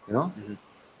 you know, Mhm.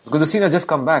 because the scene had just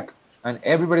come back, and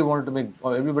everybody wanted to make,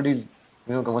 or everybody's,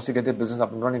 wants to get their business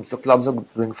up and running. So clubs are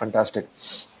doing fantastic.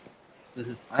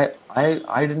 Mhm.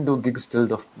 I didn't do gigs till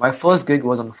my first gig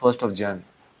was on the 1st of Jan,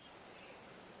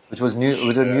 which was a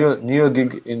Sure. New Year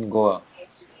gig in Goa.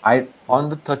 I Mhm. on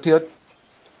the 30th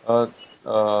uh,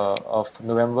 of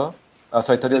November,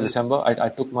 sorry, 30th of Mhm. December, I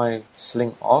took my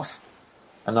sling off,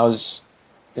 and I was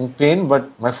in pain. But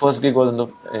my first gig was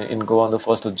in Goa on the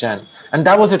 1st of Jan, and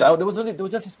that was it. There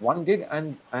was just this one gig,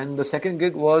 and the second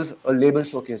gig was a label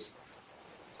showcase,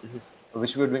 Mhm.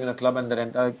 which we were doing in a club, and the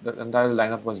entire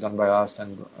lineup was done by us,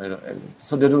 and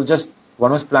so there was just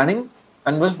one was planning,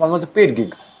 and one was a paid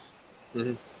gig.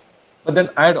 Mhm. But then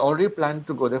I had already planned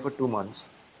to go there for 2 months.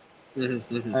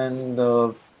 Mm-hmm.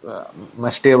 and my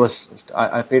stay was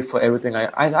I paid for everything.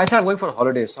 I said I'm going for a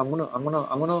holiday, so I'm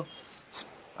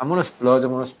gonna splurge.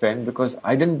 I'm gonna spend because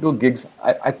I didn't do gigs.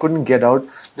 I couldn't get out.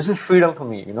 This is freedom for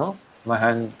me, My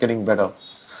hand getting better.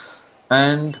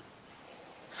 And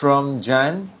from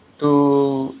Jan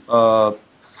to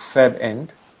Feb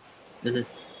end, Mm-hmm.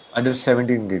 I did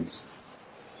 17 gigs.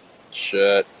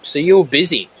 Shit. So you were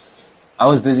busy. I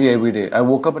was busy every day. I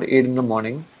woke up at 8 in the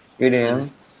morning, 8 Mm-hmm.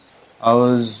 a.m. I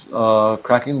was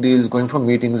cracking deals, going for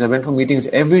meetings. I went for meetings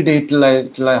every day till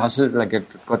I hustled till I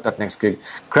got that next gig.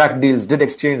 Cracked deals, did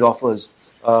exchange offers.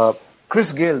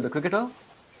 Chris Gale, the cricketer,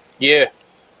 Yeah.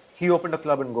 he opened a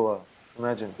club in Goa.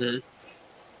 Imagine. Mm-hmm.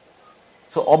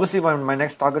 So obviously my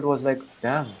next target was like,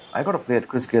 damn, I gotta play at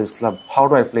Chris Gale's club. How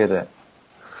do I play there?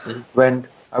 Mm-hmm.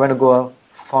 I went to Goa,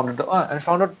 found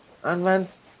out, and when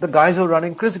the guys who are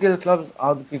running Chris Gale clubs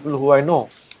are the people who I know,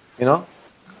 you know.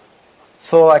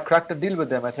 So I cracked a deal with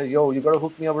them. I said, yo, you got to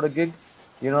hook me up with a gig.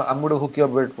 I'm going to hook you up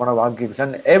with one of our gigs.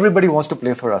 And everybody wants to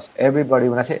play for us. Everybody,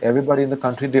 when I say everybody in the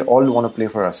country, they all want to play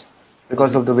for us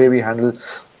because Mm-hmm. of the way we handle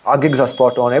our gigs are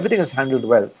spot on. Everything is handled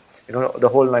well. The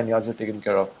whole 9 yards are taken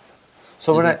care of.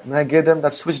 So when Mm-hmm. I gave them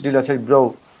that switch deal, I said,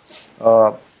 bro,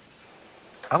 uh,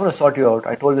 I'm gonna sort you out.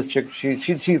 I told this chick,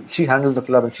 she handles the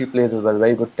club and she plays as well.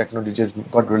 Very good techno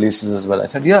DJs, got releases as well. I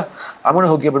said, yeah, I'm gonna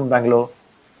hook you up in Bangalore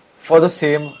for the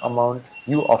same amount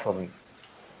you offer me.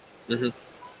 Mm-hmm.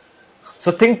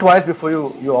 So think twice before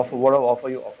you offer whatever offer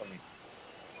you offer me.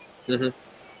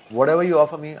 Mm-hmm. Whatever you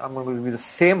offer me, I'm going to give you the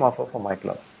same offer for my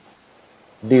club.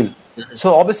 Deal. Mm-hmm.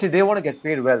 So obviously they want to get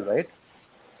paid well, right?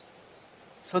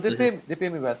 So Mm-hmm. they pay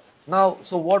me well. Now,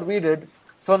 so what we did,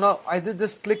 so now I did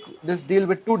this deal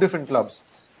with two different clubs,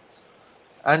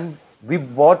 and we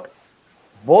bought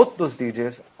both those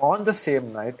DJs on the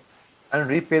same night and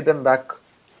repaid them back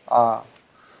uh,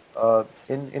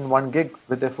 in one gig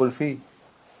with their full fee.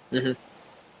 Mm-hmm.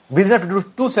 We didn't have to do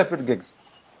two separate gigs.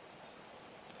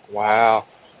 Wow.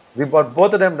 We brought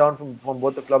both of them down from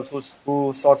both the clubs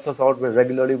who sorts us out with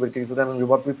regularly with gigs with them, and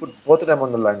we put both of them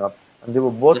on the lineup, and they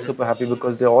were both Mm-hmm. super happy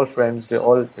because they're all friends,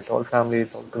 it's all family,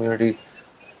 it's all community,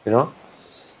 you know.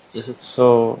 Mm-hmm.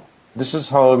 So this is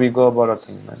how we go about our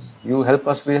thing, man. You help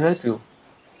us, we help you.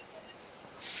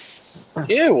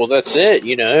 Yeah, well, that's it.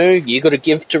 You got to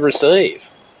give to receive.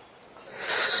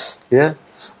 Yeah.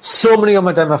 So many of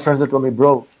my friends have told me,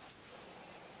 bro,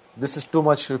 this is too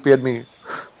much you paid me.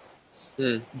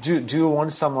 Mm. Do you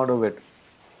want some out of it?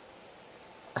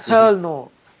 Mm-hmm. Hell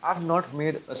no. I've not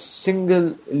made a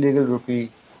single illegal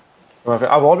rupee.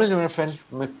 I've always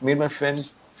made my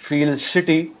friends feel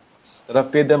shitty that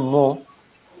I've paid them more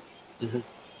Mm-hmm. and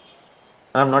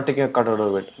I'm not taking a cut out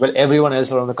of it. Well, everyone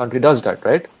else around the country does that,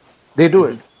 right? They do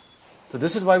Mm-hmm. it. So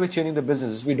this is why we're changing the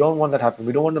business. We don't want that to happen.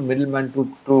 We don't want the middleman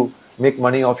to make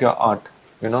money off your art,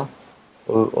 you know,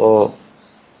 or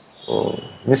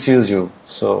misuse you.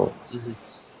 So Mm-hmm.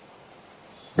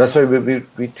 that's why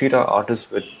we treat our artists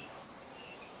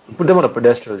we put them on a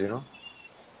pedestal,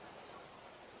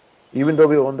 Even though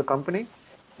we own the company,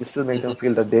 we still make them Mm-hmm.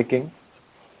 feel that they're king.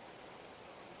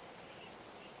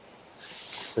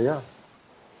 So yeah.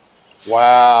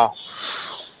 Wow.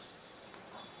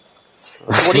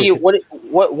 So, So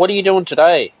what are you doing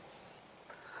today?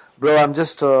 bro, I'm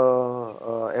just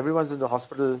everyone's in the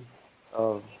hospital.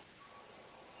 Uh,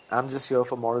 I'm just here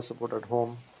for moral support at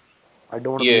home. I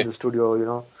don't want to be Yeah. in the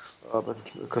studio,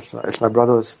 but because it's my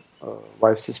brother's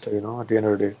wife's sister, At the end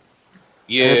of the day, and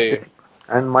Yeah.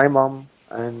 and my mom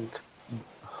and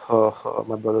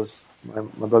my brother's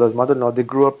mother-in-law, they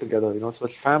grew up together, So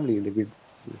it's family.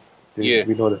 Yeah.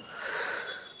 We know that.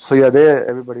 So yeah, there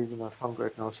everybody's in a funk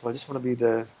right now. So I just want to be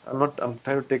there. I'm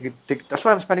trying to take. That's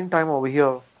why I'm spending time over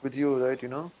here with you, right?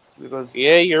 Because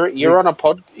Yeah. You're we on a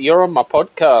You're on my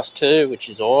podcast too, which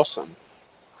is awesome.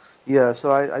 yeah.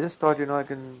 So I just thought, I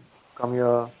can come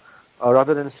here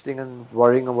rather than sitting and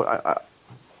worrying about.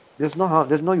 There's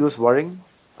no use worrying.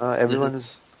 Mm-hmm. Everyone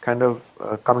is kind of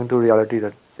coming to reality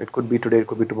that it could be today, it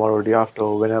could be tomorrow, the day after,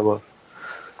 or whenever.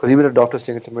 Because even the doctor's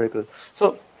saying it's a miracle.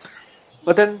 So,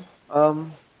 but then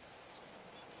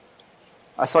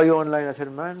I saw you online. I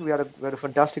said, man, we had a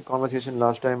fantastic conversation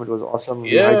last time. It was awesome.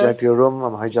 We Yeah. hijacked your room.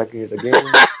 I'm hijacking it again.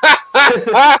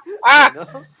 you know,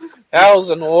 we, That was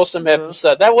an awesome uh,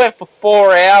 episode. That went for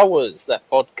 4 hours. That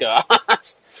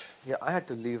podcast. yeah, I had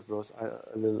to leave, bros.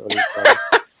 A little early. Sorry.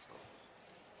 So,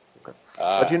 okay.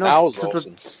 But That was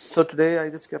awesome. so today I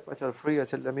just kept myself free. I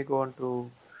said, let me go on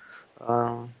to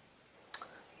um,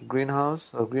 greenhouse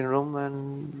or green room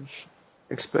and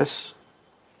express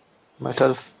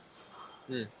myself.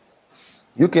 Hmm.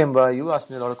 You came by. You asked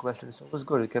me a lot of questions. So it was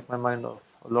good. It kept my mind off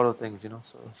a lot of things.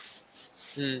 So.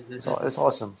 It's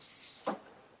awesome.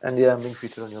 And yeah, I'm being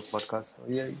featured on your podcast. So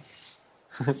yeah,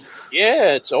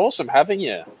 Yeah, it's awesome having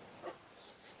you.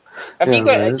 Have you yeah,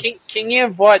 got? man. Can you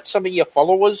invite some of your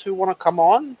followers who want to come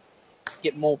on?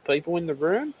 Get more people in the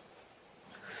room.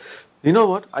 You know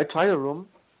what? I tried a room.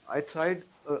 I tried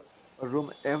a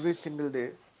room every single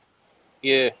day,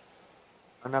 Yeah,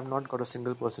 and I've not got a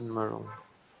single person in my room.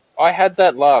 I had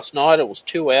that last night. It was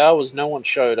 2 hours. No one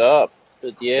showed up.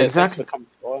 But yeah, thanks for Exactly. coming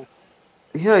by.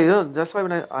 Yeah, that's why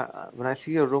when I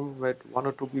see a room with one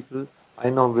or two people, I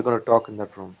know we're gonna talk in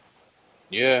that room.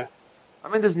 Yeah. I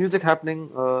mean, there's music happening.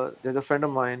 There's a friend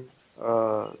of mine.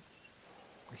 Uh,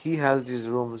 he has these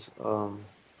rooms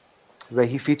where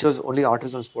he features only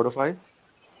artists on Spotify.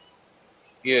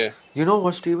 Yeah. You know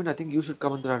what, Steven? I think you should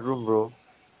come into that room, bro.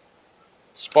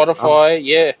 Um, Spotify.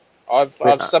 Yeah.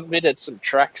 wait, I've submitted some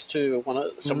tracks to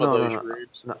some of no, no, those no,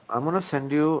 rooms. no. I'm gonna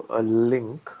send you a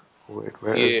link. Wait,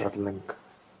 where is Yeah. that link?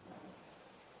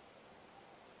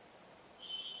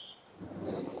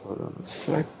 Hold on a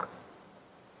sec.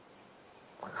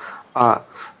 Uh,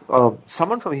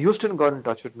 Someone from Houston got in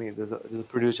touch with me. There's a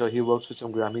producer. He works with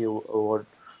some Grammy Award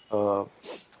uh,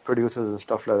 producers and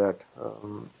stuff like that.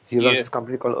 He runs Yeah. this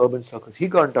company called Urban Circus. He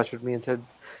got in touch with me and said,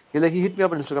 he hit me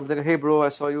up on Instagram saying, "Hey bro, I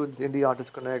saw you in Indie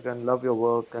Artist Connect and love your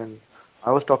work." And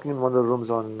I was talking in one of the rooms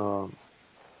on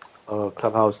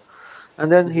Clubhouse.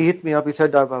 And then he Hmm. hit me up. He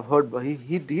said, I've heard, but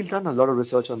he's done a lot of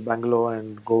research on Bangalore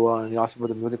and Goa, and he asked me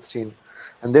about the music scene.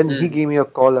 And then he Mm. gave me a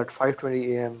call at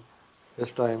 5:20 a.m.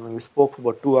 this time, and we spoke for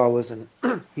about 2 hours. And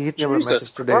he hit me up with a Jesus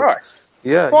message today. Christ.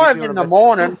 Yeah, he hit me Five up with in a the message.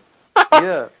 morning.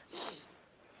 Yeah,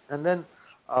 and then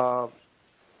uh,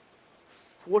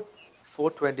 4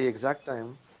 4:20 exact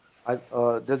time.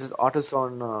 There's this artist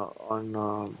on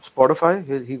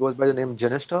Spotify. He goes by the name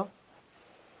Jenister.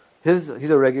 He's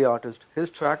a reggae artist. His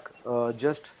track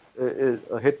just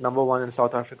hit number one in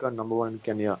South Africa and number one in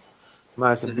Kenya.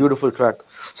 Man, it's a Hmm. beautiful track.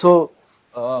 So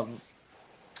um,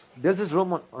 there's this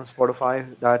room on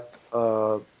Spotify that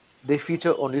they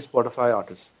feature only Spotify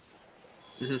artists.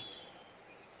 Hmm.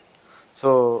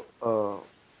 So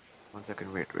 1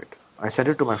 second, wait. I sent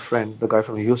it to my friend, the guy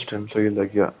from Houston. So he's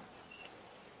like, yeah.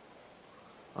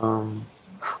 Um,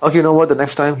 okay, you know what? The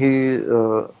next time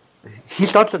he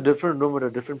starts a different room with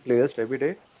a different playlist every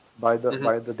day Hmm.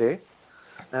 by the day,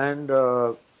 and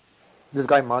this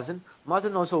guy Mazen.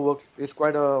 Mazen also works. He's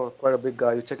quite a big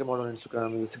guy. You check him out on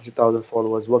Instagram. He's 60,000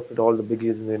 followers. Worked with all the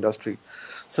biggies in the industry.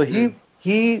 So Mm.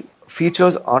 he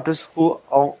features artists who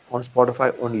are on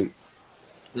Spotify only.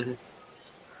 Hmm.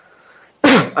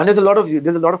 And there's a lot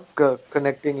of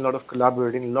connecting, a lot of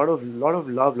collaborating, lot of love,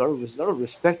 lot of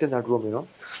respect in that room.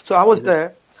 So I was Hmm.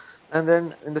 there, and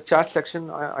then in the chat section,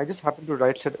 I just happened to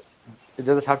write said it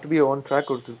does have to be your own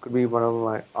track or it could be one of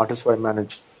my artists who I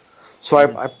manage. So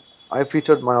Hmm. I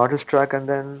featured my artist track, and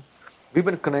then we've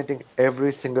been connecting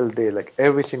every single day, like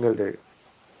every single day,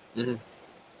 Hmm.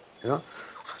 you know.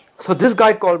 So this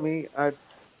guy called me at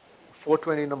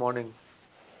 4:20 in the morning.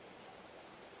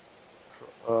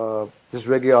 This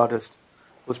reggae artist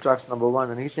whose track's number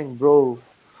one, and he's saying, "Bro,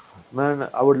 man,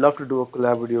 I would love to do a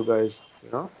collab with you guys."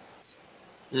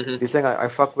 Hmm. He's saying, "I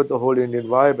fuck with the whole Indian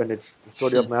vibe, and it's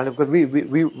totally up my alley because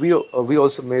we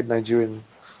also made Nigerian.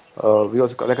 We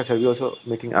also, like I said, we also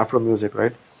making Afro music,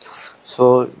 right? So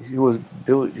he was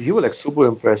like super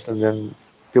impressed, and then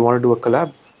they want to do a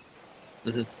collab.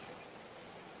 Hmm.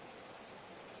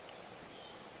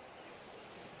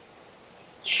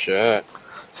 Sure.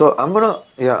 So I'm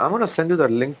gonna send you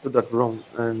that link to that room,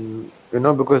 and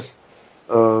because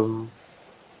um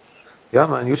yeah,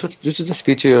 man, you should just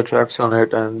feature your tracks on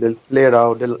it, and they'll play it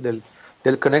out.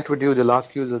 They'll connect with you. They'll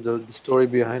ask you the story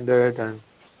behind it, and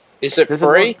Is it there's a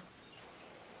lot. free?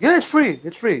 Yeah, it's free.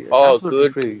 It's free. It's Oh, absolutely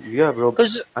good. free. Yeah, bro.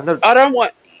 Because And the I don't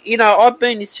want, I've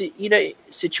been in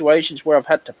situations where I've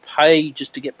had to pay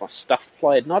just to get my stuff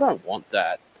played, and I don't want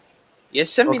that. Yeah,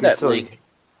 send me okay, that so link.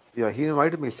 yeah, he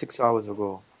invited me 6 hours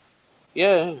ago.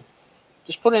 Yeah,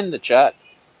 just put it in the chat.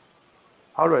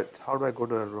 How do I go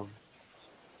to that room?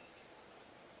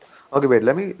 Okay, wait.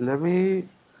 Let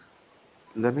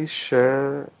me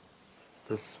share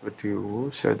this with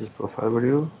you. Share this profile with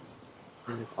you.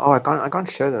 Mhm. Oh, I can't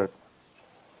share that.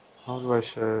 How do I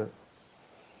share?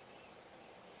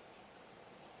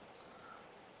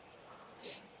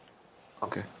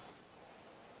 Okay.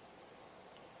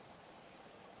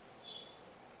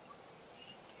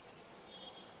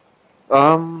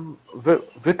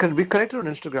 We connected on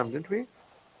Instagram, didn't we?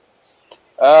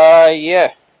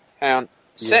 Yeah. Hang on.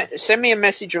 Yeah. Send me a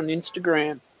message on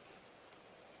Instagram.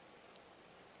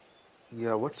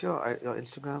 Yeah. What's your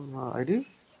Instagram ID?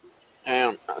 Hang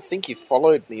on. I think you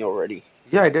followed me already.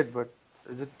 Yeah, I did, but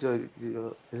is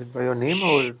it by your name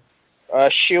or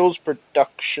Shields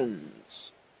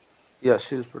Productions. yeah,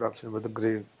 Shields Production with the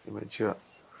grey image? Yeah.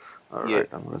 All Yeah. right,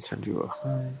 I'm gonna send you a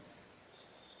hi.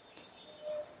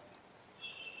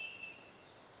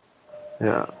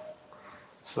 Yeah.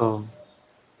 So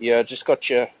Yeah, I just got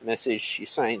your message. You're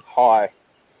saying hi.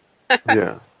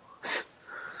 yeah.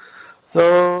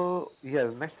 So yeah,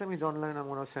 next time he's online, I'm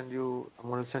gonna send you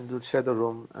share the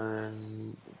room,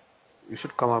 and you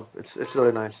should come up. It's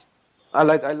really nice.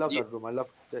 I love Yeah, that room.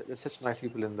 There's such nice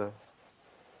people in there.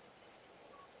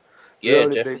 yeah,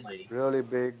 definitely. Really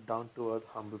big, down to earth,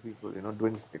 humble people. You know,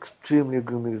 doing extremely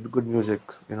good music.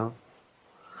 You know.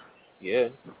 Yeah,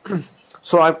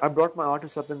 So I brought my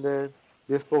artists up in there.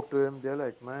 They spoke to him. They're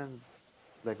like, man,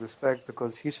 like respect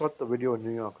because he shot the video in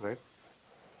New York, right,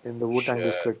 in the Wu-Tang sure.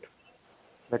 district.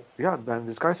 Like, yeah, man,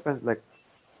 this guy spent like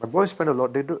my boys spend a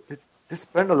lot. They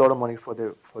spend a lot of money for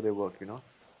their work. You know.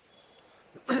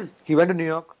 He went to New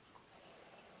York.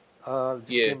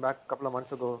 Just Yeah, came back a couple of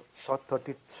months ago. Shot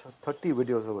 30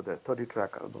 videos over there.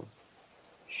 30-track album.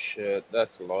 sure.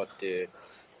 That's a lot, dude.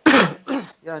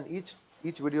 Yeah, and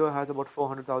each video has about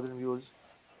 400,000 views.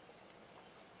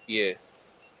 Yeah,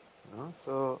 You know,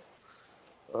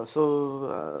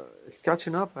 it's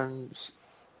catching up, and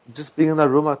just being in that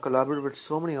room, I collaborated with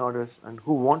so many artists and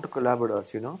who want to collaborate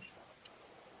us. You know,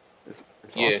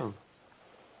 it's yeah. awesome.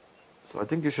 So I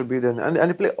think you should be there, and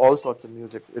they play all sorts of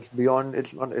music. It's beyond.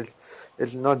 It's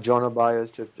not genre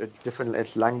biased. It's different.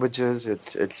 It's languages.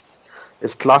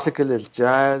 It's classical. It's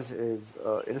jazz. It's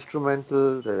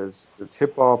instrumental. It's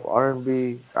hip hop,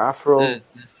 R&B, Afro, Mm.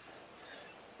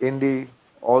 indie,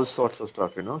 all sorts of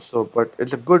stuff. You know. So, but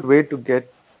it's a good way to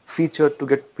get featured to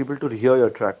get people to hear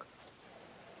your track.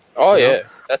 Oh, You know. yeah.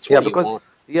 That's Yeah, what you because want.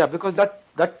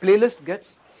 that playlist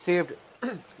gets saved.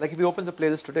 Like if you open the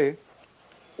playlist today,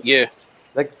 Yeah,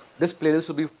 like this playlist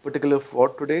will be particular for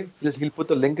today. He'll put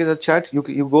the link in the chat.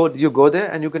 You go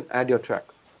there and you can add your track,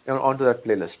 you know, onto that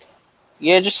playlist.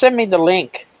 yeah. Just send me the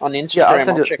link on Yeah, I'll Instagram.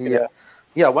 send I'll you. check it Yeah, out.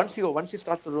 yeah. Once you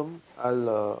start the room,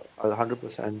 I'll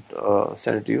 100%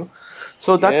 send it to you.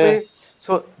 So that Yeah, way,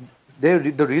 so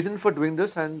the reason for doing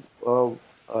this, and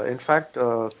in fact,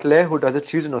 Claire who does it,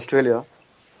 she's in Australia,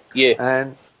 yeah,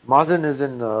 and Mazen is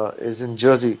in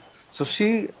Jersey. So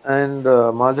she and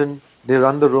Mazen, they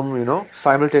run the room, you know,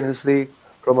 simultaneously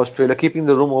from Australia, keeping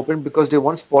the room open because they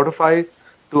want Spotify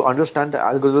to understand the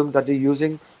algorithm that they're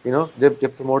using. You know, they're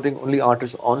promoting only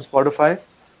artists on Spotify,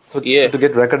 so yeah. to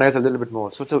get recognized a little bit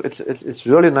more. So it's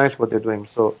really nice what they're doing.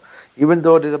 So even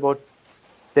though there's about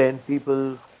 10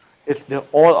 people, they're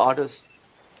all artists,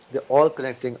 they're all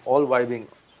connecting, all vibing.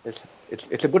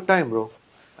 It's a good time, bro.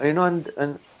 And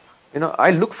and you know,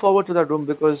 I look forward to that room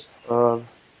because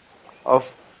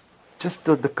of just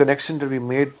the connection that we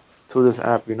made through this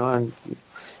app, you know, and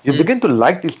you Mm. begin to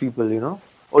like these people, you know,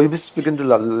 or you just begin to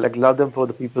love them for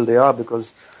the people they are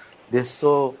because they're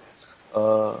so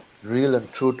real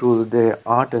and true to their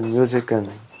art and music and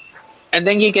And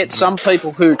then you get some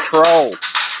people who troll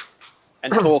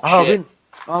and talk ah shit. we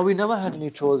we never had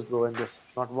any trolls, bro, in this.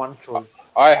 Not one troll.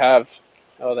 I have.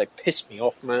 Oh, they pissed me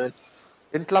off, man.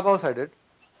 In Clubhouse, I did.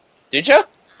 Did you?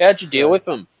 How'd you deal Yeah. with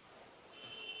them?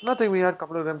 Nothing. We had a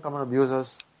couple of them come and abuse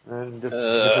us and just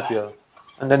Uh, disappear.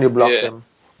 And then you block yeah. them.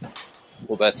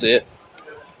 Well, that's it.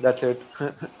 That's it.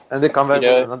 And they come You back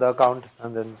with know, another account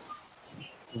and then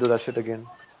do that shit again.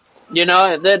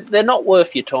 they're not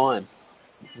worth your time,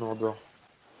 No, bro.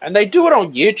 and they do it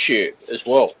on YouTube as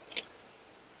well.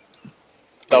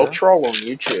 They'll Yeah? troll on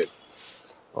YouTube.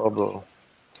 Oh, bro.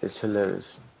 It's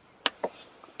hilarious.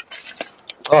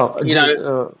 Oh, You know,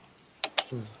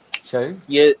 sorry?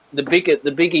 yeah, the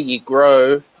bigger you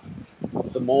grow,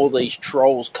 the more these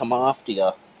trolls come after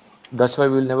you. That's why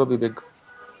we'll never be big.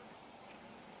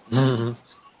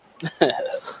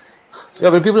 Yeah,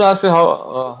 when people ask me how,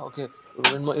 okay,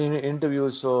 in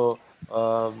interviews, so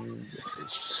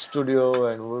studio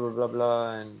and blah blah blah,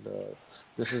 blah and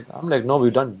this is, I'm like, no,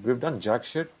 we've done jack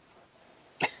shit.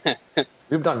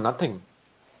 We've done nothing.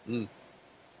 Mm,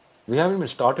 We haven't even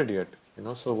started yet, you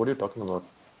know. So what are you talking about?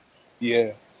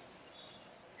 yeah,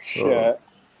 So shit.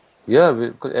 yeah,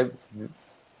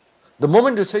 the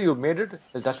moment you say you've made it,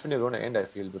 that's when you're going to end. I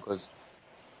feel because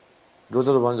those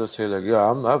are the ones who say like,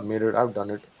 yeah, I've made it, I've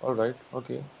done it. All right,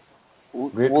 okay,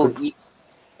 great, Well, good.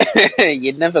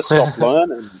 you never stop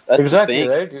learning. That's the Exactly, thing.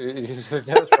 right? You should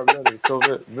never stop learning. So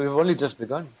we've only just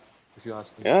begun, if you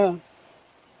ask me. Yeah,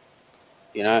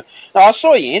 you know. Now, I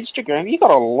saw your Instagram. You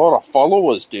got a lot of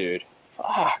followers, dude.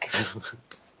 Fuck.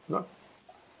 No,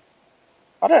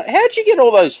 I don't. How'd you get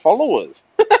all those followers?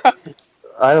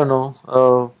 I don't know.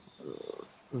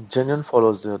 Genuine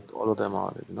followers, all of them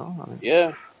are, you know. I mean,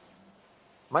 Yeah.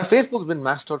 my Facebook's been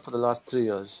maxed out for the last 3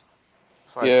 years.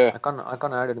 Five. Yeah. I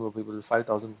can't add any more people.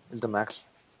 5,000 is the max.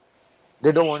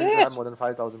 They don't want you to have Shit. more than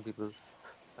 5,000 people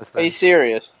as Are you friends.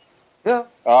 serious? Yeah,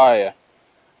 Oh yeah.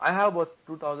 I have about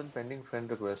 2,000 pending friend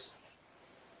requests.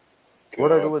 What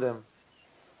do I do God. with them?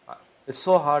 I- It's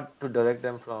so hard to direct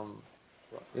them from,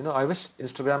 I wish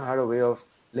Instagram had a way of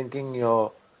linking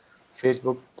your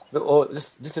Facebook, or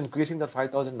just increasing that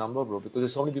 5,000 number, bro, because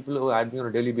there's so many people who add me on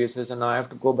a daily basis, and I have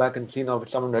to go back and see now if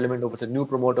it's someone relevant, or if it's a new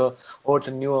promoter, or it's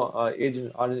a new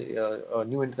agent,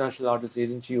 new international artist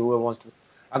agency, whoever wants to.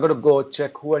 I got to go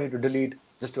check who I need to delete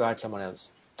just to add someone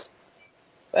else.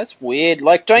 That's weird.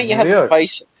 Like, don't you have a Weird.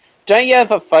 face? Don't you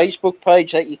have a Facebook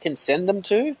page that you can send them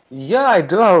to? Yeah, I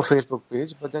do have a Facebook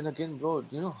page, but then again, bro,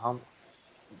 you know how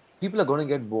people are going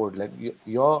to get bored. Like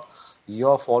your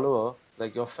follower,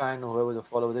 like your fan, or whoever the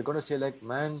follower, they're going to say like,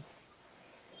 man,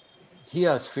 he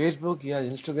has Facebook, he has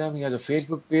Instagram, he has a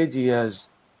Facebook page, he has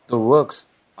the works.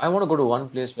 I want to go to one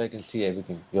place where I can see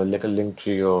everything. Your like a link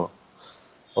tree, or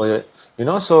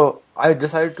So I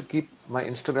decided to keep my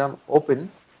Instagram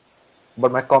open,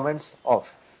 but my comments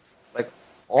off. Like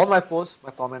all my posts,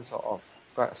 my comments are off,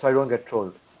 so I don't get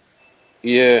trolled.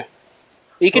 Yeah.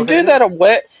 You So can if do anything, that on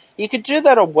web. You could do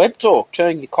that on Web Talk.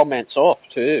 Turn your comments off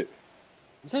too.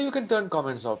 so you can turn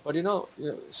comments off, but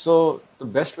so the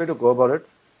best way to go about it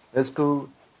is to,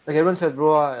 like everyone says,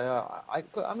 bro.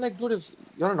 I'm like, dude, if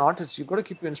you're an artist, you got to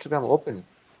keep your Instagram open.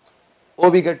 Or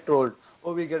we get trolled.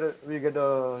 Or we get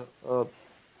a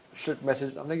shit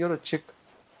message. I'm like, you're a chick.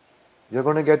 You're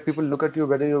gonna get people look at you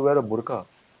whether you wear a burqa,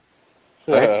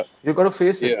 right? You got to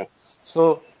face it. Yeah.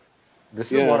 So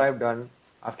this is what Yeah. I've done.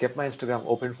 I've kept my Instagram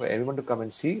open for everyone to come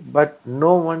and see, but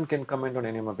no one can comment on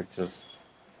any of my pictures.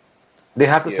 They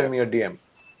have to Yeah. send me a DM.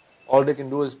 All they can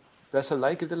do is press a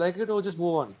like if they like it, or just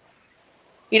move on.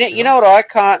 You know, You you know? know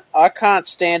what I can't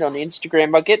stand on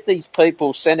Instagram. I get these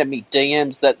people sending me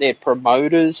DMs that they're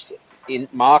promoters, in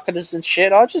marketers and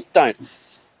shit. I just don't.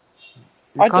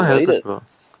 You I can't help delete it, it. bro.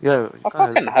 Yeah, you I can't help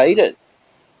fucking it, hate because it.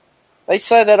 They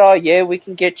say that, oh yeah, we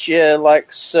can get you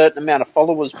like certain amount of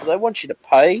followers, but they want you to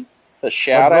pay for but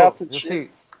shout bro, outs and you shit.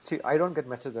 see, I don't get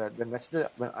messages there.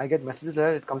 When I get messages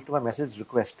there, it comes to my message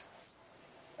request.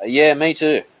 Yeah, me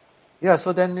too. Yeah,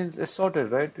 so then it's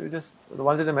sorted, right? You just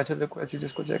once the message request, you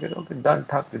just go check it. Okay, done.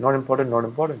 Tuck. Not important. Not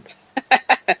important.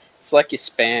 It's like your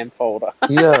spam folder.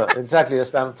 Yeah, exactly. A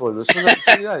spam folder.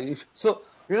 So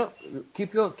yeah.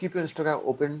 Keep your Instagram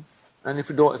open, and if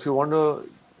you don't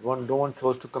want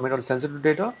those to comment on sensitive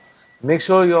data, make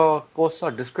sure your posts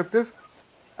are descriptive,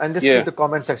 and just keep Yeah. the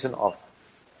comment section off.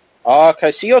 Oh,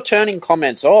 okay, so you're turning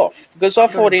comments off because I I'm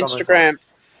thought turning comments off.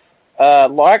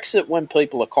 Instagram likes it when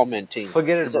people are commenting.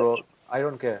 Forget Is it, that bro. I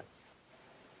don't care.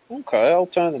 okay? I'll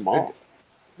turn them off. It,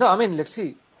 no, I mean, let's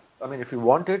see. I mean, if you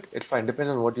want it, it's fine.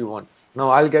 Depends on what you want. Now,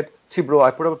 I'll get. See, bro,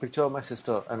 I put up a picture of my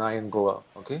sister and I in Goa.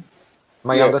 Okay,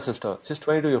 my Yeah. younger sister. She's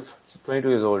 22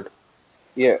 years old.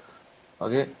 Yeah.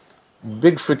 Okay,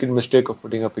 big freaking mistake of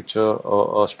putting a picture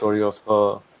or a story of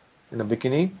her in a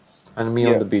bikini and me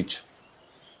on Yeah. the beach.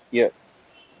 Yeah.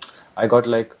 I got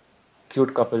like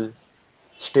cute couple.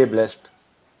 Stay blessed.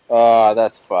 Ah,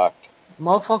 that's fucked.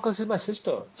 Motherfucker, she's my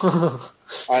sister.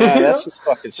 I know, you that's know, just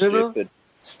fucking you know, stupid.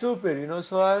 stupid.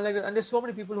 So I like, and there's so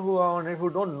many people who are on it who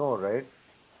don't know, right?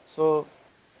 So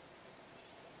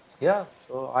yeah,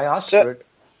 so I asked So for it.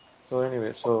 So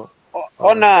anyway,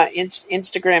 on um,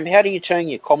 Instagram, how do you turn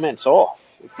your comments off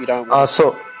if you don't want?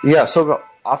 so yeah, so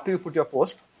after you put your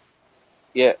post,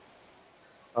 Yeah.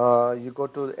 you go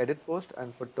to edit post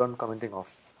and put turn commenting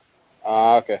off.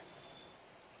 Ah, okay.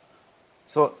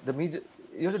 So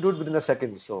you have to do it within a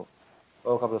second, so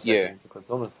or a couple of Yeah. seconds because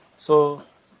normal. So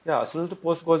yeah, as soon as the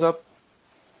post goes up,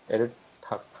 edit,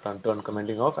 turn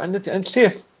commenting off, and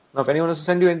safe. Now, if anyone wants to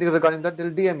send you anything regarding that,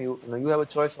 they'll DM you. You have a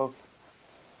choice of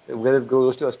whether it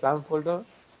goes to a spam folder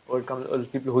or it comes to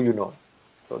people who you know.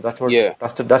 So Yeah.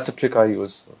 that's the trick I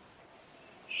use. So.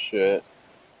 Shit.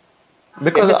 If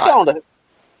Because it's going to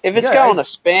if it's yeah, going to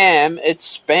spam,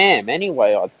 it's spam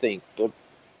anyway. I think, but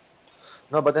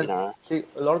no, but you then know see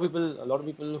a lot of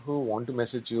people who want to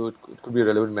message you, it could be a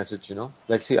relevant message.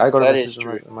 Like, see, I got a that is message in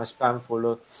true. my spam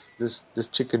folder. This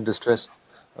chick in distress.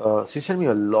 She sent me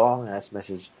a long ass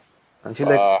message, and she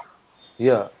like, Fuck.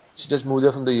 yeah, she just moved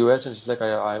there from the US, and she's like,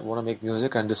 I want to make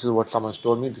music, and this is what someone's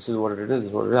told me. This is what it is. This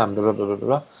is what it is. I'm blah blah blah blah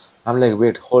blah. I'm like,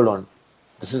 wait, hold on.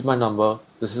 This is my number.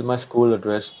 This is my school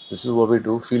address. This is what we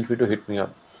do. Feel free to hit me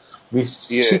up.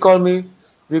 She Yeah. called me.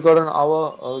 We got an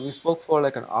hour. We spoke for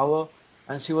like an hour,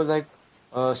 and she was like,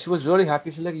 she was really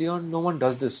happy. She's like, Leon, no one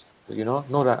does this.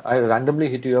 No, I randomly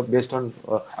hit you up based on.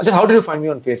 I said, how did you find me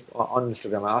on Facebook, on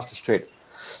Instagram? I asked straight.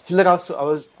 So like I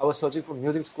was searching for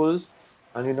music schools,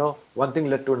 and one thing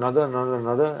led to another,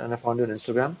 and I found you on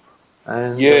Instagram.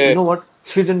 And you Yeah. know what?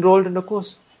 She's enrolled in the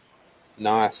course.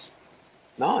 Nice.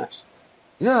 Nice.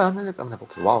 Yeah, I'm like,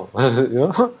 okay, wow.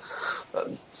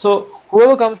 So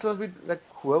whoever comes to us,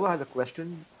 whoever has a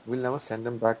question, we'll never send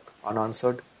them back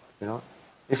unanswered. You know,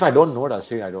 if I don't know it, I'll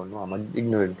say I don't know. I'm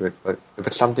ignorant to it. But if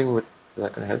it's something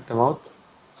that can help them out,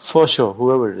 for sure,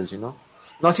 whoever it is.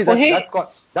 Now see Well,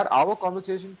 that our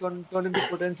conversation turned into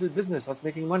potential business, us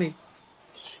making money.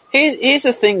 here's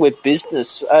the thing with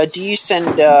business. Do you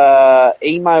send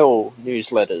email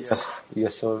newsletters?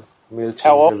 Yes, sir. How MailChimp,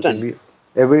 everything. often?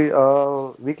 Every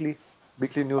weekly I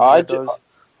do. newsletters.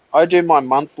 I do my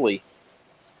monthly.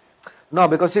 No,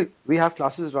 because see, we have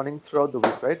classes running throughout the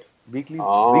week, right? Weekly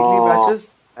Oh, batches,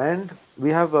 and we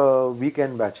have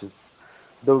weekend batches.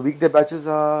 The weekday batches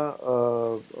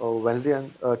are Wednesday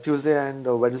and Tuesday and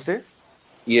Wednesday,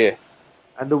 yeah.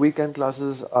 and the weekend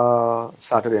classes are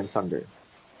Saturday and Sunday. Like,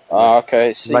 Oh,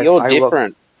 okay. So like you're I work,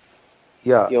 different.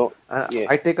 yeah, You're and yeah.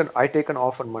 I take an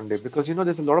off on Monday because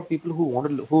there's a lot of people who want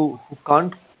to who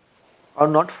can't are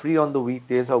not free on the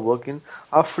weekdays or working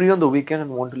are free on the weekend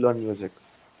and want to learn music.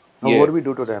 Now, what Yeah. do we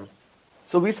do to them?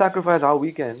 So we sacrifice our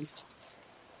weekends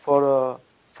for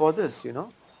for this.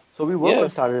 So we work Yeah. on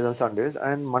Saturdays and Sundays,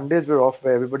 and Mondays we're off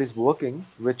where everybody's working,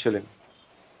 we're chilling.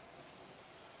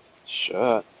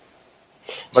 Sure.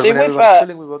 But See, when with everyone's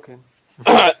chilling, we're working.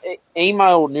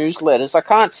 email newsletters, I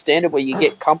can't stand it where you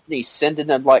get companies sending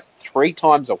them like 3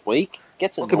 times a week.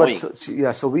 Gets Okay, but annoying.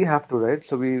 yeah, so we have to, right?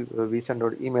 So we send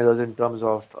out emailers in terms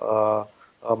of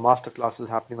master classes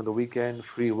happening on the weekend,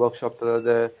 free workshops that are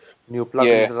there, new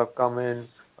plugins Yeah. that have come in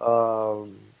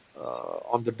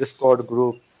on the Discord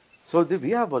group. So we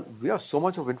have so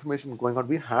much of information going on.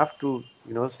 We have to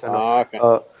send out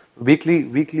Oh, okay.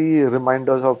 weekly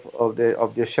reminders of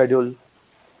their schedule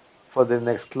for the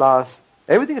next class.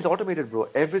 Everything is automated, bro.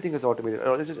 Everything is automated.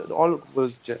 It all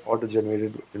was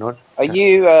auto-generated. Are you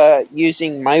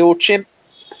using MailChimp?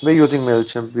 We're using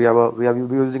Mailchimp.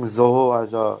 We're using Zoho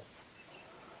as a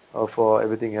for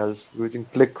everything else. We're using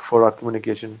Click for our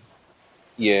communication.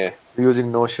 Yeah. We're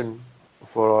using Notion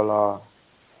for all our.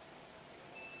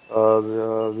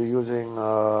 We're using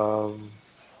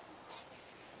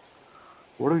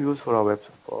what do we use for our web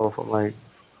for my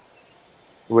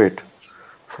wait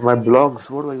for my blogs?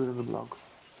 What do I use in the blogs?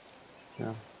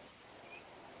 Yeah,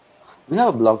 we have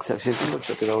a blog section. You can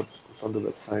check it out. It's on the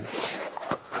website.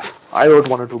 I wrote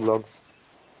one or two blogs.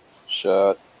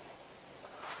 Sure.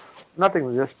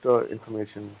 Nothing, just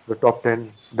information. The top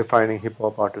 10 defining hip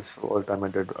hop artists of all time I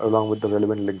did, along with the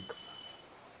relevant link.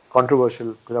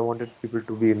 Controversial because I wanted people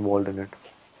to be involved in it.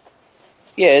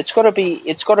 Yeah, it's got to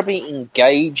be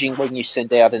engaging when you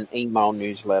send out an email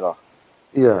newsletter.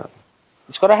 Yeah.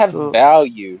 It's got to have So,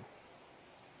 value,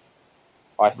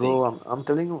 I think. bro, I'm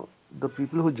telling you, the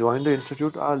people who join the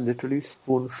institute are literally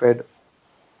spoon fed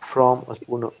from a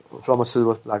from a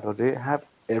silver platter. They have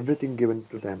everything given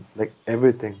to them, like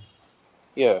everything.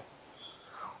 Yeah.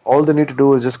 All they need to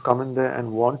do is just come in there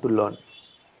and want to learn.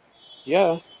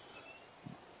 Yeah.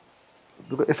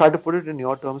 Because if I had to put it in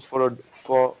your terms, for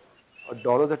a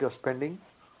dollar that you're spending,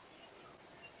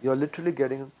 you're literally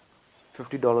getting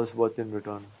 $50 worth in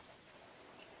return.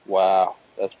 Wow.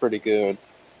 That's pretty good.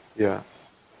 Yeah.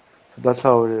 So that's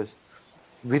how it is.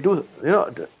 We do,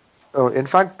 in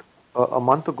fact, a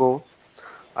month ago,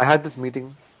 I had this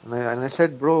meeting and I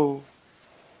said, bro,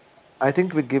 I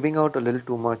think we're giving out a little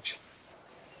too much.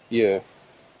 Yeah.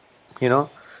 You know,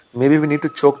 maybe we need to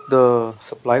choke the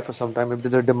supply for some time. If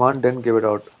there's a demand, then give it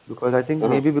out. Because I think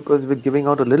Uh-huh. maybe because we're giving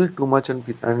out a little too much and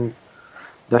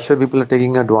that's why people are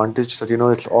taking advantage that,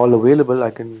 it's all available. I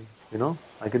can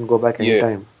go back Yeah.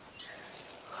 anytime.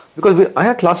 Because I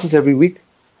had classes every week,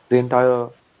 the entire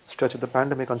stretch of the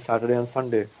pandemic on Saturday and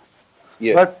Sunday.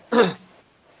 Yeah. But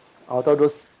out of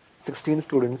those 16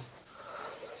 students,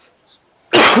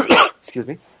 excuse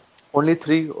me, only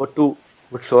three or two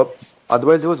would show up.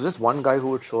 Otherwise, there was just one guy who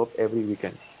would show up every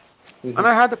weekend. Hmm. And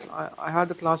I had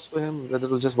the class for him, whether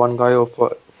it was just one guy or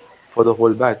for the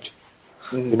whole batch.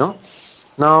 Hmm. You know.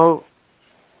 Now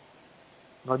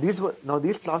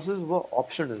these classes were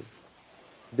optional.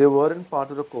 They weren't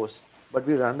part of the course, but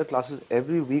we ran the classes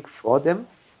every week for them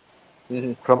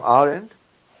Hmm. from our end,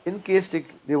 in case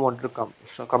they wanted to come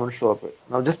and show up.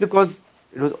 Now, just because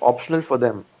it was optional for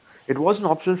them, it wasn't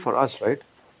optional for us, right?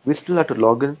 We still had to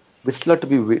log in. We still had to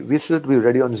be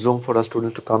ready on Zoom for our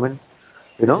students to come in,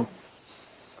 you Hmm. know.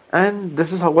 And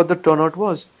this is how what the turnout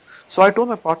was. So I told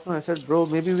my partner, I said, bro,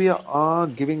 maybe we are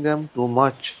giving them too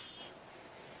much.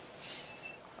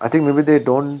 I think maybe they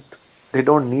don't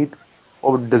need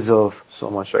or deserve so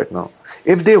much right now.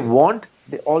 If they want,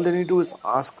 all they need to do is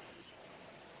ask,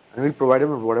 and we'll provide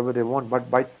them with whatever they want. But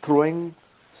by throwing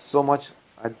so much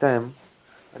at them,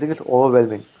 I think it's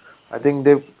overwhelming. I think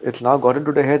it's now got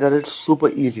into their head that it's super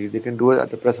easy. They can do it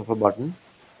at the press of a button,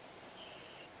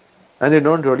 and they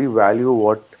don't really value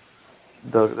what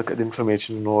the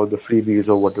information or the freebies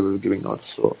or what they were giving out.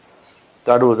 So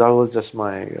that was just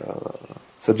my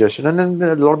suggestion, and then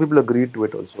a lot of people agreed to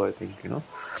it also. I think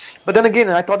But then again,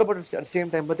 I thought about it at the same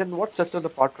time. But then, what sets us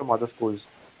apart from other schools?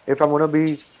 If I'm going to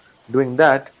be doing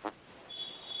that,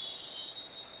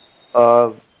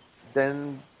 uh,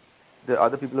 then the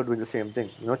other people are doing the same thing.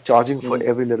 Charging for Mm,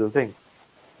 every little thing.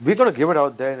 We're going to give it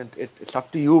out there, and it's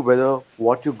up to you whether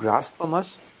what you grasp from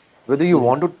us, whether you mhm,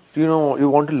 want to, you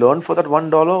want to learn for that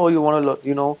 $1, or you want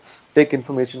to, take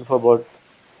information for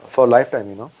a lifetime.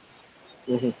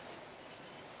 mhm.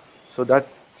 So that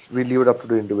we leave it up to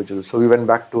the individual. So we went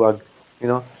back to our,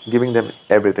 giving them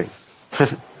everything.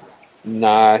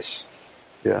 Nice.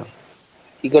 Yeah.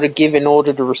 You got to give in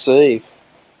order to receive.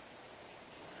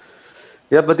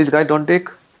 Yeah, but these guys don't take.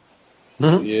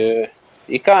 Mhm. Yeah.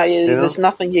 You can't. You There's know.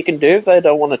 nothing you can do if they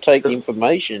don't want to take the So-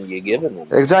 information you're giving them.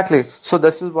 exactly. So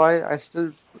this is why I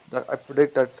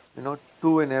predict that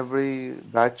two in every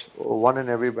batch or one in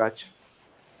every batch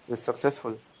is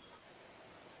successful.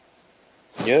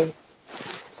 Yeah.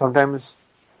 Sometimes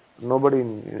none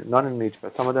in each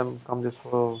batch. Some of them come just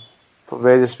for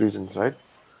various reasons, right?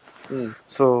 Mm.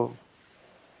 So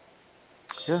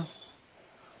yeah,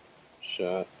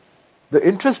 So. the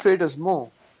interest rate is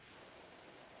more.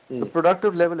 The Mm.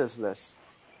 productive level is less.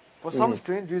 For some Mhm.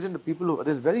 strange reason, the people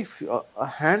there's very few, a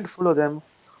handful of them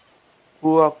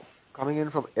who are coming in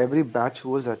from every batch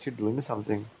who is actually doing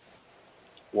something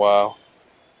Wow.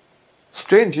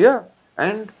 strange, yeah.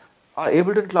 And our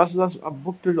Ableton classes are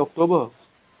booked till October.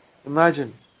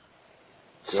 Imagine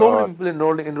so many God.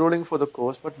 people enrolling for the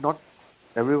course, but not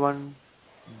everyone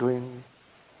doing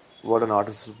what an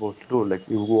artist is supposed to do. Like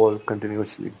we all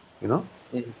continuously, you know.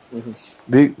 Mhm.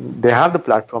 Mhm. They have the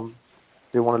platform.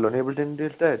 They want to learn Ableton,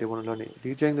 it's there. They want to learn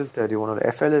DJing, is there. You want to learn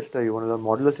FL, it's there. You want to learn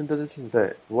modular synthesis, is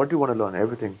there. What do you want to learn?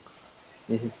 Everything.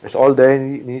 Mhm. It's all there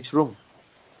in each room.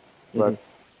 Mhm. But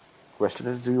question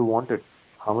is, do you want it?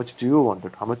 How much do you want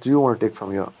it? How much do you want to take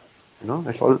from here?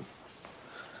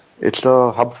 It's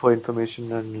a hub for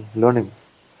information and learning.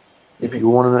 Mhm.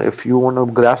 If you want to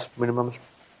grasp minimum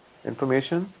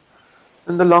information,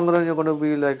 in the long run you're going to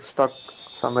be like stuck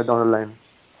somewhere down the line.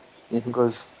 Mhm.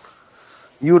 Because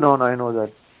you know and I know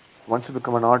that once you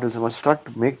become an artist, you must start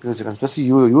to make music, and especially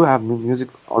you have music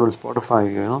out on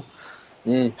Spotify.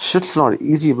 Mm. Shit's not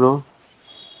easy, bro.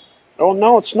 Oh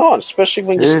no, it's not. Especially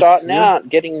when you're It's starting yeah, out,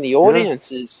 getting the yeah,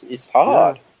 audience is yeah.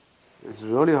 hard. It's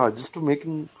really hard. Just to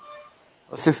making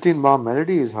a 16 bar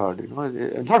melody is hard. It's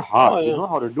not Oh hard. You yeah. know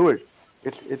how to do it.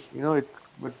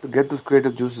 But to get those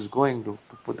creative juices going, to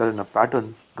put that in a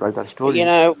pattern, write that Well,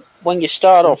 story. when you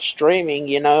start Yeah, off streaming,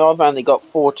 I've only got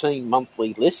 14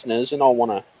 monthly listeners, and I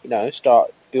want to,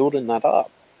 start building that up.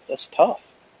 That's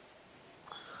tough.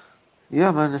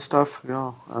 yeah, man, it's tough.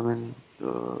 I mean,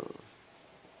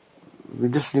 we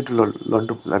just need to learn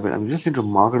to. We just need to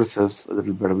market ourselves a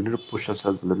little better. We need to push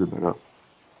ourselves a little better.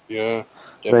 Yeah,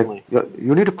 Like, definitely.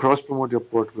 you need to cross promote your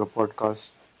podcast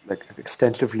like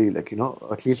extensively. Like,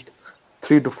 at least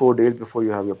 3 to 4 days before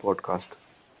you have your podcast.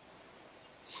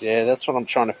 Yeah, that's what I'm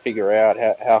trying to figure out.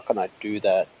 How can I do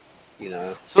that? You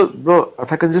know. So, bro,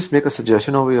 if I can just make a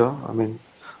suggestion over here, I mean,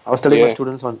 I was telling my Yeah.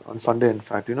 students on Sunday, in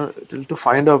fact, to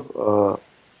find out,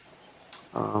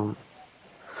 um,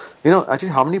 actually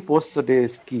how many posts a day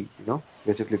is key,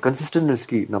 basically. Consistent is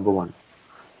key, number one,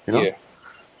 you know. Yeah.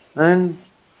 And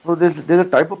there's a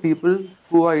type of people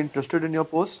who are interested in your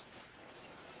posts,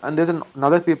 and there's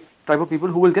another type of people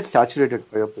who will get saturated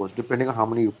by your post, depending on how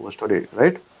many you post a day,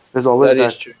 right? There's always That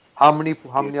is that, true. how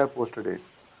Yeah. many are posted a day.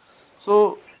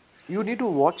 So you need to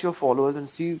watch your followers and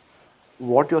see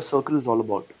what your circle is all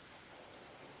about.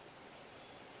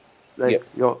 Yep.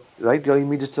 Like your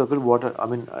immediate circle,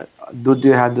 do they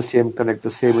have the same connect, the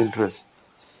same interest?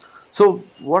 So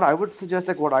what I would suggest,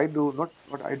 like what I do, not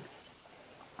what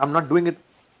I'm not doing it.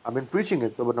 I've been preaching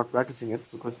it, but not practicing it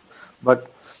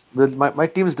but with my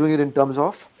team is doing it in terms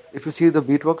of, if you see the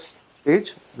Beatworks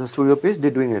page, the studio page,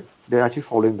 they're doing it. They're actually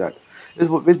following that.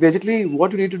 Which basically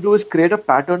what you need to do is create a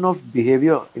pattern of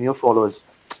behavior in your followers,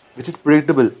 which is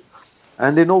predictable,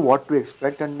 and they know what to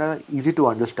expect, and easy to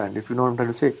understand. If you know what I'm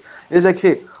trying to say, it's like,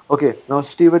 say, okay, now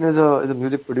Steven is a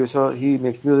music producer. He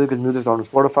makes music. His music's on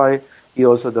Spotify. He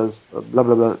also does blah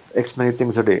blah blah x many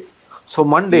things a day. So Yeah.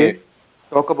 Monday,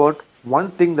 talk about.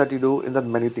 one thing that you do in the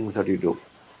many things that you do.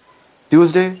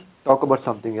 Tuesday, talk about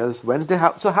something else. Wednesday,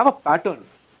 have a pattern,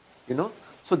 you know.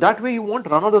 So that way you won't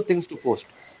run out of things to post.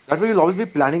 That way you'll always be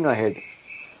planning ahead.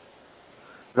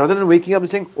 Rather than waking up and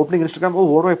saying, opening Instagram, oh,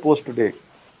 what do I post today?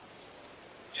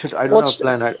 Shit, I don't have a What's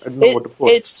plan. I don't know it? what to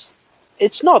post.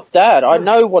 It's not that I No,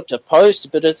 know what to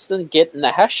post, but it's then getting the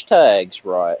hashtags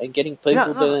right and getting yeah,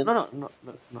 people to then. no.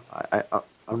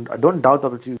 I don't doubt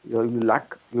that you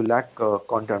lack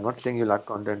content. I'm not saying you lack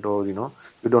content or you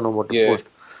don't know what to Yeah, post,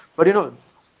 but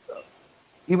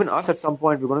even us at some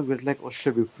point we're gonna be like, oh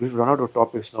shit, we've run out of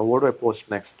topics now. What do I post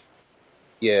next?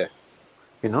 yeah,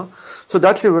 You know, so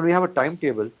that's when we have a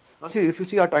timetable. Now, see, if you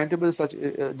see our timetable is such,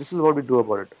 this is what we do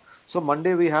about it. So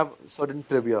Monday we have certain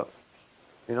trivia.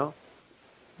 You know,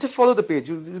 just follow the page.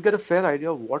 You get a fair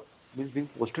idea of what is being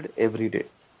posted every day.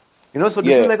 So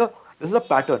yeah. this is a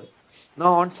pattern.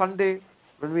 Now on Sunday,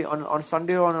 when on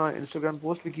Sunday on our Instagram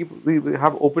post, we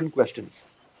have open questions.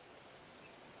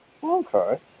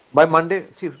 Okay. By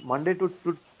Monday, see Monday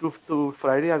to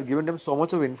Friday, I've given them so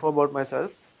much of info about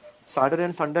myself. Saturday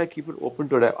and Sunday, I keep it open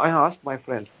today. I ask my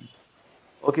friends,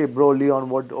 okay, bro, Leon,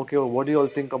 what do you all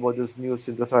think about this new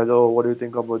synthesizer? Or what do you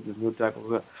think about this new track?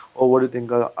 Or what do you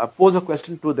think? I pose a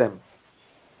question to them,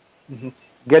 Hmm.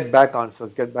 get back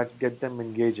answers, get them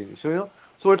engaging. So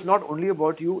so it's not only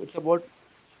about you; it's about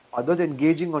others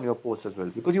engaging on your post as well,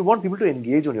 because you want people to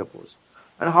engage on your post.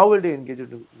 And how will they engage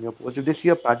in your post if they see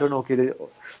a pattern? Okay,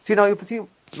 see now, if you see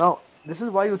now, this is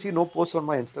why you see no posts on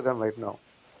my Instagram right now.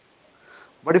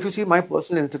 But if you see my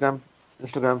personal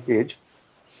Instagram page,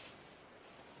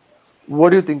 what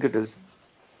do you think it is?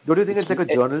 Don't you think It's it's like a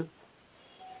journal?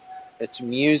 it's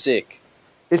music.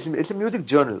 It's a music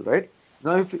journal, right?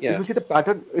 Now, if Yeah, you see the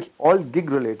pattern, it's all gig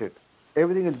related.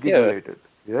 Everything is gig yeah, related,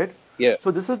 right? yeah.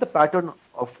 So this is the pattern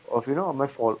of my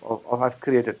fall of I've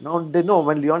created. Now they know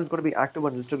when Leon is going to be active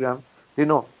on Instagram. They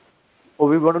know. Oh,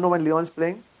 we want to know when Leon's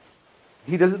playing.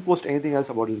 He doesn't post anything else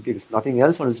about his gigs. Nothing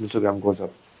else on his Instagram goes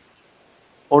up.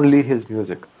 Only his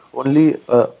music. Only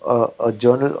a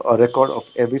journal, a record of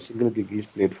every single gig he's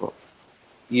played for.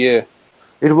 Yeah.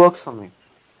 It works for me.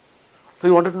 So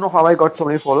you wanted to know how I got so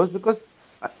many followers? Because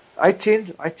I, I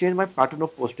changed my pattern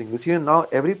of posting. You see now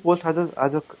every post has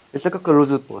a it's like a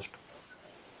carousel post.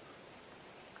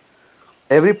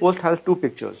 Every post has two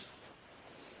pictures.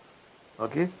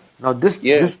 Okay. Now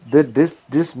Yeah.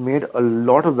 this made a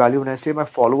lot of value when I say my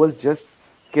followers just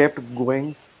kept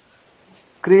going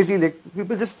crazy. Like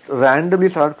people just randomly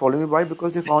started following me. Why?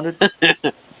 Because they found it.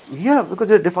 Yeah, because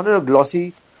they found it a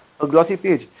glossy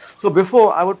page. So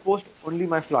before I would post only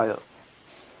my flyer,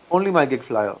 only my gig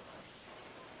flyer.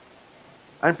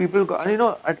 And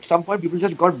at some point, people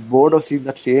just got bored of seeing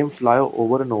that same flyer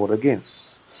over and over again.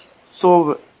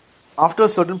 So after a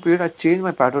certain period, I changed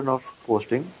my pattern of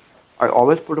posting. I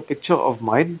always put a picture of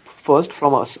mine first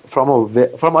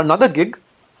from another gig,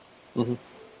 Hmm.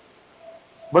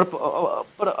 but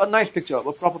a nice picture,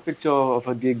 a proper picture of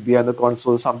a gig behind the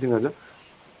console, something like that,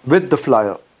 with the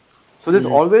flyer. So there's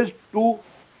Hmm. always two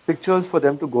pictures for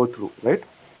them to go through, right?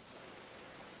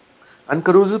 And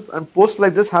carousel and posts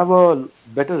like this have a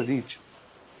better reach.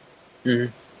 Hmm.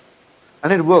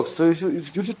 And it works. So you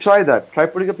should try that. Try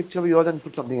putting a picture of yours and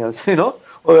put something else,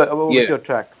 or with Yeah. your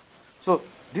track. So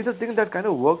these are things that kind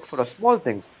of work for us, small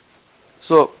things.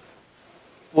 So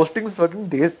posting certain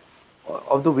days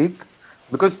of the week,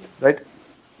 because right,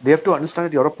 they have to understand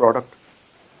that you're a product.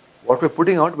 What we're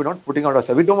putting out, we're not putting out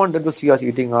ourselves. We don't want them to see us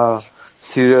eating a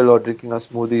cereal or drinking a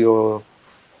smoothie or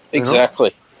you know,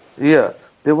 Exactly. yeah.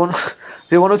 They want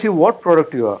they want to see what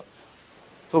product you are.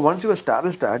 So once you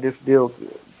establish that, if they,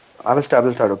 I've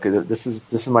established that, okay, this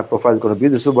is my profile is going to be.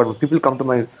 This is what when people come to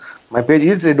my page.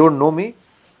 If they don't know me,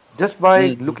 just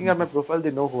by looking Hmm. at my profile,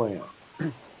 they know who I am.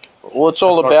 Well, it's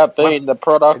My all pro, about my being the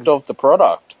product ex- of the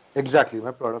product. exactly,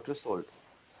 my product is sold.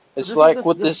 So It's this is like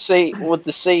this this. would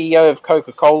the CEO of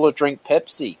Coca-Cola drink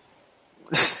Pepsi?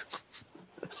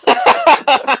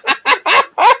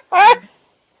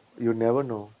 You never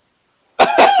know.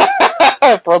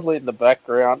 Probably in the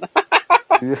background.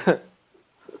 Yeah,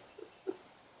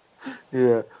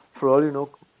 yeah. For all you know,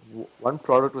 one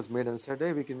product was made and said,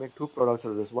 hey, we can make two products out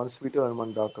of this, one sweeter and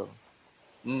one darker.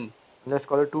 Mm. And let's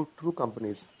call it two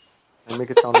companies and make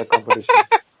it sound like competition.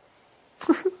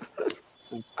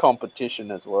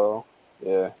 Competition as well.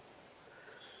 Yeah.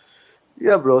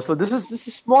 Yeah, bro. So this is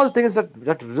small things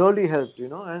that really helped.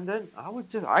 And then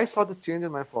I saw the change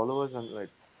in my followers and I'm like,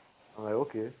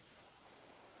 okay,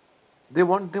 they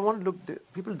want look.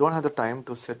 People don't have the time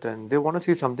to sit and they want to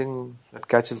see something that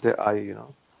catches their eye.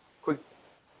 Quick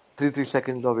 3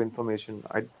 seconds of information.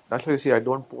 I That's why you see I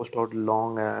don't post out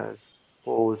long as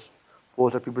posts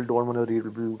post that people don't want to read,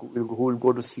 who will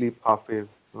go to sleep halfway,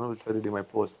 if I reading my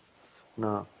post.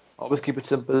 No, always keep it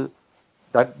simple.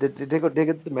 That they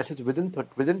get the message within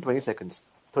 20 seconds,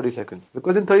 30 seconds.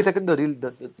 Because in 30 seconds,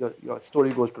 your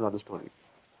story goes to another story.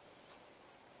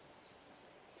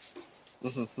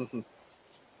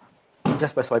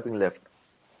 Just by swiping left,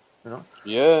 you know.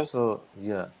 Yeah. So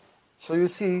yeah. So you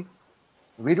see,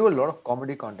 we do a lot of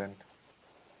comedy content,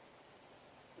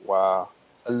 Wow.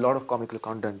 a lot of comical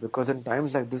content, because in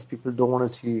times like this, people don't want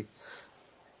to see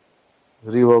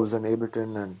reverbs and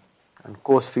Ableton and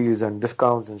course fees and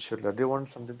discounts and shit. Like they want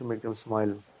something to make them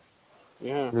smile,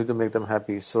 Yeah. something to make them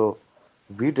happy. So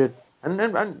we did, and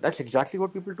that's exactly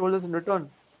what people told us in return.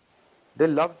 They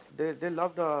loved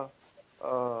uh,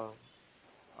 uh,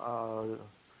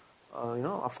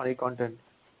 a funny content.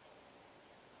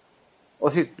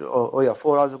 Oh yeah,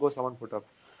 4 hours ago someone put up,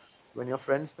 when your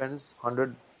friend spends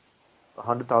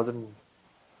 $100,000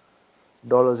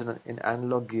 in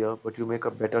analog gear, but you make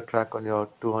a better track on your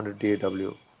 200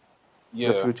 DAW.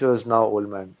 Your Yeah. future is now old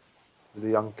man. He's a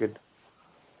young kid.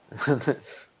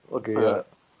 Okay, yeah.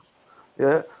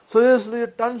 Yeah. So there's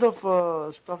tons of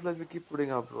stuff like we keep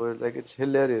putting up, bro. Like it's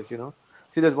hilarious.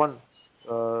 See, there's one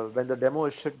when the demo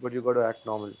is shit, but you got to act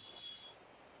normal.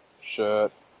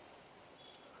 Shirt.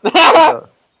 Yeah.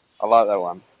 I like that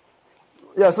one.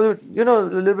 Yeah. So a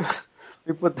little bit,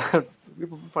 we put that we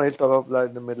put funny stuff up like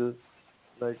in the middle,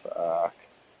 like Fuck.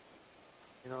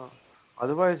 you know.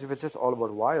 Otherwise, if it's just all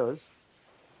about wires,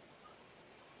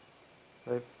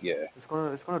 like Yeah. it's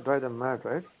gonna drive them mad,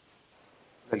 right?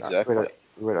 Like Exactly.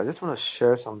 wait, I just want to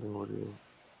share something with you.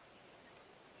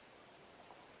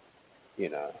 You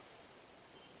know.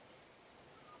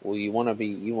 Well, you want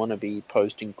to be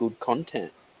posting good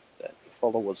content that your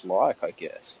followers like, I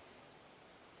guess.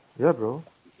 Yeah, bro.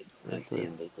 At It's the like,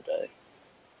 end of the day,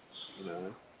 you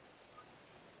know.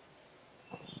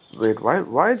 wait,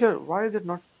 why is it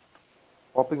not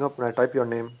popping up when I type your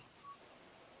name?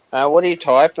 What are you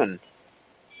typing?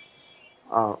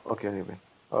 Okay, anyway.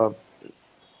 Uh,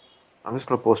 I'm just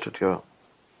gonna post it here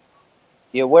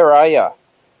Yeah, where are you?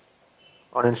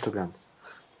 on Instagram.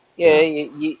 Yeah,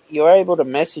 Yeah. you're able to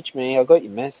message me. I got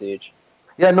your message.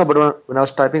 Yeah, no, but when I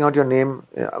was typing out your name,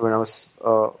 when I was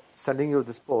sending you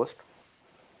this post,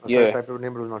 I was trying to Yeah. type your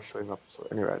name, but it was not showing up. So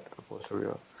anyway, I posted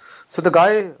here. So the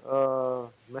guy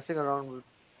messing around with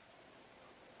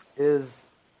is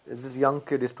is this young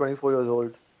kid. He's 24 years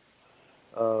old.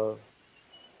 Uh,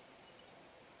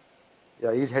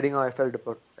 yeah, he's heading our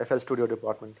FL studio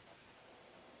department.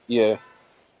 Yeah.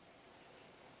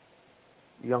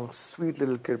 Young, sweet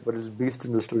little kid, but he's a beast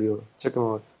in the studio. Check him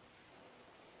out.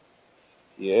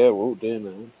 Yeah, will do,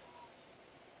 man.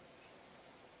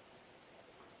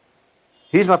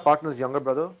 He's my partner's younger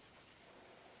brother.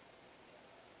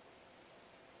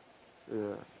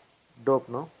 Yeah, dope,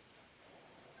 no?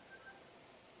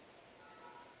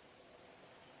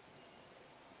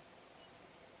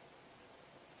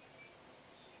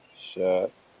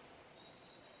 Shut.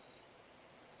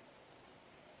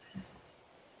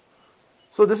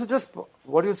 So this is just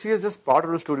what you see is just part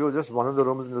of the studio, just one of the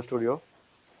rooms in the studio.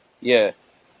 Yeah.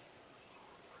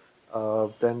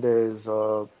 Then there's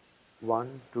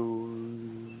one,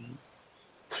 two,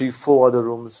 three, four other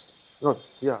rooms. No,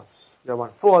 yeah,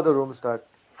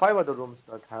 five other rooms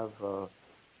that have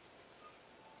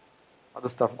other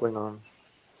stuff going on.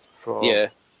 For Yeah.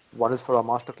 one is for our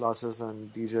master classes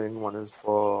and DJing. One is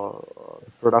for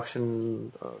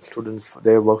production students for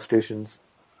their workstations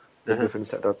with Uh-huh. different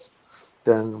setups.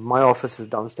 Then my office is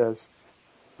downstairs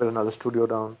with another studio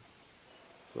down.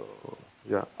 So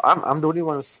yeah, I'm the only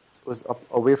one who's up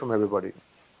away from everybody.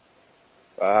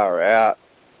 Far out.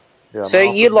 Yeah, So my you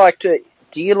office is like to?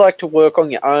 Do you like to work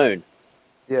on your own?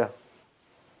 yeah,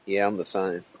 Yeah, I'm the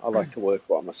same. I like to work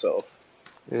by myself.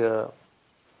 yeah.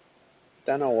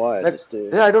 Don't know why, I Like just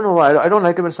do. yeah, I don't know why. I don't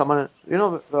like it when someone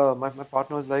my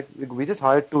partner is like we just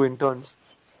hired two interns.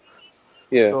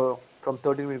 Yeah. So from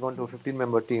 13 we've gone to a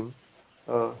 15-member team.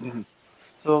 Uh, Mhm.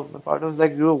 so my partner was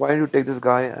like, why don't you take this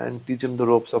guy and teach him the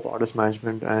ropes of artist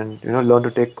management and learn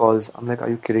to take calls? I'm like, are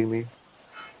you kidding me?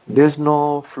 There's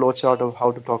no flow chart of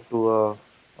how to talk to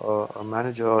a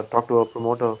manager or talk to a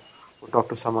promoter or talk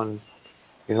to someone.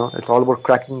 It's all about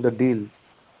cracking the deal.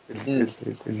 It's, Mm. it's,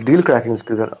 it's, it's deal cracking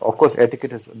skills. And of course,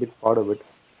 etiquette is a big part of it.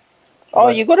 Oh,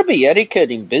 you But got to be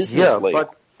etiquette in business, yeah, Leo.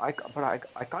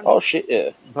 I can't Oh shit,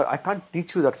 yeah.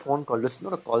 teach you that phone call. This is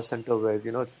not a call center where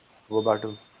it's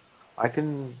verbatim. I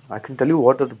can tell you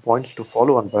what are the points to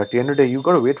follow on, but at the end of the day, you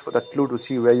got to wait for that clue to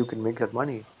see where you can make that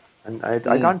money. And I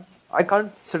Mm.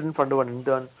 can't sit in front of an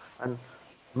intern and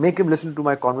make him listen to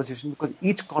my conversation because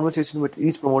each conversation with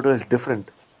each promoter is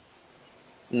different.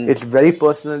 Mm. It's very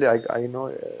personally. I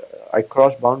know I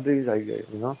cross boundaries.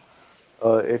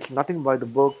 It's nothing by the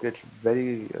book. It's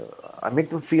very. I make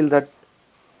them feel that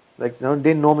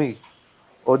they know me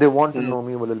or they want to Mm. know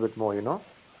me a little bit more.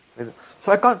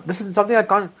 So I can't. This is something I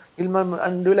can't.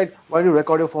 And they're like, why do you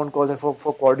record your phone calls and for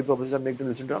quality purposes and make them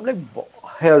listen to? I'm like,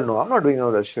 hell no, I'm not doing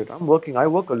all that shit. I'm working. I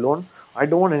work alone. I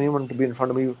don't want anyone to be in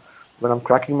front of me when I'm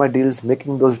cracking my deals,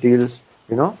 making those deals.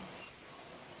 You know.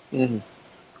 Mm.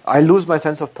 I lose my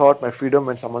sense of thought, my freedom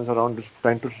when someone's around just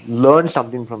trying to learn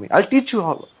something from me. I'll teach you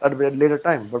how at a later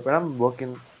time, but when I'm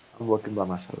working by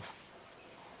myself.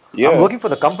 I'm Yeah. working for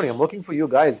the company. I'm working for you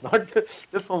guys, not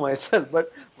just for myself.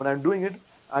 But when I'm doing it,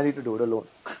 I need to do it alone.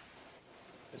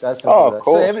 It's as simple Oh, as of that.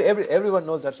 So course. everyone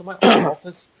knows that. So my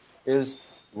office is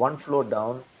one floor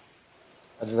down.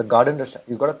 There's a garden.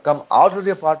 You got to come out of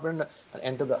the apartment and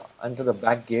enter the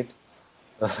back gate.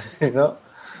 you know.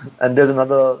 And there's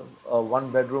another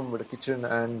one bedroom with a kitchen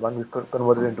and one we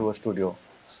converted into a studio.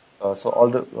 So all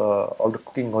the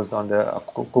cooking goes down there. Our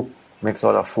cook makes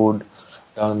all our food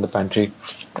down in the pantry.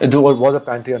 It was a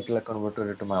pantry until I converted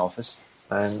it to my office.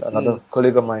 And another Mm.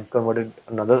 colleague of mine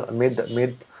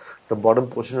made the bottom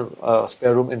portion of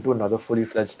spare room into another fully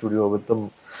fledged studio with the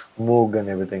Moog and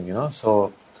everything.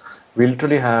 So we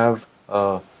literally have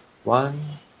one,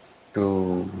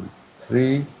 two,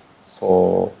 three,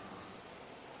 four,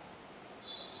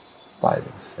 5,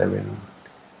 7,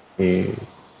 8,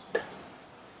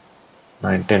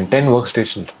 9, 10, 10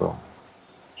 workstations, bro.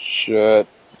 Shit.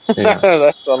 Yeah.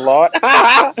 That's a lot.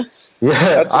 Yeah,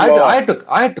 That's a lot.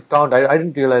 I had to count. I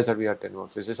didn't realize that we had 10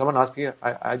 workstations. Someone asked me,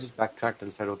 I just backtracked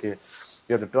and said, okay,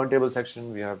 we have the turntable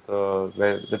section, we have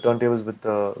the turntables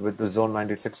with the Zone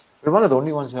 96. We're one of the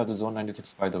only ones who have the Zone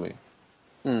 96, by the way.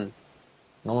 Mm.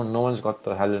 No one's got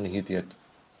the Hell and Heath yet.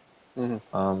 Mm.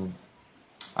 Um,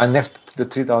 and next, the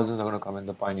 3000s are going to come in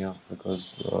the Pioneer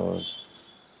because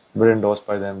we're endorsed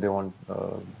by them. They want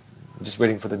just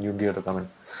waiting for the new gear to come in.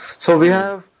 So we Mm.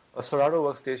 have a Serato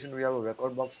workstation, we have a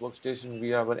Record Box workstation, we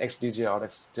have an XDJ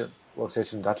RX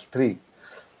workstation. That's three.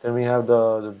 Then we have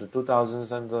the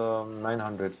 2000s and the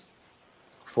 900s.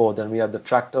 Four. Then we have the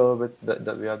tractor with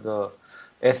we have the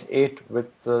S8 with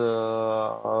the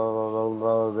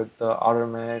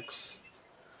RMX,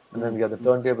 and then Mm. we have the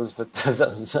turntables with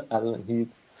the Allen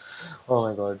Heath. Oh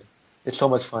my God, it's so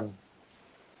much fun.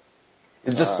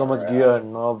 It's just so much Alright. gear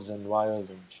and knobs and wires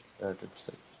and shit. It's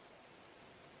like,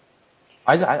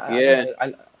 I like Yeah.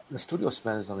 the studio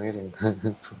smells amazing.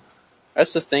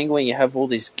 That's the thing when you have all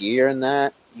this gear and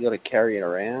that, you gotta carry it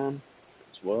around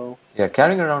as well. Yeah,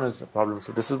 carrying around is a problem.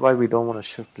 So this is why we don't want to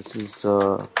shift. This is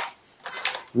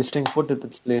we're staying put at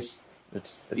its place.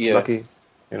 It's Yeah. lucky,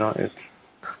 It's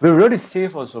we're really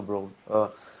safe also, bro.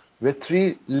 We're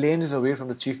 3 lanes away from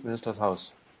the chief minister's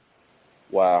house,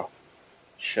 Wow.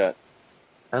 Shit.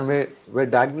 and we're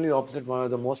diagonally opposite one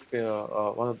of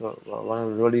the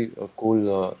really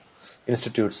cool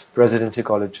institutes, Presidency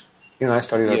College. I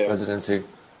studied at Yeah. Presidency.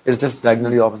 It's just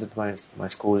diagonally Mm. opposite my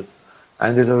school,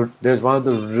 and there's one of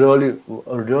the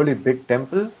a really big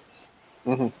temple,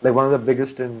 Mm-hmm. like one of the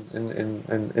biggest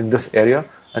in this area,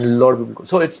 and a lot of people go.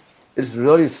 So it's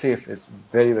really safe. It's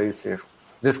very, very safe.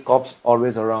 There's cops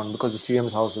always around because the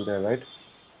CM's house is there, right?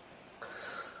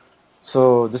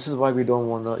 So this is why we don't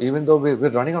want to, even though we're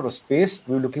running out of space,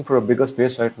 we're looking for a bigger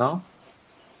space right now.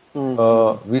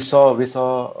 Mm-hmm. We saw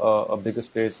a bigger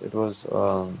space. This was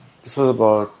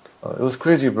about, it was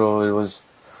crazy, bro. It was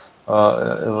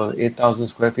 8,000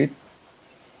 square feet.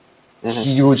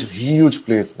 Mm-hmm. Huge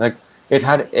place. Like it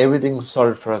had everything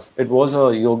sorted for us. It was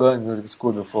a yoga and music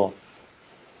school before,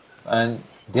 and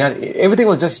they had everything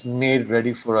was just made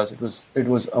ready for us. It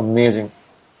was amazing.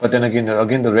 But then again,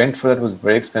 the rent for that was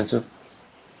very expensive.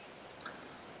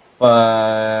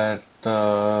 But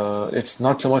it's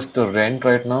not so much the rent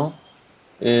right now.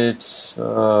 It's we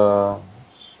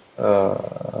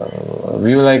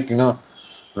were like,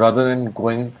 rather than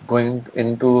going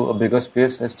into a bigger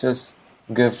space, let's just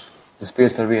give the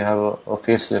space that we have a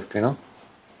facelift,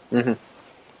 Mm-hmm.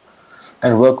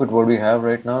 and work with what we have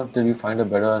right now till we find a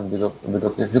better and bigger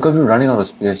place because we're running out of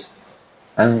space.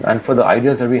 And for the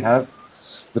ideas that we have,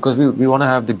 because we want to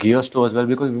have the gear store as well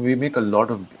because we make a lot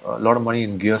of money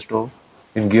in gear store,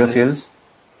 in gear Mm-hmm. sales,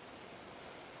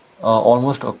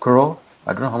 almost a crore.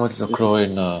 I don't know how much is a Mm-hmm. crore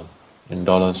in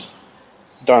dollars.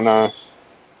 Don't know.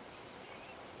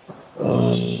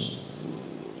 Um,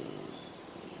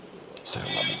 so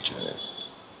let me check.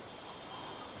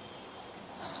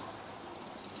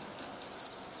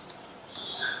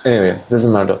 Anyway,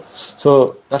 doesn't matter.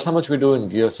 So that's how much we do in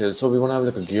gear sales. So we want to have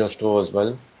like a gear store as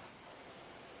well,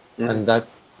 Mm-hmm. and that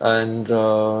and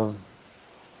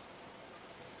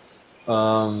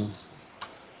Um,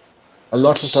 a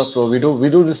lots of stuff, bro. We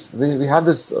do this. We have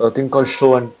this thing called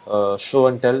show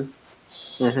and tell.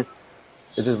 Hmm.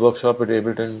 It is workshop at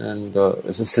Ableton, and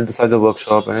it's a synthesizer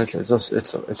workshop, and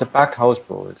it's a packed house,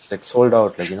 bro. It's like sold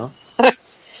out, like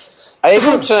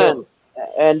Ableton So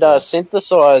and yeah,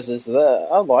 synthesizers.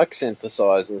 I like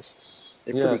synthesizers.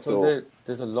 They're yeah. pretty So cool.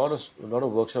 there's a lot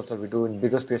of workshops that we do in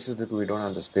bigger spaces because we don't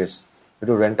have the space. We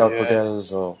do rent out Yeah.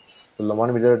 hotels, or the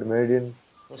one we did at Meridian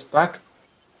was packed.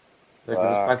 Like it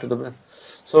was Wow. packed to the brim.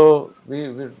 So we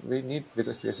need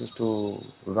bigger spaces to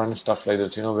run stuff like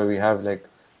this, where we have like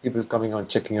people coming on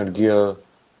checking out gear,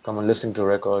 come on listening to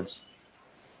records.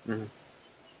 Hmm.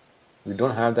 We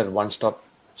don't have that one-stop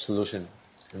solution,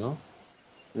 you know.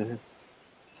 Hmm.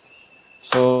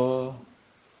 So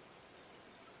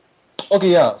okay,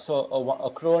 yeah. So a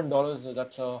crore in dollars,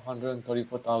 that's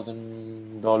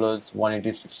 $134,000,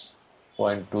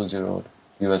 186.20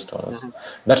 US dollars. Hmm.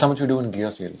 That's how much we do in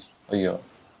gear sales a year.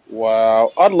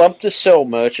 Wow. I'd love to sell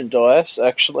merchandise.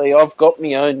 Actually, I've got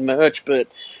my own merch, but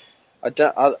I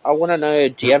don't. I want to know.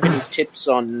 Do you have any tips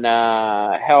on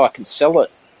how I can sell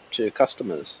it to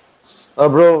customers?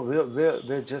 Bro,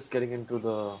 we're just getting into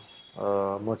the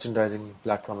merchandising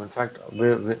platform. In fact,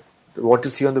 what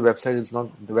you see on the website is not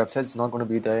going to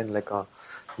be there in like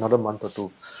another month or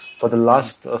two. For the Hmm.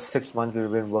 last 6 months,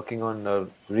 we've been working on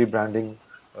rebranding,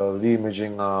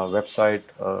 reimaging website.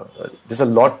 There's a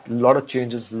lot of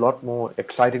changes, a lot more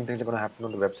exciting things are going to happen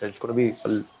on the website. It's going to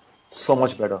be so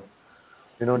much better.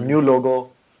 Hmm. New logo,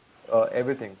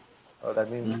 everything. That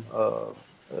means Hmm.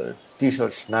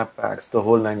 t-shirts, snapbacks, the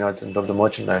whole nine yards in terms of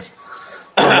merchandise.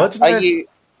 Now, Are merchandise, you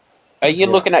are you yeah,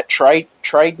 looking at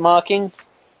trademarking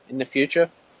in the future?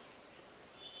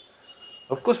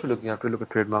 of course we have to look at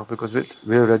trademark because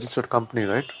we're a registered company,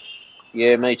 right?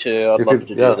 Yeah, me too. I'd If love you,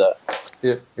 to do yeah, that.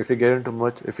 yeah, if we get into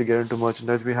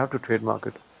merchandise, we have to trademark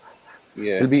it.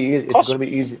 Yeah. It's Cost. going to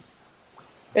be easy.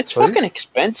 It's Sorry? fucking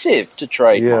expensive to Yeah,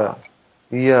 trademark.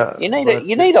 yeah, but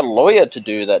You need a lawyer to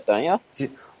do that, don't you?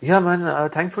 yeah, man.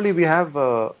 Thankfully, we have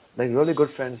like really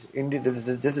good friends. Indeed,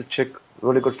 there's a chick,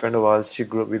 really good friend of ours. We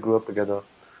grew up together.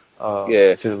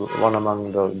 Yeah. She's one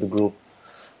among the group.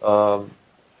 Um,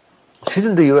 she's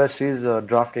in the US. She's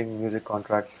drafting music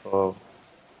contracts for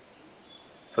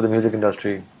the music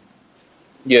industry.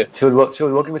 Yeah. She was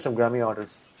working with some Grammy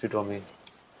artists. She told me.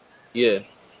 Yeah.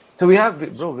 So we have,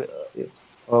 bro.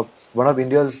 One of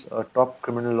India's top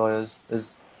criminal lawyers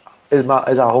is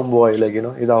our homeboy. Like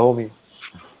he's our homie.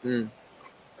 Mm.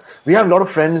 We have a lot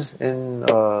of friends you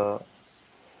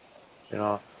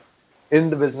know in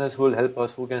the business who will help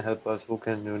us, who can help us, who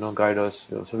can guide us.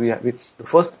 So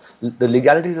the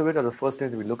legalities of it are the first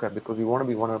things we look at because we want to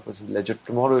be 100% legit.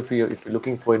 Tomorrow, if we're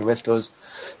looking for investors,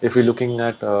 if we're looking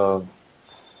at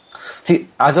see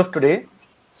as of today,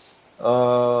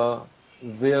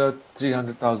 we're a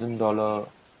 $300,000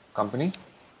 company.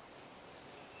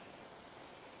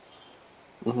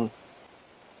 Hmm.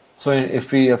 So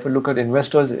if we look at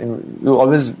investors, you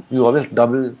always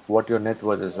double what your net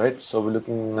worth is, right? So we're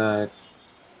looking at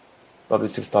probably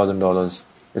 $6,000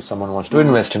 if someone wants to Hmm.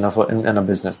 invest in a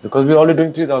business because we're already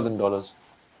doing $3,000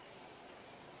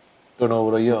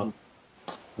 turnover a year. Hmm.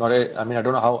 I mean I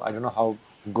don't know how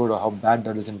good or how bad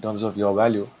that is in terms of your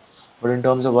value, but in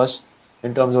terms of us,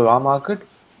 in terms of our market,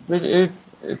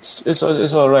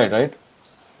 it's all right, right?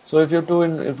 So if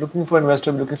looking for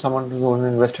investor, looking someone who want to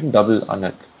invest in double on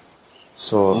it.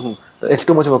 So Hmm. it's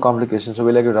too much of a complication. So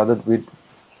we like it rather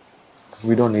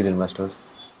we don't need investors.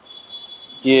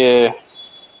 Yeah.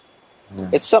 Yeah.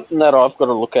 It's something that I've got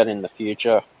to look at in the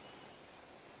future.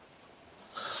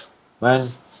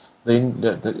 Man,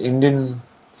 the Indian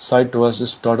side to us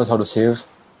just taught us how to save,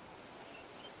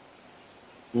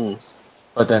 Mm.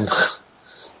 but then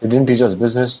it didn't teach us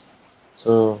business.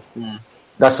 So Mm.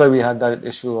 that's why we had that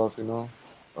issue of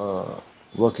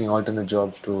working alternate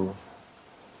jobs to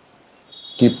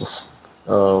keep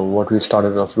what we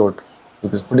started afloat.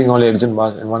 Because putting all eggs in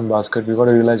one basket, we got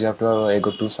to realize you have to have an egg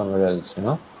or two somewhere else,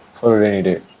 for a rainy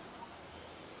day.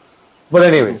 But Hmm.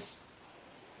 anyway,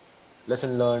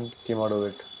 lesson learned came out of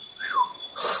it.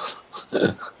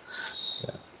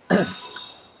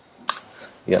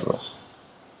 Yeah, bro.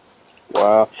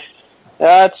 Wow.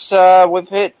 That's we've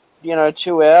hit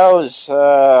 2 hours.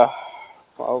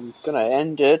 I'm gonna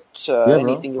end it. Yeah, bro.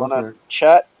 Anything you Go want to for it.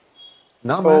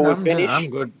 No, before man, we I'm finish?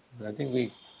 good. I think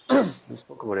we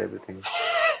spoke about everything.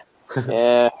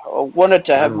 Yeah, I wanted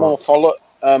to have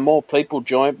I'm more people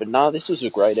join, but no, this was a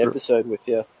great episode with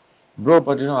you. bro,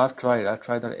 but I've tried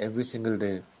that every single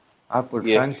day. I've put Yeah.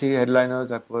 fancy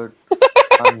headliners. I put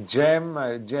gem,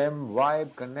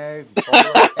 vibe, connect,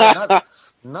 forward, and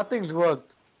nothing's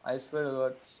worked. I swear to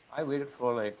God, I waited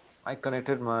for I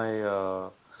connected my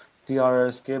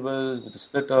TRS cable with a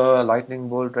splitter, lightning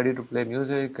bolt, ready to play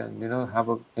music, and have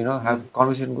a Mm, have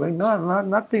conversation going. No,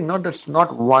 nothing.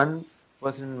 Not one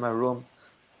person in my room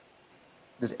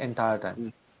this entire time.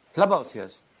 mm, Clubhouse,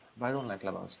 yes, but I don't like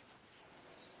Clubhouse.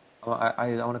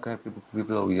 I want to connect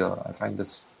people over here. I find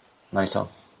this nicer.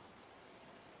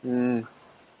 mm,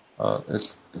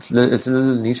 It's a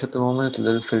little niche at the moment. It's a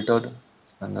little filtered,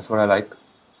 and that's what I like.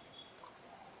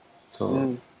 So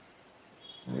mm.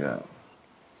 yeah.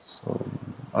 So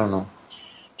I don't know.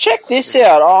 Check this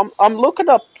out. I'm looking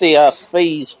up the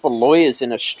fees for lawyers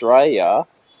in Australia.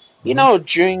 You Hmm. know, a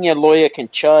junior lawyer can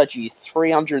charge you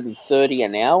 $330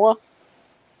 an hour.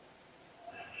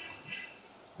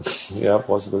 Yeah,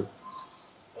 possible.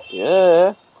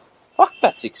 Yeah, fuck,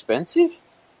 that's expensive.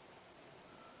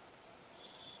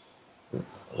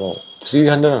 Well,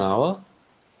 300 an hour?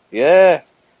 Yeah,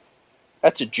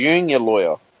 that's a junior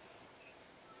lawyer.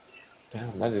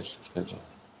 Damn, that is expensive.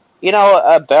 You know,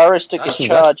 a barrister can That's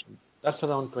charge. that's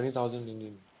around 20,000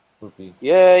 Indian rupee.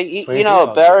 Yeah, you know,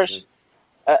 22,000 actually.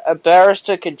 a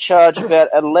barrister can charge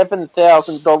about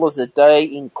 $11,000 a day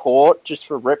in court just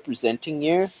for representing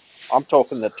you. I'm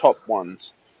talking the top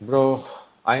ones. Bro,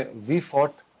 we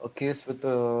fought a case with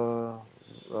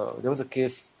there was a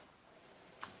case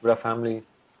with a family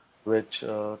which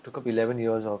took up 11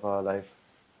 years of our life.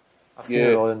 I've seen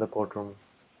it Yeah. all in the courtroom.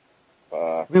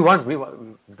 Uh, We won,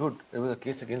 dude. It was a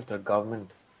case against the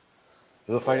government.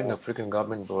 We were fighting yeah. the freaking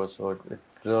government, bro. So it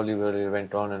really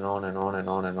went on and on and on and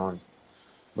on and on.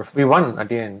 But we won at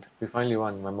the end. We finally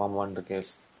won. My mom won the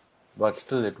case. But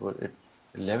still, it was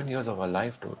 11 years of our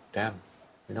life, dude. Damn.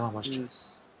 You know Mm,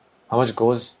 how much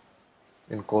goes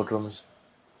in courtrooms?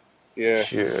 yeah.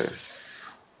 Shit.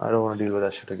 I don't want to deal with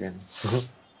that shit again.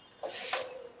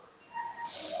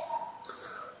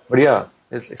 But yeah,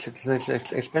 it's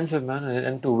expensive, man.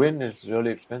 And to win is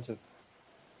really expensive.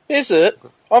 Is it?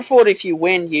 I thought if you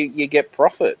win, you get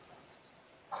profit.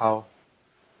 How?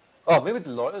 Oh, maybe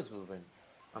the lawyers will win.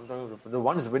 I'm talking about the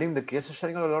ones winning the case are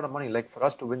sharing out a lot of money. Like for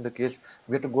us to win the case,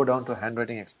 we have to go down to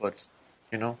handwriting experts.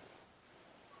 You know.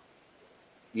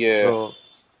 Yeah. So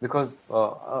because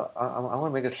I'm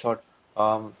gonna make it short.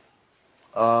 Um,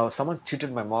 Someone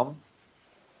cheated my mom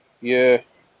Yeah.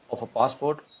 of a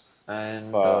passport,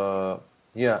 and Fuck.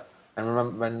 yeah,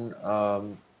 and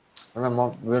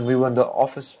when we were in the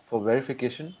office for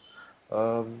verification,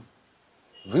 um,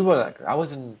 we were like I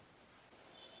was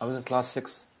in class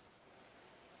 6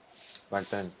 back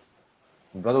then.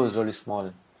 My brother was really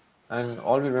small, and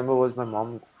all we remember was my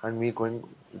mom and me going.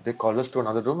 They called us to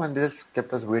another room, and they just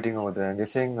kept us waiting over there, and they're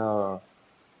saying.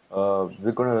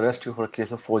 We're going to arrest you for a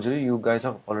case of forgery. You guys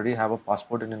already have a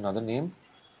passport in another name,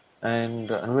 and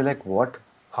we're like, what?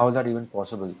 How is that even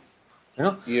possible? You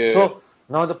know. Yeah. So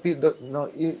now now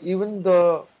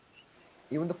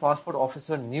even the passport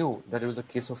officer knew that it was a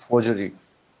case of forgery,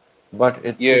 but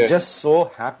it Yeah. just so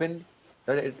happened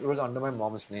that it was under my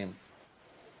mom's name.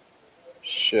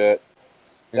 Shit.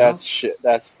 You know.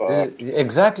 That's fucked.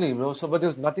 Exactly, bro. So, but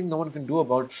there's nothing no one can do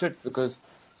about shit because,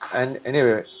 and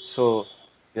anyway, so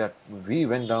yeah, we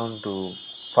went down to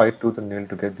fight tooth and nail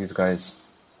to get these guys,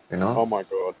 you know, Oh my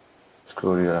god.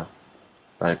 screw yeah,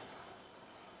 right,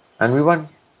 and we won.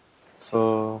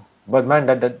 So, but man,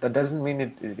 that doesn't mean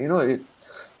it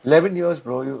 11 years,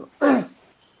 bro.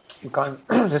 You can't.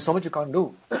 There's so much you can't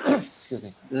do. Excuse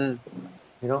me. Mm,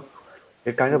 You know,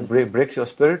 it kind of mm. breaks your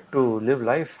spirit to live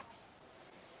life.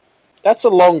 That's a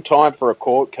long time for a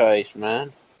court case,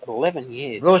 man. 11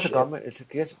 years. Bro, it's a Shit. government. It's a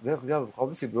case. Yeah,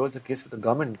 obviously, bro, it's a case with the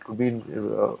government. It could be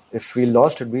if we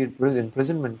lost, it'd be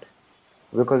imprisonment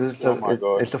because Oh my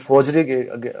god. it's a forgery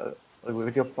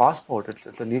with your passport.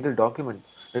 It's a legal document.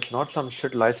 It's not some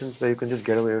shit license where you can just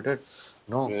get away with it.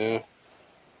 No. Yeah.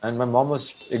 And my mom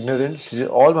was ignorant.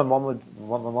 All my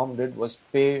mom did was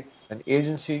pay an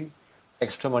agency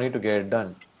extra money to get it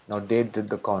done. Now they did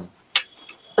the con.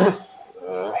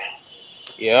 Uh,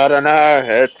 yeah, I don't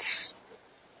know.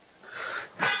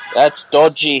 That's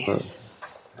dodgy.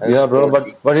 Yeah, That's bro.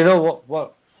 dodgy. But you know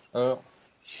what?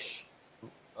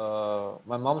 Uh,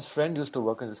 my mom's friend used to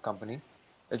work in this company.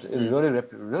 It's Mm. really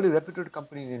reputed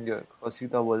company in India called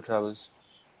Sita World Travels.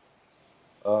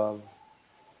 Um,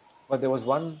 but there was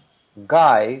one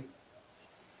guy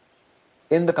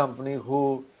in the company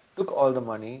who took all the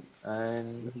money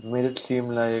and made it seem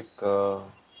like,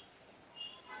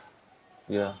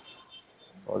 yeah,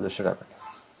 all this shit happened.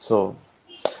 So,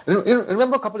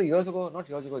 remember a couple of years ago, not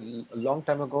years ago, a long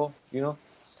time ago,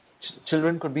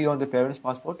 children could be on their parents'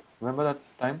 passport. Remember that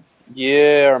time?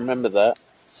 Yeah, I remember that.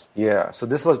 Yeah, so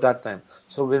this was that time.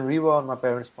 So when we were on my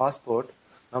parents' passport,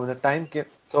 Now when the time came,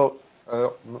 so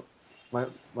my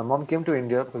my mom came to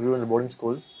India because we were in a boarding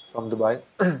school from Dubai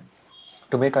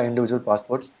to make our individual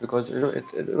passports because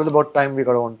it was about time we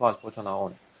got our own passports on our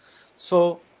own.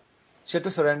 So she had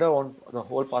to surrender on the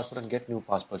whole passport and get new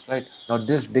passports, right? Now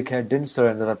this dickhead didn't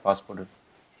surrender that passport.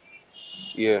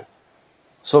 Yeah.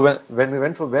 So when we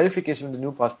went for verification, when the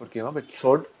new passport came up, it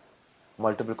showed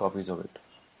multiple copies of it.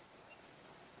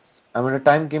 And when the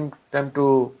time came time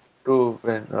to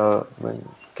when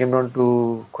came down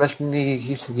to question,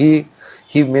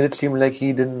 he made it seem like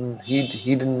he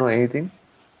didn't know anything,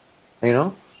 you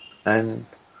know, and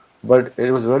but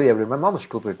it was very evident. My mom was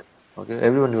stupid. Okay,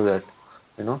 everyone knew that,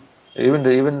 you know. Even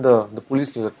the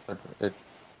police knew that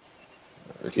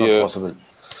it's not Yeah. possible.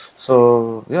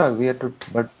 So yeah, we had to.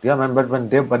 But yeah, man. But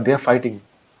they're fighting.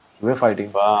 We're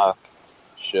fighting. Fuck.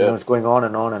 Shit. It's going on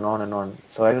and on and on and on.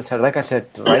 So I said, like I said,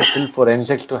 right till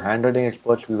forensics to handwriting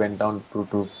experts, we went down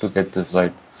to get this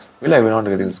right. We're not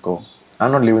getting this go.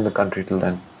 I'm not leaving the country till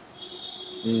then.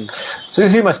 Mm. So you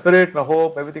see, my spirit, my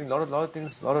hope, everything, lot of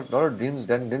things, lot of dreams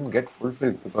then didn't get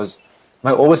fulfilled because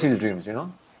my overseas dreams,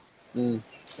 Mm.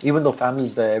 even though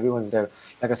family's there, everyone's there.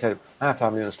 Like I said, I have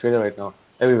family in Australia right now,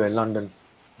 everywhere, London,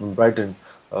 Brighton,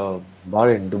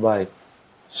 Bahrain, Dubai,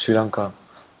 Sri Lanka.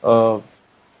 Uh,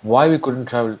 why we couldn't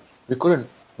travel? We couldn't.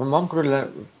 My mom could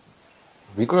have.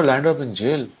 We could have landed up in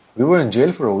jail. We were in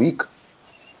jail for a week,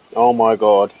 Oh my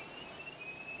god.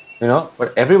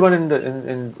 But everyone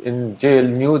in jail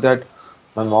knew that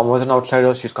my mom was an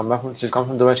outsider. She's come from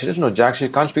Dubai. She doesn't know Jack. She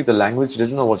can't speak the language. She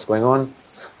doesn't know what's going on.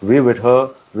 We're with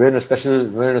her. We're in a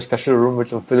special room with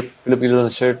some Filipinos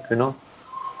and shit.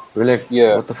 We're like,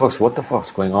 Yeah. what the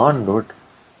fuck's going on, dude?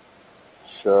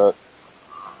 Shit.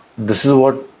 This is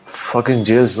what fucking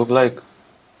jails look like.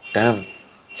 Damn.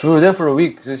 So we were there for a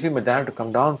week. So you see, my dad had to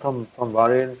come down from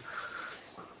Bahrain.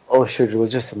 Oh shit, it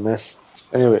was just a mess.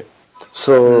 Anyway,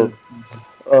 so Mm.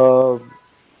 uh,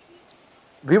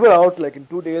 we were out like in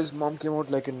 2 days. Mom came out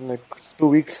like in like 2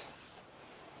 weeks.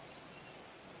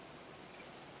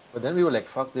 But then we were like,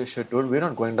 fuck this shit, dude. We're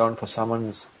not going down for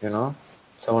someone being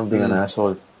an Mm.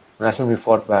 asshole. And that's when we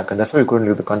fought back, and that's why we couldn't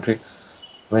leave the country.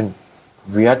 I mean,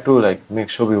 we had to like make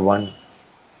sure we won.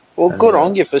 Well, And good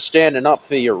on you for standing up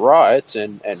for your rights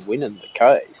and winning the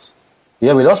case.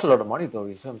 yeah, we lost a lot of money though.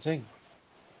 You see what I'm saying?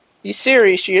 You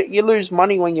serious? You lose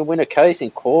money when you win a case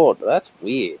in court. That's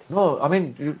weird. No, I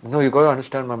mean, you got to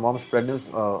understand. My mom's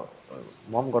pregnant.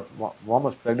 Mom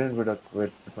was pregnant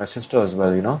with my sister as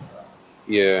well.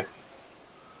 Yeah.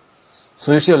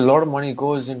 So you see, a lot of money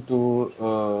goes into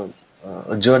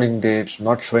adjourning dates,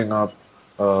 not showing up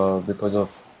because of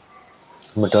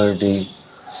maternity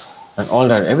and all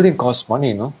that. Everything costs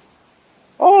money.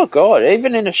 Oh god,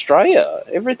 even in Australia,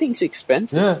 everything's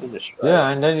expensive Yeah, in Australia. yeah,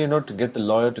 and then to get the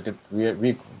lawyer to get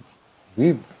we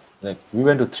we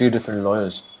went to three different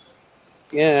lawyers.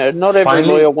 Yeah, not every Finally,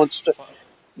 lawyer wants to.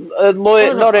 A no, lawyer,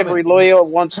 no, no. not I mean, every lawyer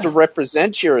wants to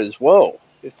represent you as well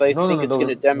if they no, no, think no, it's going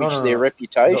to no, damage no, their no. The,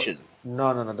 reputation.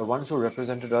 no. The ones who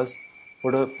represented us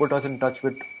put us in touch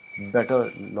with better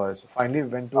lawyers. Finally, we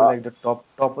went to Uh, like the top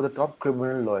of the top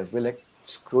criminal lawyers. We're like,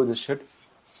 screw this shit.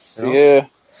 You know, yeah,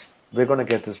 we're gonna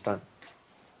get this done.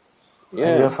 And we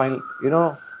yeah. are fine.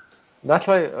 That's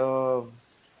why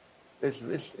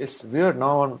it's weird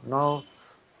now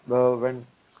when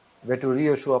we have to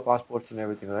reissue our passports and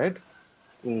everything, right?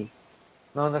 Mm,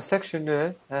 Now in the section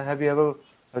there,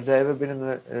 has there ever been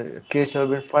a case ever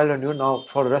been filed on you now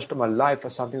for the rest of my life for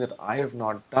something that I have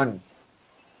not done,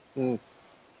 mm,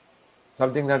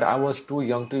 something that I was too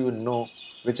young to even know,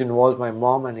 which involves my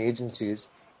mom and agencies.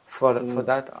 For mm,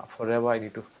 that forever I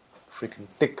need to freaking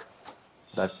tick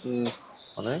that mm.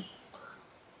 on a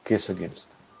case against.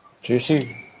 So you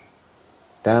see,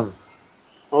 damn.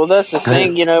 Well, that's the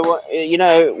thing, you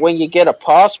know. When you get a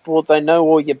passport, they know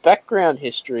all your background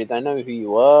history. They know who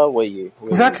you are, where you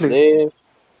Exactly. live.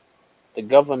 The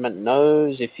government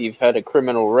knows if you've had a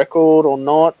criminal record or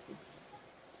not.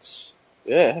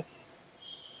 Yeah,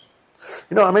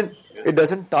 I mean, it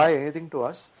doesn't tie anything to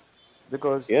us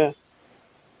because yeah,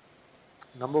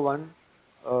 number one,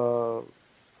 uh,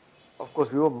 of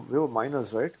course, we were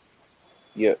minors, right?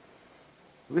 yeah.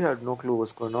 We had no clue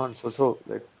what's going on. So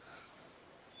like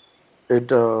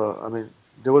it. I mean,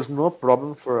 there was no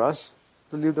problem for us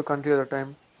to leave the country at the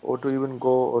time, or to even go,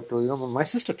 or to My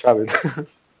sister traveled.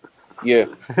 Yeah.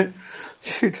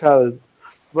 She traveled,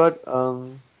 but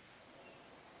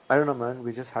I don't know, man.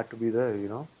 We just had to be there,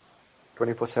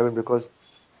 24/7 because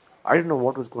I didn't know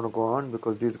what was going to go on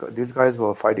because these guys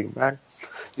were fighting back.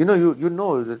 You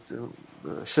know that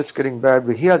shit's getting bad.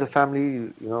 But he has a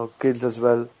family, kids as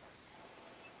well.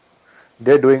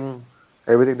 They're doing.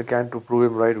 everything they can to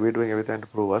prove him right. We're doing everything to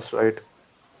prove us right.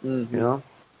 You Hmm. know,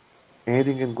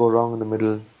 anything can go wrong in the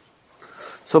middle.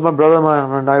 So my brother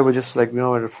and I were just like, you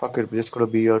know what, fuck it. We're just gonna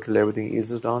be here till everything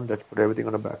eases down. Let's put everything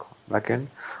on the back end.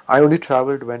 I only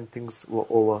traveled when things were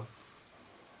over.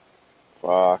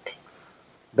 Fuck.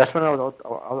 That's when I was out.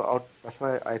 That's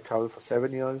why I traveled for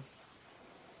 7 years,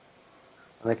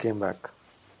 and I came back.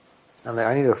 And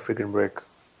I need a freaking break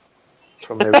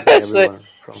from everything, so, everyone.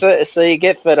 From so you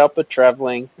get fed up with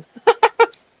traveling.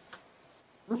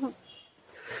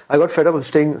 I got fed up with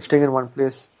staying in one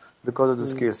place because of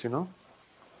this Mm. case, you know.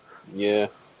 Yeah.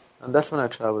 And that's when I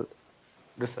traveled.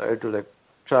 Decided to like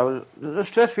travel,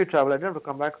 stress-free travel. I didn't have to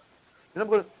come back. You know,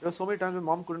 because there were so many times my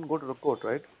mom couldn't go to the court,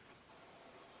 right?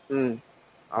 Mm.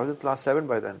 I was in class 7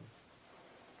 by then,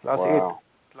 class 8, Wow.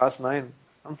 class 9.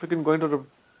 I'm freaking going to the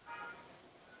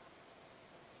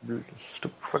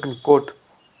fucking court.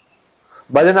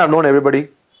 By then, I've known everybody.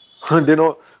 They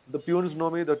know the peons know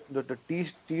me. The tea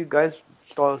guys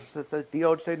sell tea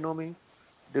outside know me.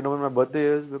 They know when my birthday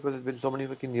is because it's been so many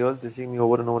fucking years. They see me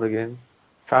over and over again.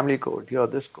 Family code, here,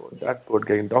 this code, that code,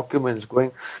 getting documents,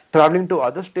 traveling to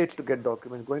other states to get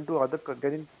documents, going to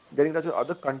getting in touch with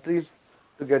other countries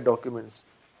to get documents.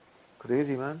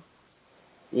 Crazy, man.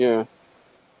 Yeah.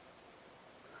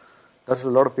 That's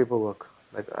a lot of paperwork.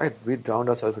 Like we drowned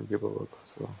ourselves in paperwork.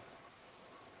 So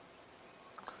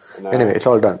I anyway, know. it's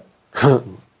all done.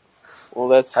 Well,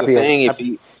 that's the happy end. thing. If Happy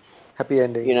you, happy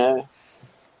you ending. know,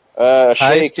 Hi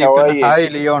Sheik, how are Stephen. you? Hi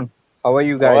Leon. How are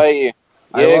you How are guys? you?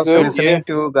 I Yeah, was good. Cool. Yeah. listening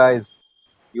to you guys.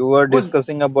 You were Who's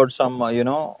discussing about some, I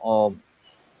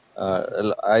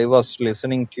was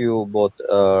listening to you both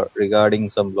regarding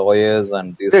some lawyers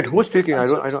and these wait? Who's things speaking? and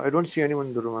such. I don't see anyone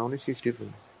in the room. I only see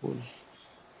Stephen. Who's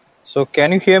So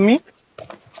can you hear me?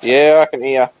 Yeah, I can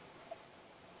hear.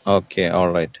 Okay,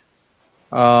 all right.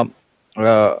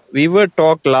 We were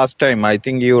talked last time. I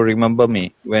think you remember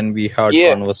me when we had Yeah.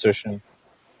 conversation.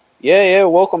 Yeah, yeah.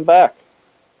 Welcome back.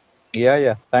 Yeah,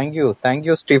 yeah. Thank you,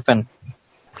 Stephen.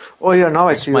 Oh yeah, now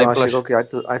I It's see you, my Ashik. pleasure. Okay,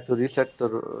 I had to reset the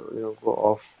go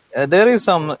off. There is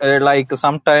some like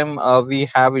sometime we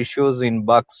have issues in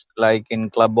bugs like in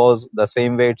Clubhouse the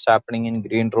same way it's happening in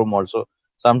Greenroom also.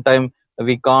 Sometime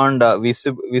we can't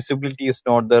visibility is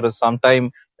not there.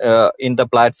 Sometime in the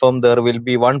platform there will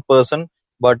be one person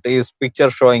but his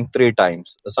picture showing 3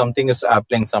 times. Something is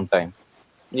happening sometime.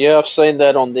 Yeah, I've seen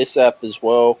that on this app as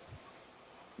well.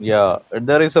 Yeah,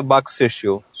 there is a bugs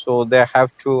issue, so they have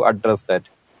to address that.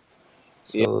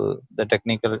 Yeah, So the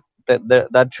technical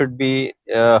that should be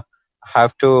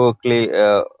have to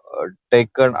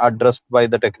taken addressed by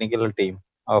the technical team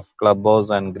of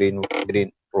Clubhouse and Green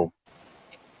Room.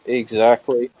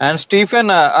 exactly. And Stephen,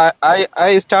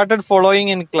 I started following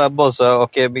in Clubhouse,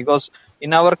 okay, because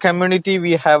in our community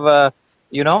we have a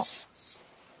you know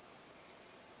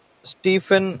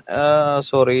Stephen,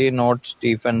 sorry, not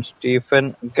Stephen.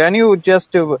 Stephen, can you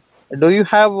just do you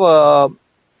have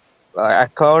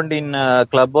account in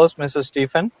Clubhouse, Mr.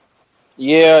 Stephen?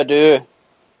 Yeah, I do.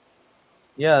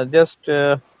 Yeah, just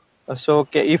so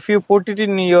okay. If you put it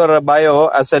in your bio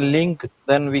as a link,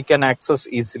 then we can access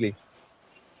easily.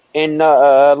 In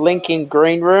link in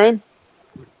Greenroom.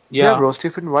 Yeah, Yeah, bro,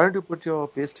 Stephen, why don't you put your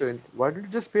why don't you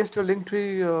just paste your link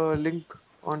tree link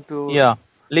onto yeah.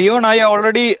 Leon, I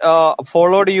already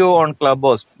followed you on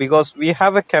Clubhouse because we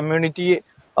have a community,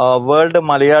 World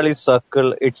Malayali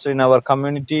Circle. It's in our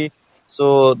community.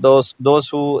 So those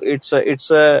who it's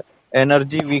a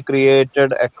energy we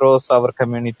created across our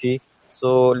community.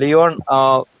 So Leon,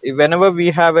 whenever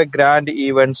we have a grand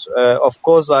events, of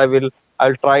course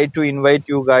I'll try to invite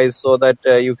you guys so that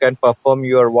you can perform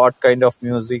your what kind of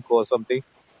music or something.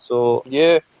 So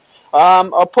Yeah.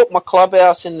 I'll put my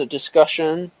clubhouse in the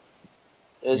discussion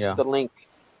as yeah, the link.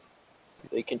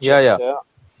 So you can yeah, check yeah. it out.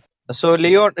 So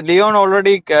Leon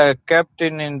already kept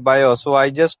in bio. So I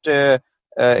just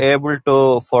able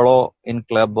to follow in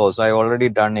Clubhouse. I already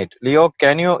done it. Leo,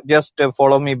 can you just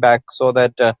follow me back so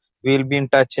that we'll be in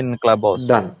touch in Clubhouse?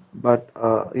 done. But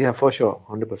yeah, for sure,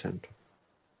 100%.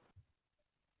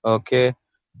 Okay.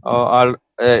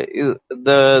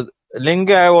 The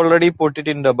link I already put it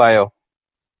in the bio.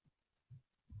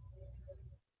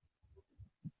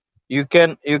 You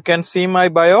can see my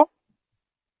bio.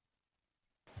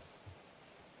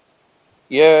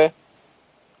 Yeah.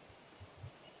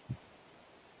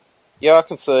 Yeah, I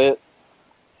can see it.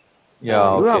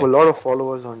 Yeah. You have a Okay. lot of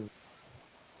followers on.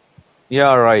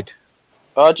 Yeah. Right.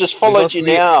 I just followed Because you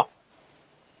now.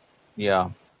 yeah.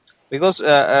 Because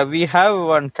we have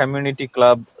one community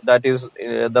club that is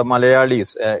the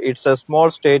Malayalis. It's a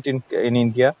small state in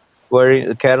India,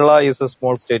 where Kerala is a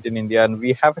small state in India, and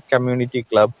we have a community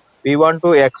club we want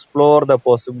to explore the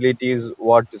possibilities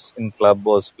what is in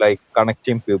Clubhouse, like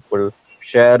connecting people,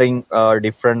 sharing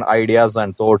different ideas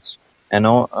and thoughts,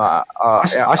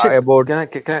 Ashik, about. can I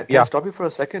Yeah, stop you for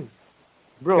a second,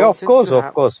 yeah, bro? of course,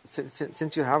 of course.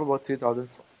 Since you have about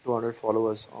 3,200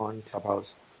 followers on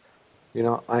Clubhouse,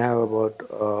 I have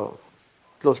about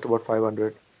close to about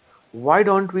 500. Why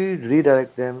don't we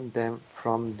redirect them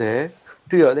from there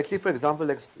to here? Like, see, for example,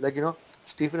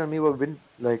 Stephen and me were been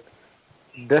like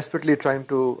desperately trying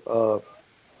to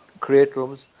create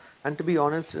rooms, and to be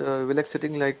honest, we're like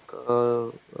sitting like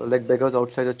beggars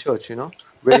outside a church,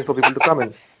 waiting for people to come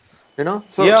in, For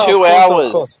Yeah, So of two course, of hours.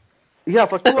 course. yeah,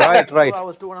 for 2 hours, Right, two right,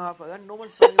 hours, 2.5 hours, and no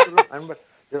one's coming into the room. But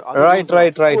there are other right, rooms that are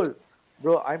right, right. full,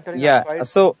 bro. I'm telling you, I Yeah. tried.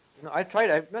 So I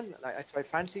tried. I tried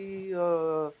fancy,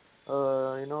 rooms,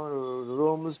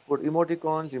 put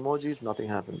emoticons, emojis, nothing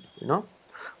happened.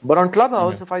 But on yeah.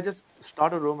 Clubhouse, if I just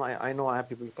start a room, I know I have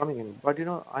people coming in. But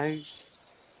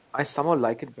I somehow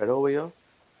like it better over here.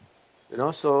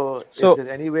 So if So there's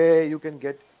any way you can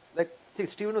get, like, see,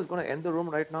 Steven was going to end the room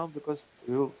right now because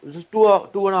it was just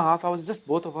 2.5 hours, just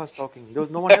both of us talking. There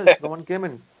was no one else. No one came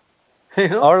in. You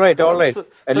know. all right, all right. So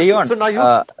so Leon, so now you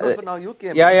no. So now you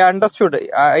came yeah, in. I understood.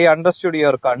 I understood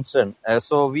your concern.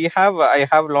 So I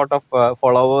have a lot of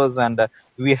followers, and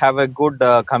we have a good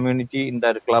community in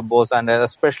the Clubhouse, and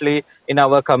especially in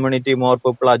our community, more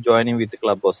people are joining with the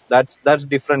Clubhouse. That's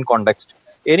different context.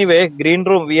 Anyway, Green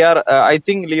Room, we are. I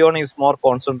think Leon is more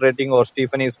concentrating, or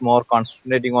Stephen is more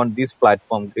concentrating on this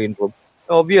platform, Green Room.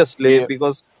 Obviously, Yeah.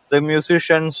 because the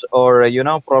musicians or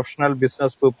professional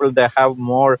business people, they have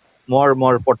more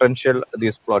potential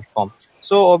this platform.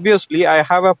 So obviously, I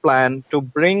have a plan to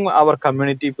bring our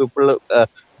community people,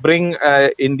 bring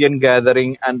Indian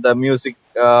gathering and the music.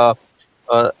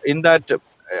 In that,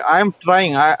 I am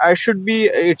trying. I should be.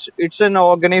 It's an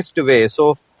organized way.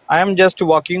 So I am just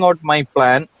working out my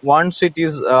plan. Once it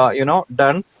is,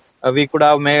 done, we could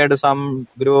have made some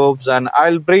groups, and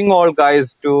I'll bring all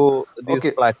guys to this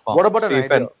Okay. platform. What about an idea?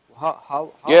 Stephen,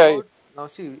 How Yeah. about now?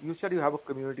 See, you said you have a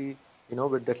community,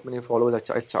 with that many followers.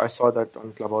 I saw that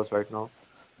on Clubhouse right now.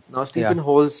 Now yeah, Stephen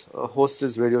hosts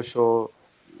his radio show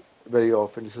very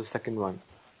often. This is the second one.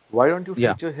 Why don't you yeah.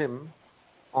 feature him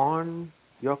on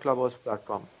your Clubhouse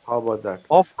platform? How about that?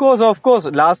 Of course, of course.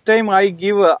 Last time I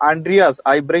give Andreas,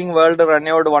 I bring world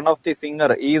renowned one of the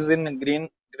singer. He is in green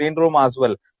room as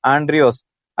well. Andreas.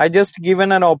 I just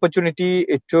given an opportunity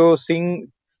to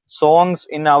sing songs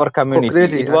in our Oh, community.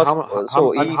 crazy! It And was how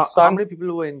so and he how sung. many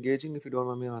people were engaging, if you don't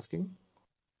mind me asking?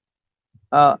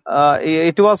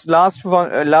 It was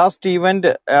last event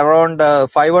around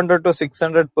 500 to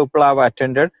 600 people have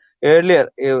attended. Earlier,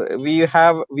 we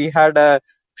had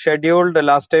scheduled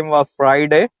last time was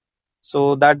Friday.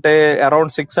 So that day around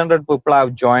 600 people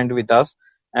have joined with us,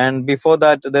 and before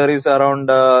that there is around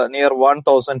near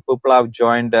 1000 people have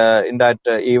joined in that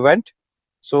event.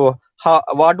 So how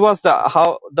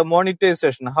the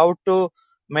monetization, how to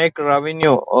make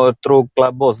revenue through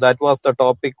Clubhouse, that was the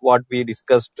topic what we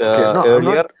discussed Okay, no, I'm earlier.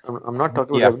 not. I'm not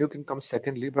talking about Yeah, revenue can come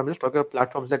secondly, but I'm just talking about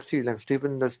platforms like, see, like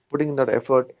Stephen that's putting in that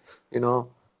effort, you know,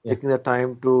 yeah, taking the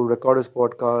time to record his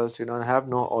podcast, and have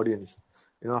no audience.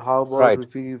 How about right.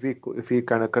 if we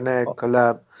kind of connect, Oh,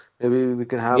 collab, maybe we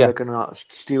can have yeah, like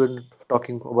Stephen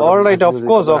talking about all right, his of music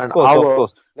course, for of an course, of hour,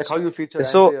 course. like how you featured So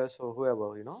Andreas or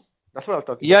whoever. That's what I was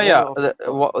talking about. yeah, Maybe yeah. of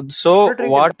So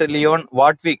splitting it. Leon,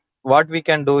 what we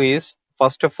can do is,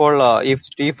 first of all, if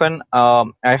Stephen,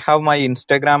 I have my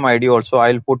Instagram ID also.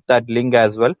 I'll put that link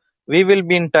as well. We will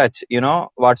be in touch,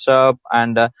 WhatsApp,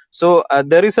 and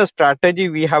there is a strategy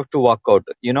we have to work out.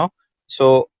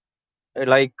 So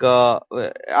like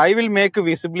I will make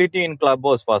visibility in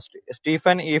Clubhouse first.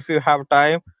 Stephen, if you have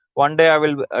time, one day I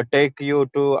will take you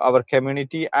to our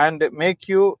community and make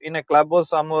you in a Clubhouse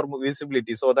some more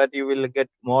visibility, so that you will get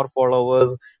more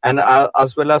followers, and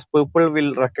as well as people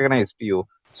will recognize you.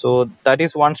 So that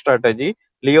is one strategy.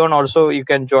 Leon, also you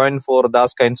can join for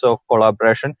those kinds of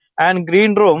collaboration. And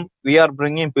Green Room, we are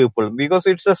bringing people because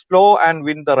it's a slow and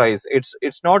win the race.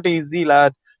 It's not easy,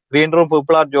 lad. Green Room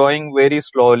people are joining very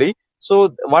slowly,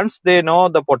 so once they know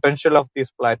the potential of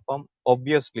this platform,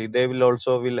 obviously they will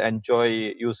also will enjoy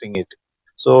using it.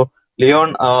 So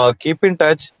Leon, keep in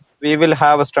touch. We will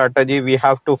have a strategy. We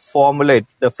have to formulate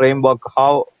the framework.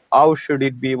 How should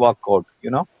it be worked out?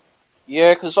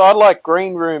 Yeah, because I like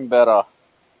Green Room better.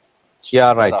 It's Yeah,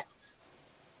 just right. better.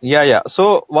 Yeah, yeah.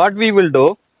 So what we will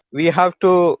do, we have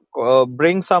to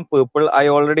bring some people.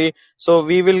 So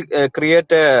we will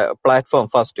create a platform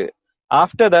first.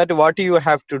 After that, what you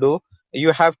have to do,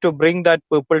 you have to bring that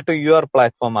people to your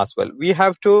platform as well. We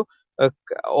have to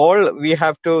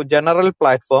general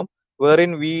platform.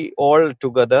 wherein we all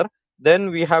together,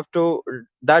 then we have to,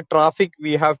 that traffic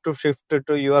we have to shift it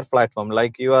to your platform,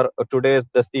 like your today's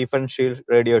the Stephen Shields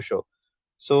radio show.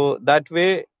 So that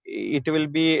way it will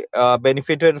be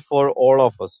benefited for all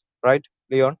of us, right,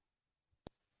 Leon?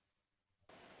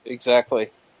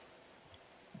 Exactly.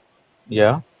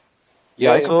 Yeah.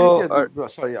 Yeah, I Yeah. completely So agree. Bro,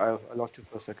 sorry, I lost you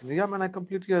for a second. Yeah, man, I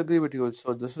completely agree with you.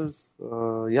 So this is,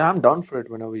 yeah, I'm down for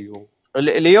it whenever you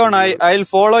Leon, when you. I'll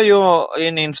follow you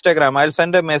in Instagram. I'll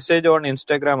send a message on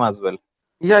Instagram as well.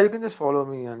 Yeah, you can just follow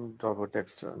me and drop a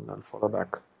text and I'll follow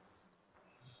back.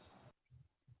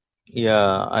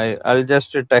 Yeah, I'll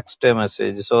just text a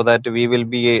message so that we will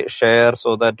be share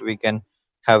so that we can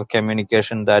have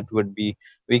communication. That would be,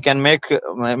 we can make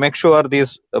sure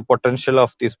this potential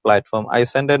of this platform. I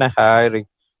send in a hi.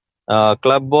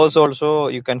 Club boss also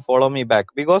you can follow me back,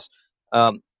 because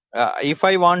if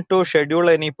I want to schedule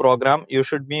any program, you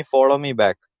should be follow me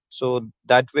back. So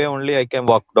that way only I can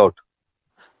work out.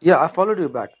 Yeah, I followed you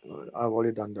back. I've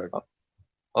already done that.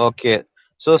 Okay.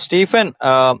 So Stephen,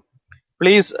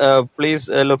 please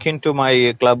look into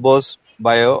my Clubhouse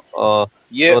bio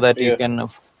so Yep. that you Yeah. can,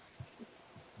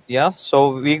 yeah.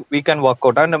 So we can work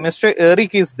out. And Mr.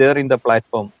 Eric is there in the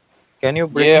platform. Can you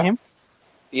bring Yeah. him?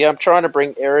 Yeah. I'm trying to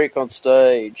bring Eric on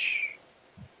stage.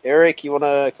 Eric, you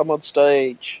wanna come on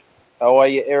stage? How are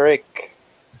you, Eric?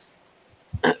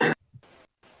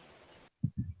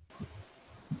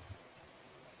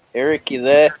 Eric, you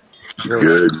there?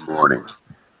 Great.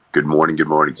 Good morning. Good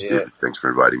morning, Yeah. Stephen. Thanks for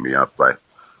inviting me up. I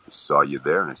saw you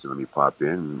there and I said, let me pop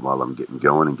in while I'm getting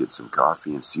going and get some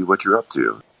coffee and see what you're up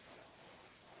to.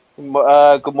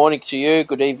 Good morning to you.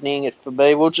 Good evening. It's for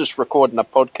me. We're just recording a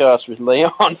podcast with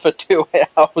Leon for 2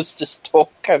 hours, just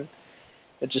talking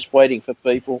and just waiting for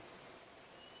people.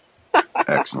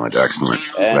 Excellent, excellent.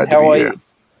 And Glad to be how are here. you?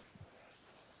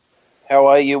 How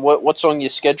are you? What's on your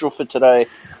schedule for today?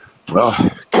 Well,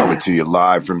 coming to you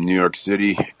live from New York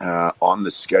City. On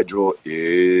the schedule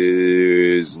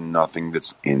is nothing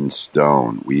that's in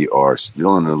stone. We are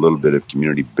still in a little bit of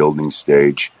community building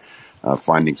stage,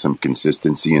 finding some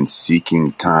consistency and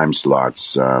seeking time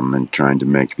slots, and trying to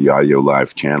make the audio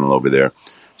live channel over there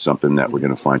something that we're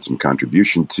going to find some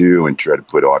contribution to and try to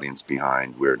put audience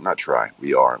behind. We're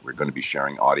going to be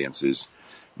sharing audiences.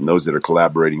 And those that are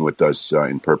collaborating with us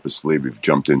in Purposefully, we've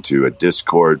jumped into a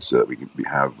Discord so that we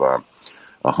have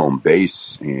a home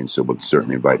base. And so we'll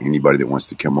certainly invite anybody that wants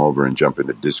to come over and jump in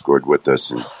the Discord with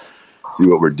us and see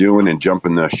what we're doing and jump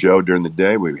in the show during the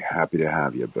day. We'd be happy to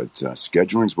have you. But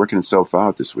scheduling's working itself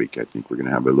out this week. I think we're going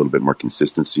to have a little bit more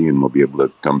consistency, and we'll be able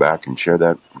to come back and share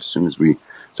that as soon as we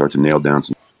start to nail down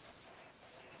some.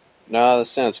 No, that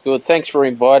sounds good. Thanks for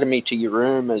inviting me to your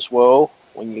room as well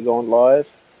when you're going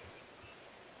live.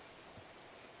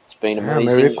 It's been Damn, amazing.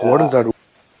 Eric, what is that?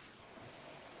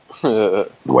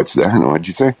 What's that? What'd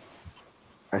you say?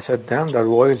 I said, damn, that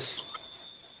voice.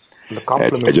 The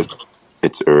I compliment. just,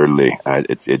 it's early.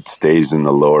 It stays in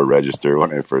the lower register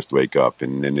when I first wake up,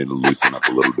 and then it'll loosen up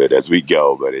a little bit as we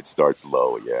go. But it starts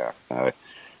low. Yeah,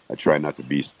 I try not to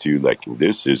be too like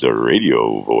this is a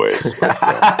radio voice, but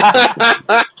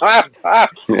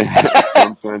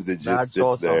sometimes it just That's sits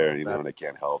awesome. there, and I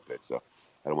can't help it. So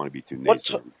I don't want to be too what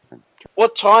nasally.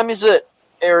 what time is it,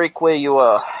 Eric, where you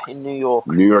are in New York?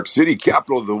 New York City,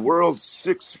 capital of the world,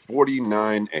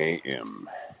 6:49 a.m.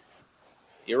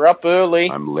 You're up early.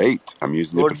 I'm late. I'm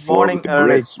using it Good before with morning, the Eric.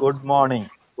 Brits. Good morning.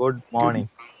 Good Good, morning.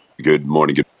 good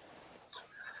morning.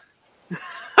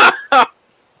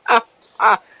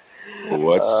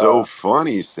 What's so uh,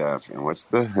 funny, Steph? What's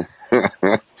the?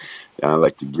 I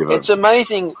like to give up. it's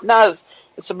amazing. No,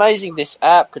 it's amazing. This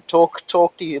app could talk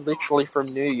to you literally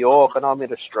from New York, and I'm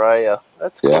in Australia.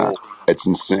 That's Yeah, cool. it's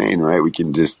insane, right? We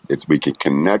can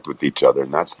connect with each other,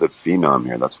 and that's the phenom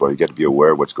here. That's why you got to be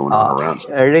aware of what's going on around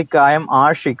you. Eric, I am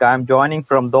Ashik. I am joining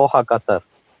from Doha, Qatar.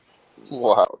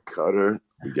 Wow. Qatar,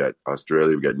 we got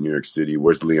Australia, we got New York City.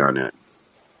 Where's Leon at?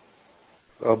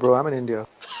 Oh, bro, I'm in India.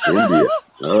 India.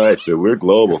 All right, so we're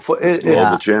It's global. for, This it, it's global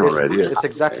Yeah. channel it's right here. it's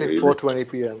exactly Hey, evening.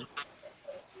 4:20 p.m.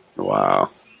 Wow.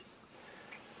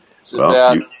 It's Well, about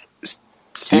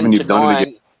 10 Stephen, to you've done it again.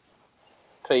 9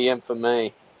 p.m. for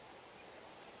me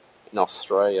in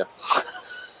Australia.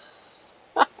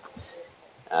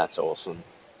 That's awesome.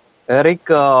 Eric,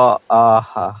 you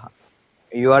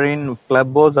are in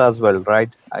Clubhouse as well,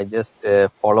 right? I just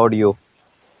followed you.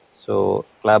 So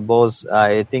Clubhouse,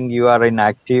 I think you are in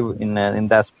active in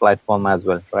that platform as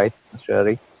well, right, Mr.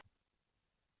 Eric?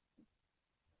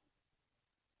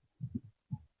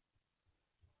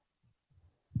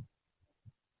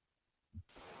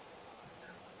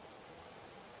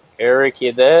 Eric,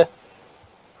 you there?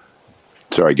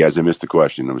 Sorry, guys, I missed the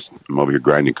question. I'm over here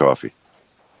grinding coffee.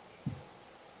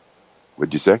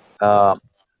 What'd you say?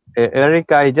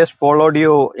 Eric, I just followed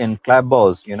you in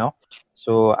Clubhouse,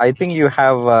 So I think you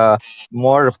have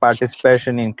more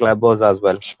participation in Clubhouse as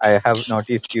well. I have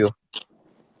noticed you.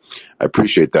 I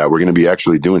appreciate that. We're going to be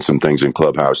actually doing some things in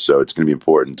Clubhouse, so it's going to be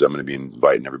important. I'm going to be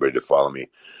inviting everybody to follow me,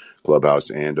 Clubhouse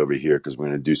and over here, because we're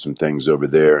going to do some things over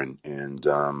there, and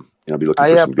I'll be looking I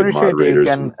for some good appreciate you moderators.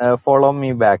 can follow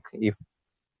me back if.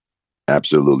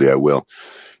 Absolutely, I will.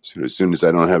 So as soon as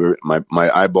I don't have it, my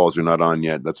eyeballs are not on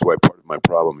yet. That's why part of my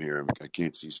problem here. I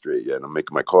can't see straight yet. I'm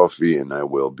making my coffee, and I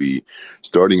will be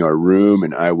starting our room,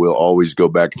 and I will always go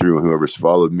back through whoever's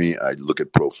followed me. I look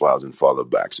at profiles and follow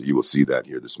back. So you will see that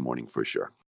here this morning for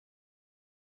sure.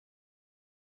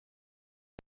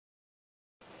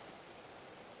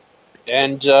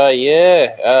 And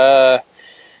I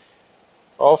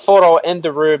thought I'll end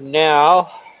the room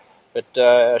now,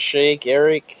 but Sheik,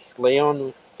 Eric,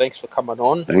 Leon, thanks for coming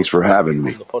on. Thanks for having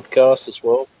me. On the podcast as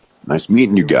well. Nice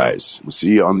meeting you guys. We'll see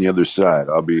you on the other side.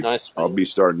 I'll be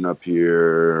starting up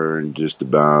here in just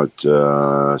about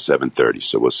 7:30.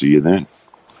 So we'll see you then.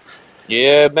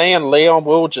 Yeah, me and Leon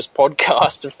will just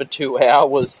podcasted for 2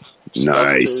 hours.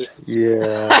 Nice.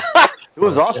 Yeah. It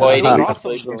was awesome. It was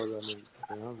awesome though.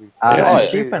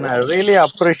 Stephen, I really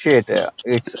appreciate it.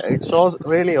 It's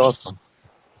really awesome.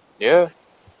 Yeah,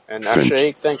 and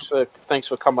Sheik, thanks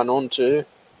for coming on too.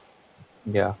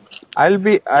 Yeah, I'll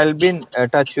be in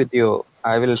touch with you.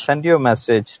 I will send you a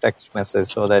text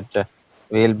message, so that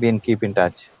we'll keep in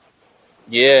touch.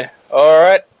 Yeah. All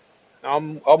right.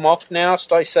 I'm off now.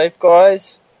 Stay safe,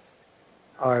 guys.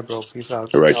 All right, bro. Peace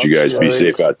out. All right, you guys be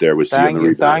safe out there. We'll see you on the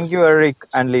rebound. Thank you, Eric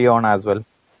and Leon as well.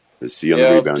 We'll see you on the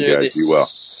rebound, guys. Be well.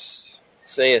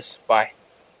 See us. Bye.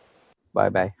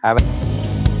 Bye. Have a